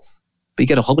myself. But you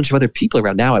get a whole bunch of other people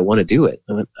around. Now I want to do it.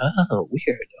 I went, oh,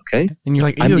 weird. Okay. And you're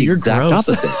like, I'm the you're exact gross.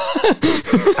 opposite.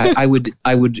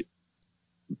 I would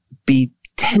be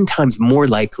 10 times more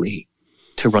likely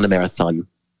to run a marathon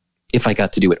if I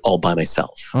got to do it all by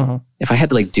myself. Uh-huh. If I had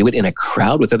to like do it in a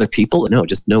crowd with other people, no,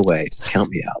 just no way. Just count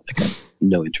me out. Like, I have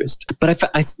no interest. But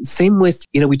I same with,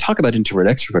 we talk about introvert,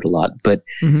 extrovert a lot, but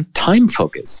time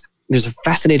focus. There's a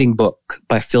fascinating book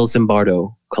by Phil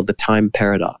Zimbardo called The Time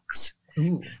Paradox.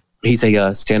 Ooh. He's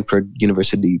a Stanford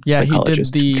University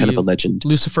psychologist, he did kind of a legend.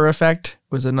 Lucifer Effect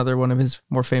was another one of his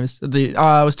more famous.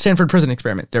 The Stanford Prison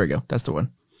Experiment. There we go. That's the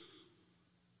one.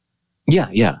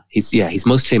 Yeah. He's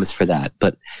most famous for that.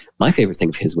 But my favorite thing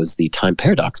of his was the time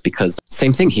paradox, because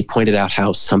same thing. He pointed out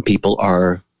how some people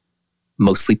are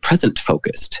mostly present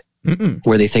focused,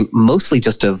 where they think mostly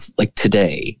just of like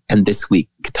today and this week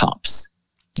tops.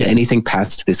 Yes. Anything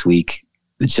past this week,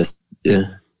 it's just,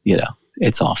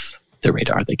 it's off the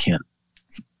radar. They can't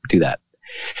do that.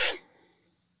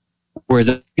 Whereas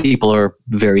other people are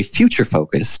very future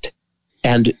focused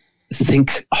and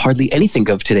think hardly anything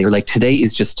of today, or like today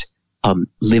is just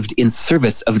lived in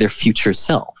service of their future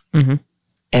self. Mm-hmm.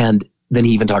 And then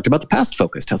he even talked about the past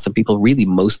focused, how some people really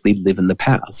mostly live in the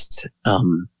past,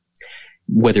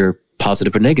 whether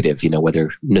positive or negative,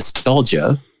 whether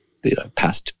nostalgia,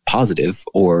 past positive,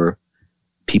 or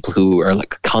people who are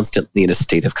like constantly in a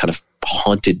state of kind of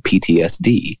haunted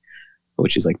PTSD,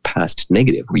 which is like past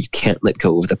negative, where you can't let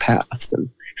go of the past.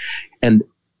 And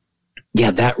yeah,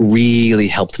 that really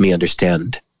helped me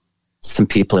understand some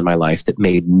people in my life that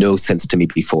made no sense to me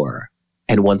before.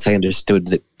 And once I understood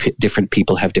that different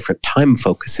people have different time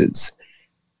focuses,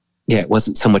 it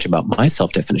wasn't so much about my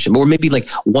self-definition, or maybe like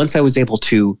once I was able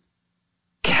to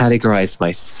categorize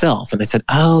myself and I said,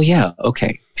 oh yeah,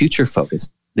 okay, future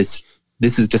focus. This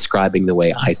is describing the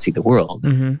way I see the world.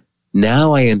 Mm-hmm.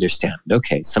 Now I understand,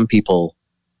 okay, some people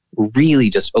really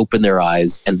just open their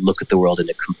eyes and look at the world in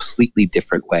a completely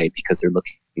different way because they're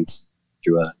looking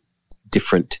through a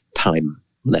different time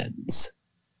lens.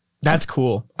 That's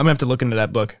cool. I'm gonna have to look into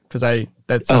that book because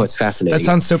it's fascinating. That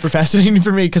sounds super fascinating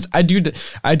for me because I do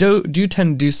tend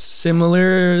to do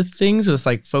similar things with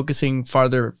like focusing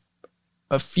farther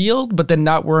afield, but then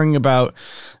not worrying about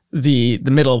the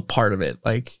middle part of it.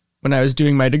 Like when I was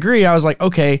doing my degree, I was like,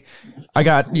 okay, I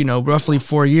got roughly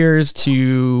 4 years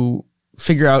to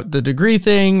figure out the degree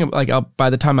thing. Like by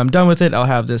the time I'm done with it, I'll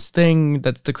have this thing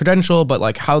that's the credential, but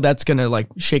like how that's going to like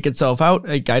shake itself out.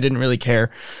 Like I didn't really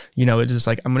care, it's just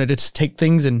like, I'm going to just take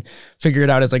things and figure it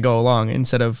out as I go along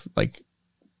instead of like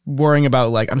worrying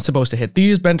about like, I'm supposed to hit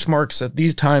these benchmarks at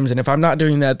these times. And if I'm not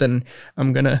doing that, then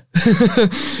I'm going to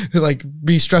like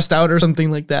be stressed out or something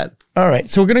like that. All right.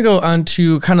 So we're going to go on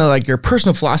to kind of like your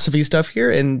personal philosophy stuff here.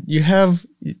 And you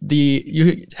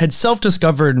had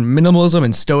self-discovered minimalism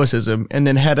and stoicism, and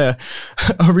then had a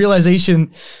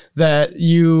realization that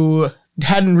you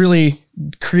hadn't really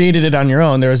created it on your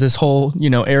own. There was this whole,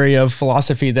 area of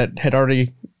philosophy that had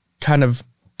already kind of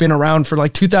been around for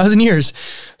like 2,000 years.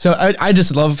 So I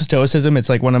just love stoicism. It's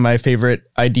like one of my favorite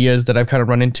ideas that I've kind of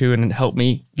run into, and it helped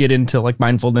me get into like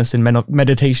mindfulness and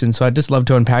meditation. So I just love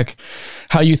to unpack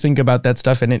how you think about that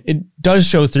stuff. And it does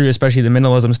show through, especially the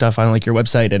minimalism stuff on like your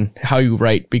website and how you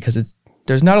write, because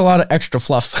there's not a lot of extra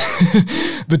fluff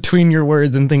between your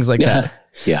words and things like that.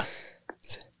 Yeah.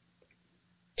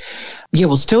 Yeah,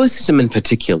 well, Stoicism in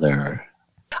particular,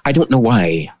 I don't know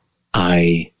why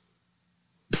I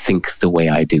think the way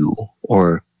I do,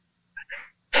 or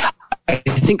I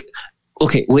think,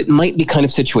 okay, well, it might be kind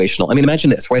of situational. I mean, imagine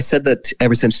this, where I said that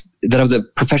ever since that I was a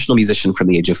professional musician from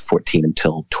the age of 14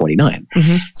 until 29.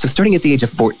 Mm-hmm. So starting at the age of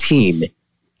 14,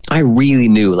 I really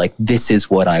knew, like, this is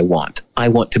what I want. I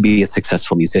want to be a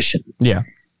successful musician. Yeah.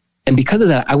 And because of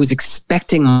that, I was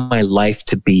expecting my life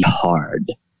to be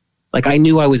hard. Like, I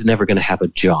knew I was never going to have a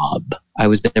job. I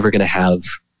was never going to have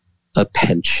a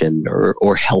pension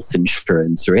or health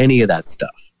insurance or any of that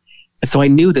stuff. So I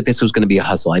knew that this was going to be a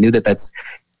hustle. I knew that that's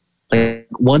like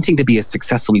wanting to be a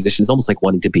successful musician is almost like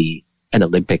wanting to be an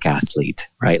Olympic athlete,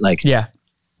 right? Like, yeah,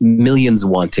 millions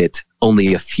want it,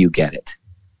 only a few get it.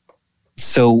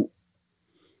 So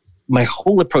my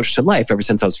whole approach to life ever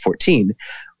since I was 14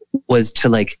 was to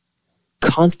like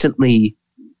constantly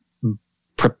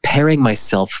preparing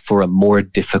myself for a more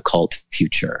difficult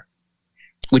future,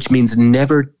 which means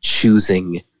never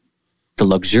choosing the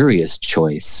luxurious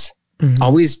choice. Mm-hmm.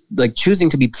 Always like choosing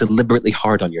to be deliberately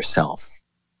hard on yourself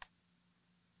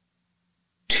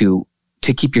to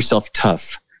keep yourself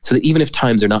tough, so that even if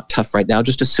times are not tough right now,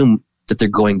 just assume that they're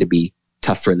going to be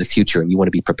tougher in the future and you want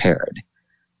to be prepared.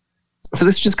 So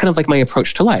this is just kind of like my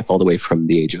approach to life all the way from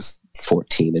the age of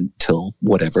 14 until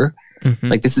whatever. Mm-hmm.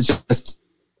 Like, this is just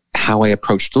how I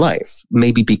approached life.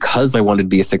 Maybe because I wanted to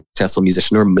be a successful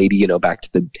musician, or maybe, you know, back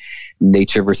to the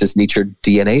nature versus nurture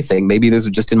DNA thing. Maybe this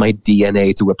was just in my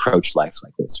DNA to approach life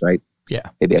like this, right? Yeah.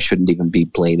 Maybe I shouldn't even be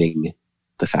blaming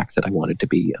the fact that I wanted to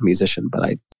be a musician,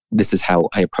 but this is how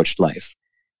I approached life.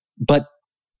 But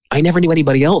I never knew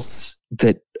anybody else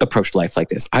that approached life like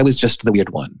this. I was just the weird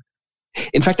one.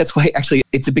 In fact, that's why actually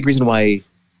it's a big reason why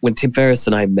when Tim Ferriss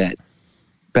and I met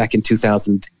back in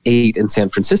 2008 in San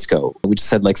Francisco, we just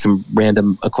had like some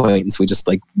random acquaintance. We just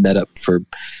like met up for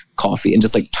coffee and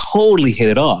just like totally hit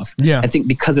it off. Yeah. I think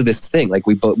because of this thing, like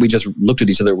we just looked at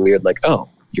each other weird, like, oh,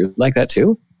 you're like that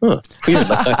too? Huh. Weird.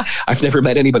 Like, I've never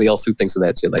met anybody else who thinks of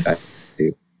that too, like I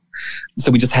do.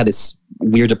 So we just had this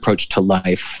weird approach to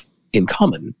life in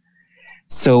common.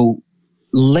 So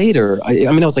later, I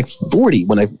was like 40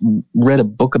 when I read a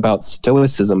book about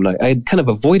Stoicism. And I had kind of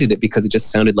avoided it because it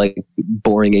just sounded like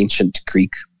boring ancient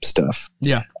Greek stuff.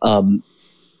 Yeah.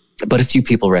 But a few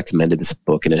people recommended this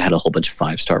book and it had a whole bunch of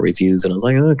 5-star reviews. And I was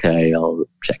like, okay, I'll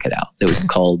check it out. It was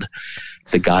called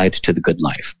The Guide to the Good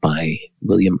Life by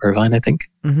William Irvine, I think.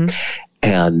 Mm-hmm.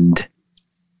 And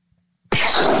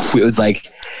it was like,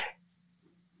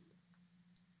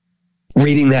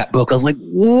 reading that book, I was like,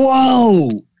 whoa.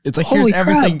 It's like, here's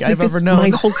everything crap. I've ever known. My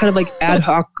whole kind of like ad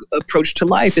hoc approach to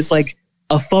life is like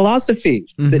a philosophy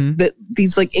that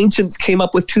these like ancients came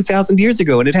up with 2,000 years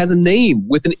ago, and it has a name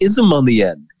with an ism on the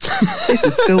end. This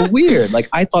is so weird. Like,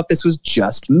 I thought this was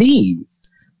just me,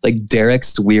 like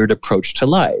Derek's weird approach to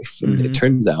life. And it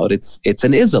turns out it's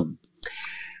an ism.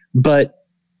 But,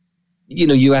 you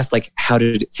know, you asked like, how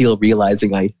did it feel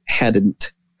realizing I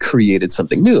hadn't created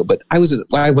something new? But I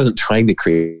wasn't trying to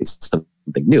create something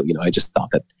new. You know, I just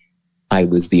thought that I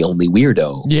was the only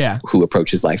weirdo who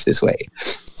approaches life this way.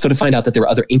 So to find out that there were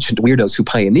other ancient weirdos who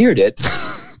pioneered it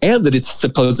and that it's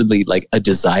supposedly like a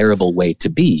desirable way to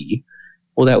be,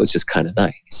 well, that was just kind of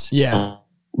nice. Yeah.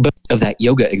 But of that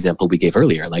yoga example we gave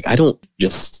earlier, like, I don't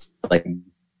just like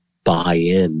buy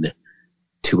in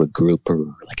to a group or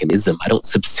like an ism. I don't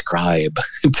subscribe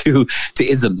to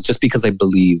isms just because I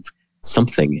believe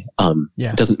something.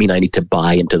 Doesn't mean I need to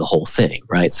buy into the whole thing,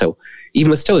 right? So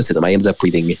even with Stoicism, I ended up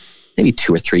reading maybe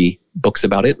 2 or 3 books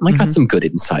about it, and I got some good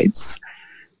insights.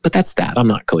 But that's that. I'm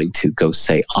not going to go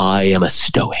say, I am a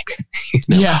Stoic.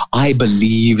 I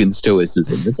believe in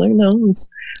Stoicism. It's like, no, I'm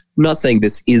not saying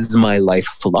this is my life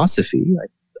philosophy.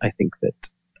 I think that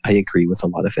I agree with a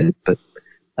lot of it, but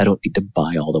I don't need to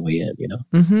buy all the way in, you know?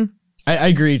 Mm-hmm. I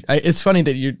agree. It's funny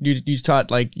that you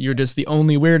thought like you're just the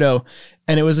only weirdo,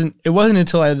 and it wasn't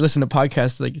until I listened to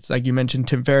podcasts like it's like you mentioned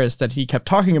Tim Ferriss that he kept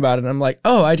talking about it, and I'm like,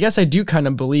 oh, I guess I do kind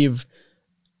of believe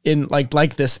in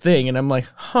like this thing, and I'm like,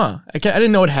 huh, I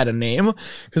didn't know it had a name,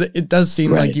 because it does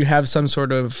seem like you have some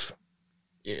sort of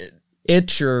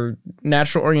itch or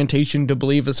natural orientation to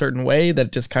believe a certain way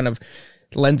that just kind of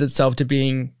lends itself to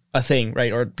being a thing,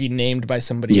 right? Or be named by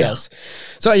somebody else.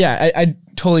 So I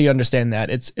totally understand that.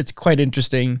 It's quite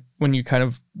interesting when you kind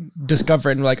of discover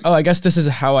it and like, oh, I guess this is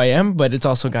how I am, but it's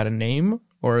also got a name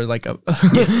or like a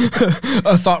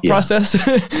thought process.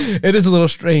 It is a little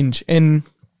strange. And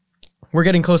we're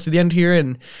getting close to the end here,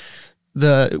 and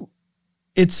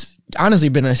it's honestly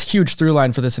been a huge through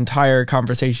line for this entire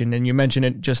conversation. And you mentioned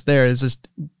it just there, is just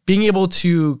being able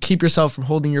to keep yourself from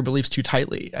holding your beliefs too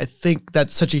tightly. I think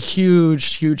that's such a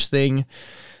huge thing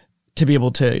to be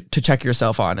able to check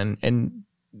yourself on. And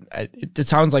it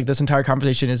sounds like this entire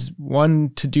conversation is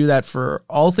one to do that for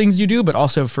all things you do, but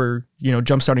also for,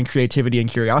 jumpstarting creativity and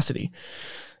curiosity.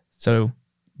 So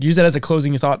use that as a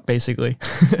closing thought, basically.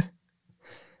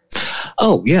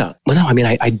 Oh yeah. Well, no, I mean,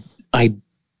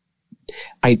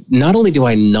 I not only do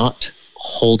I not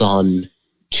hold on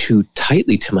too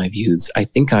tightly to my views, I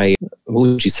think what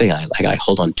would you say? I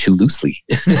hold on too loosely.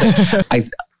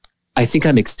 I think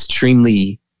I'm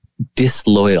extremely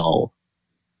disloyal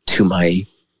to my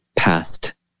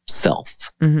past self,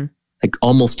 like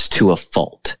almost to a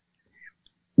fault.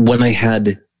 When I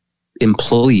had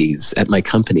employees at my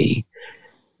company,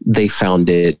 they found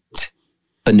it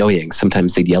annoying.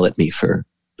 Sometimes they'd yell at me for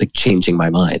like changing my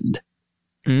mind.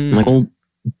 I'm like, well,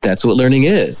 that's what learning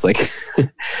is. Like, what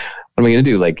am I going to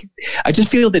do? Like, I just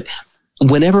feel that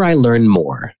whenever I learn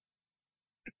more,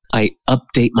 I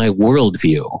update my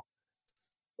worldview.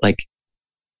 Like,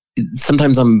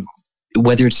 sometimes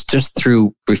whether it's just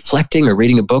through reflecting or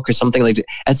reading a book or something like that,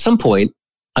 at some point,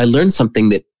 I learn something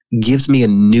that gives me a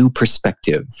new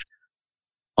perspective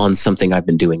on something I've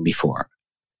been doing before.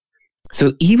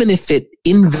 So even if it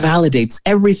invalidates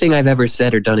everything I've ever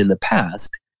said or done in the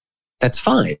past, that's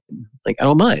fine. Like, I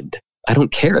don't mind. I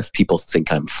don't care if people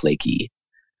think I'm flaky.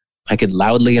 I could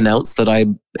loudly announce that like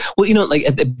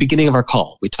at the beginning of our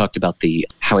call, we talked about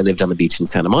how I lived on the beach in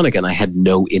Santa Monica and I had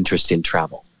no interest in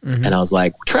travel. And I was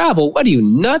like, travel? What are you,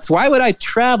 nuts? Why would I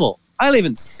travel? I live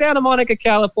in Santa Monica,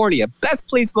 California, best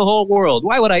place in the whole world.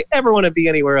 Why would I ever want to be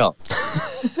anywhere else?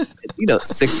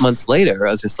 6 months later,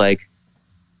 I was just like,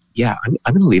 yeah,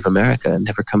 I'm going to leave America and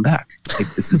never come back.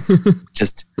 Like, this is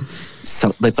just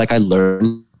it's like I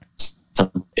learned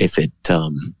something. If it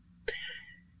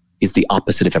is the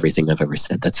opposite of everything I've ever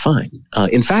said, that's fine.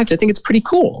 In fact, I think it's pretty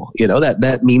cool.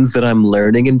 That means that I'm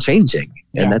learning and changing,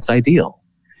 and that's ideal.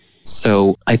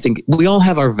 So I think we all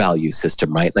have our value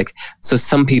system, right? Like, so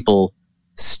some people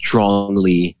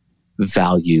strongly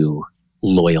value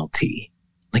loyalty,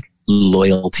 like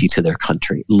loyalty to their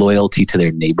country, loyalty to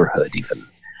their neighborhood, even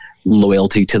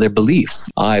loyalty to their beliefs.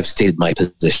 I've stated my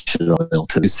position.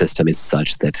 Loyalty to the system is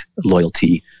such that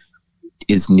loyalty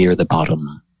is near the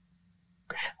bottom.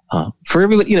 For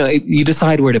everybody, you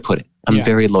decide where to put it. I'm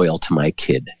very loyal to my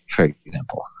kid, for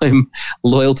example. I'm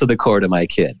loyal to the core to my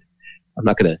kid. I'm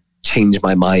not going to change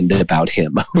my mind about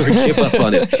him or give up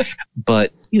on him.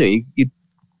 But, you're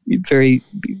very,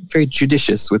 very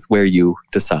judicious with where you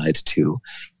decide to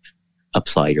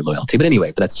apply your loyalty. But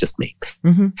anyway, that's just me.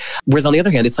 Whereas on the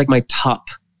other hand, it's like my top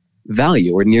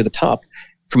value, or near the top,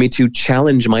 for me to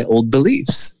challenge my old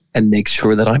beliefs and make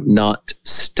sure that I'm not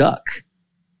stuck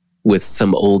with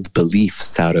some old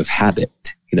beliefs out of habit.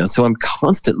 So I'm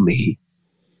constantly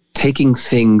taking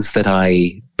things that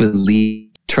I believe,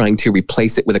 trying to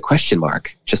replace it with a question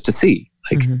mark just to see,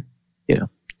 like,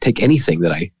 take anything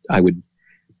that I would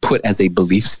put as a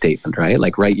belief statement, right?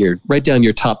 Like write down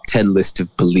your top 10 list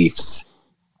of beliefs,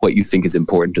 what you think is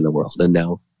important in the world, and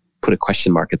now put a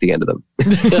question mark at the end of them.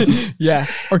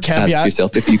 Or caveat. Ask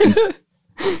yourself if you can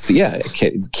see,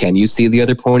 can you see the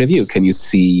other point of view? Can you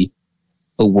see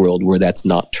a world where that's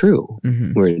not true,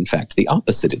 where in fact the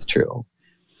opposite is true?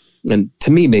 And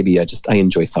to me, maybe I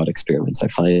enjoy thought experiments. I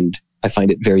find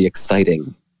it very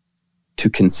exciting to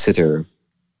consider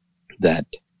that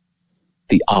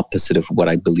the opposite of what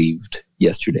I believed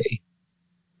yesterday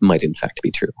might in fact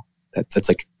be true. That's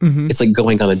like, it's like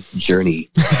going on a journey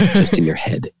just in your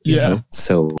head. You know?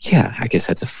 So I guess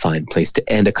that's a fine place to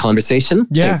end a conversation.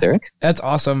 Yeah. Thanks, Eric. That's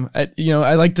awesome. I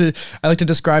like to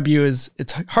describe you as,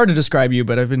 it's hard to describe you,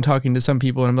 but I've been talking to some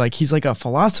people and I'm like, he's like a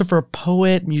philosopher,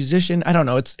 poet, musician. I don't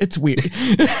know. It's weird.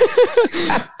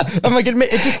 I'm like, you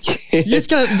just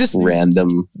gotta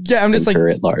random. Yeah. I'm just like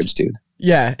at large, dude.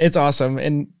 Yeah. It's awesome.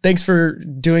 And thanks for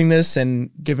doing this and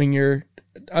giving your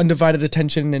undivided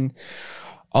attention and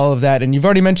all of that. And you've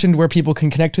already mentioned where people can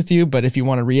connect with you, but if you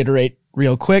want to reiterate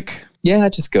real quick. Yeah,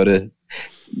 just go to,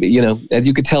 as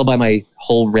you could tell by my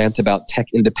whole rant about tech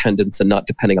independence and not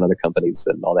depending on other companies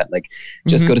and all that, like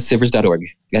just go to sivers.org,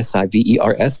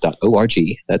 SIVERS.org.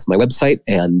 That's my website,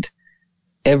 and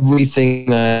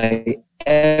everything I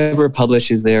ever publish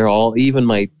is there. Even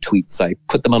my tweets, I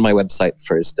put them on my website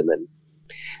first and then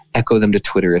echo them to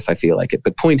Twitter if I feel like it.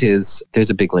 But point is, there's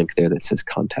a big link there that says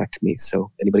contact me. So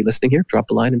anybody listening here, drop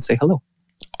a line and say hello.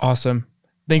 Awesome.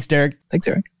 Thanks, Derek. Thanks,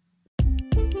 Eric.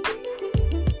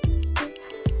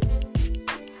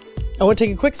 I want to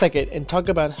take a quick second and talk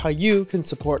about how you can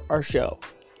support our show.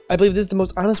 I believe this is the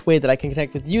most honest way that I can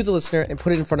connect with you, the listener, and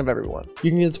put it in front of everyone.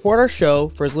 You can support our show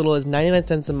for as little as 99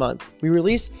 cents a month. We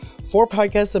release 4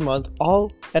 podcasts a month,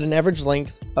 all at an average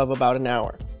length of about an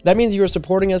hour. That means you are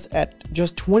supporting us at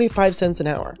just 25 cents an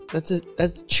hour.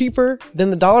 That's cheaper than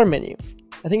the dollar menu.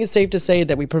 I think it's safe to say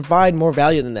that we provide more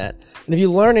value than that. And if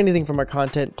you learn anything from our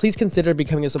content, please consider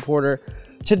becoming a supporter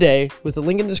today with the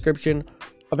link in the description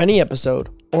of any episode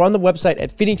or on the website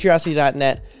at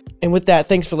feedingcuriosity.net. And with that,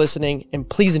 thanks for listening, and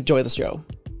please enjoy the show.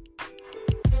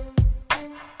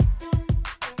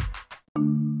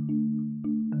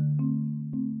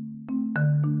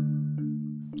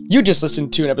 You just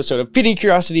listened to an episode of Feeding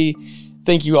Curiosity.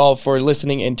 Thank you all for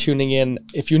listening and tuning in.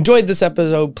 If you enjoyed this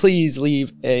episode, please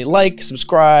leave a like,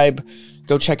 subscribe,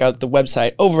 go check out the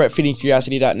website over at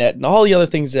feedingcuriosity.net and all the other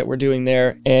things that we're doing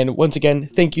there. And once again,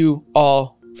 thank you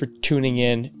all for tuning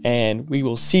in, and we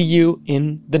will see you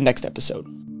in the next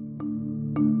episode.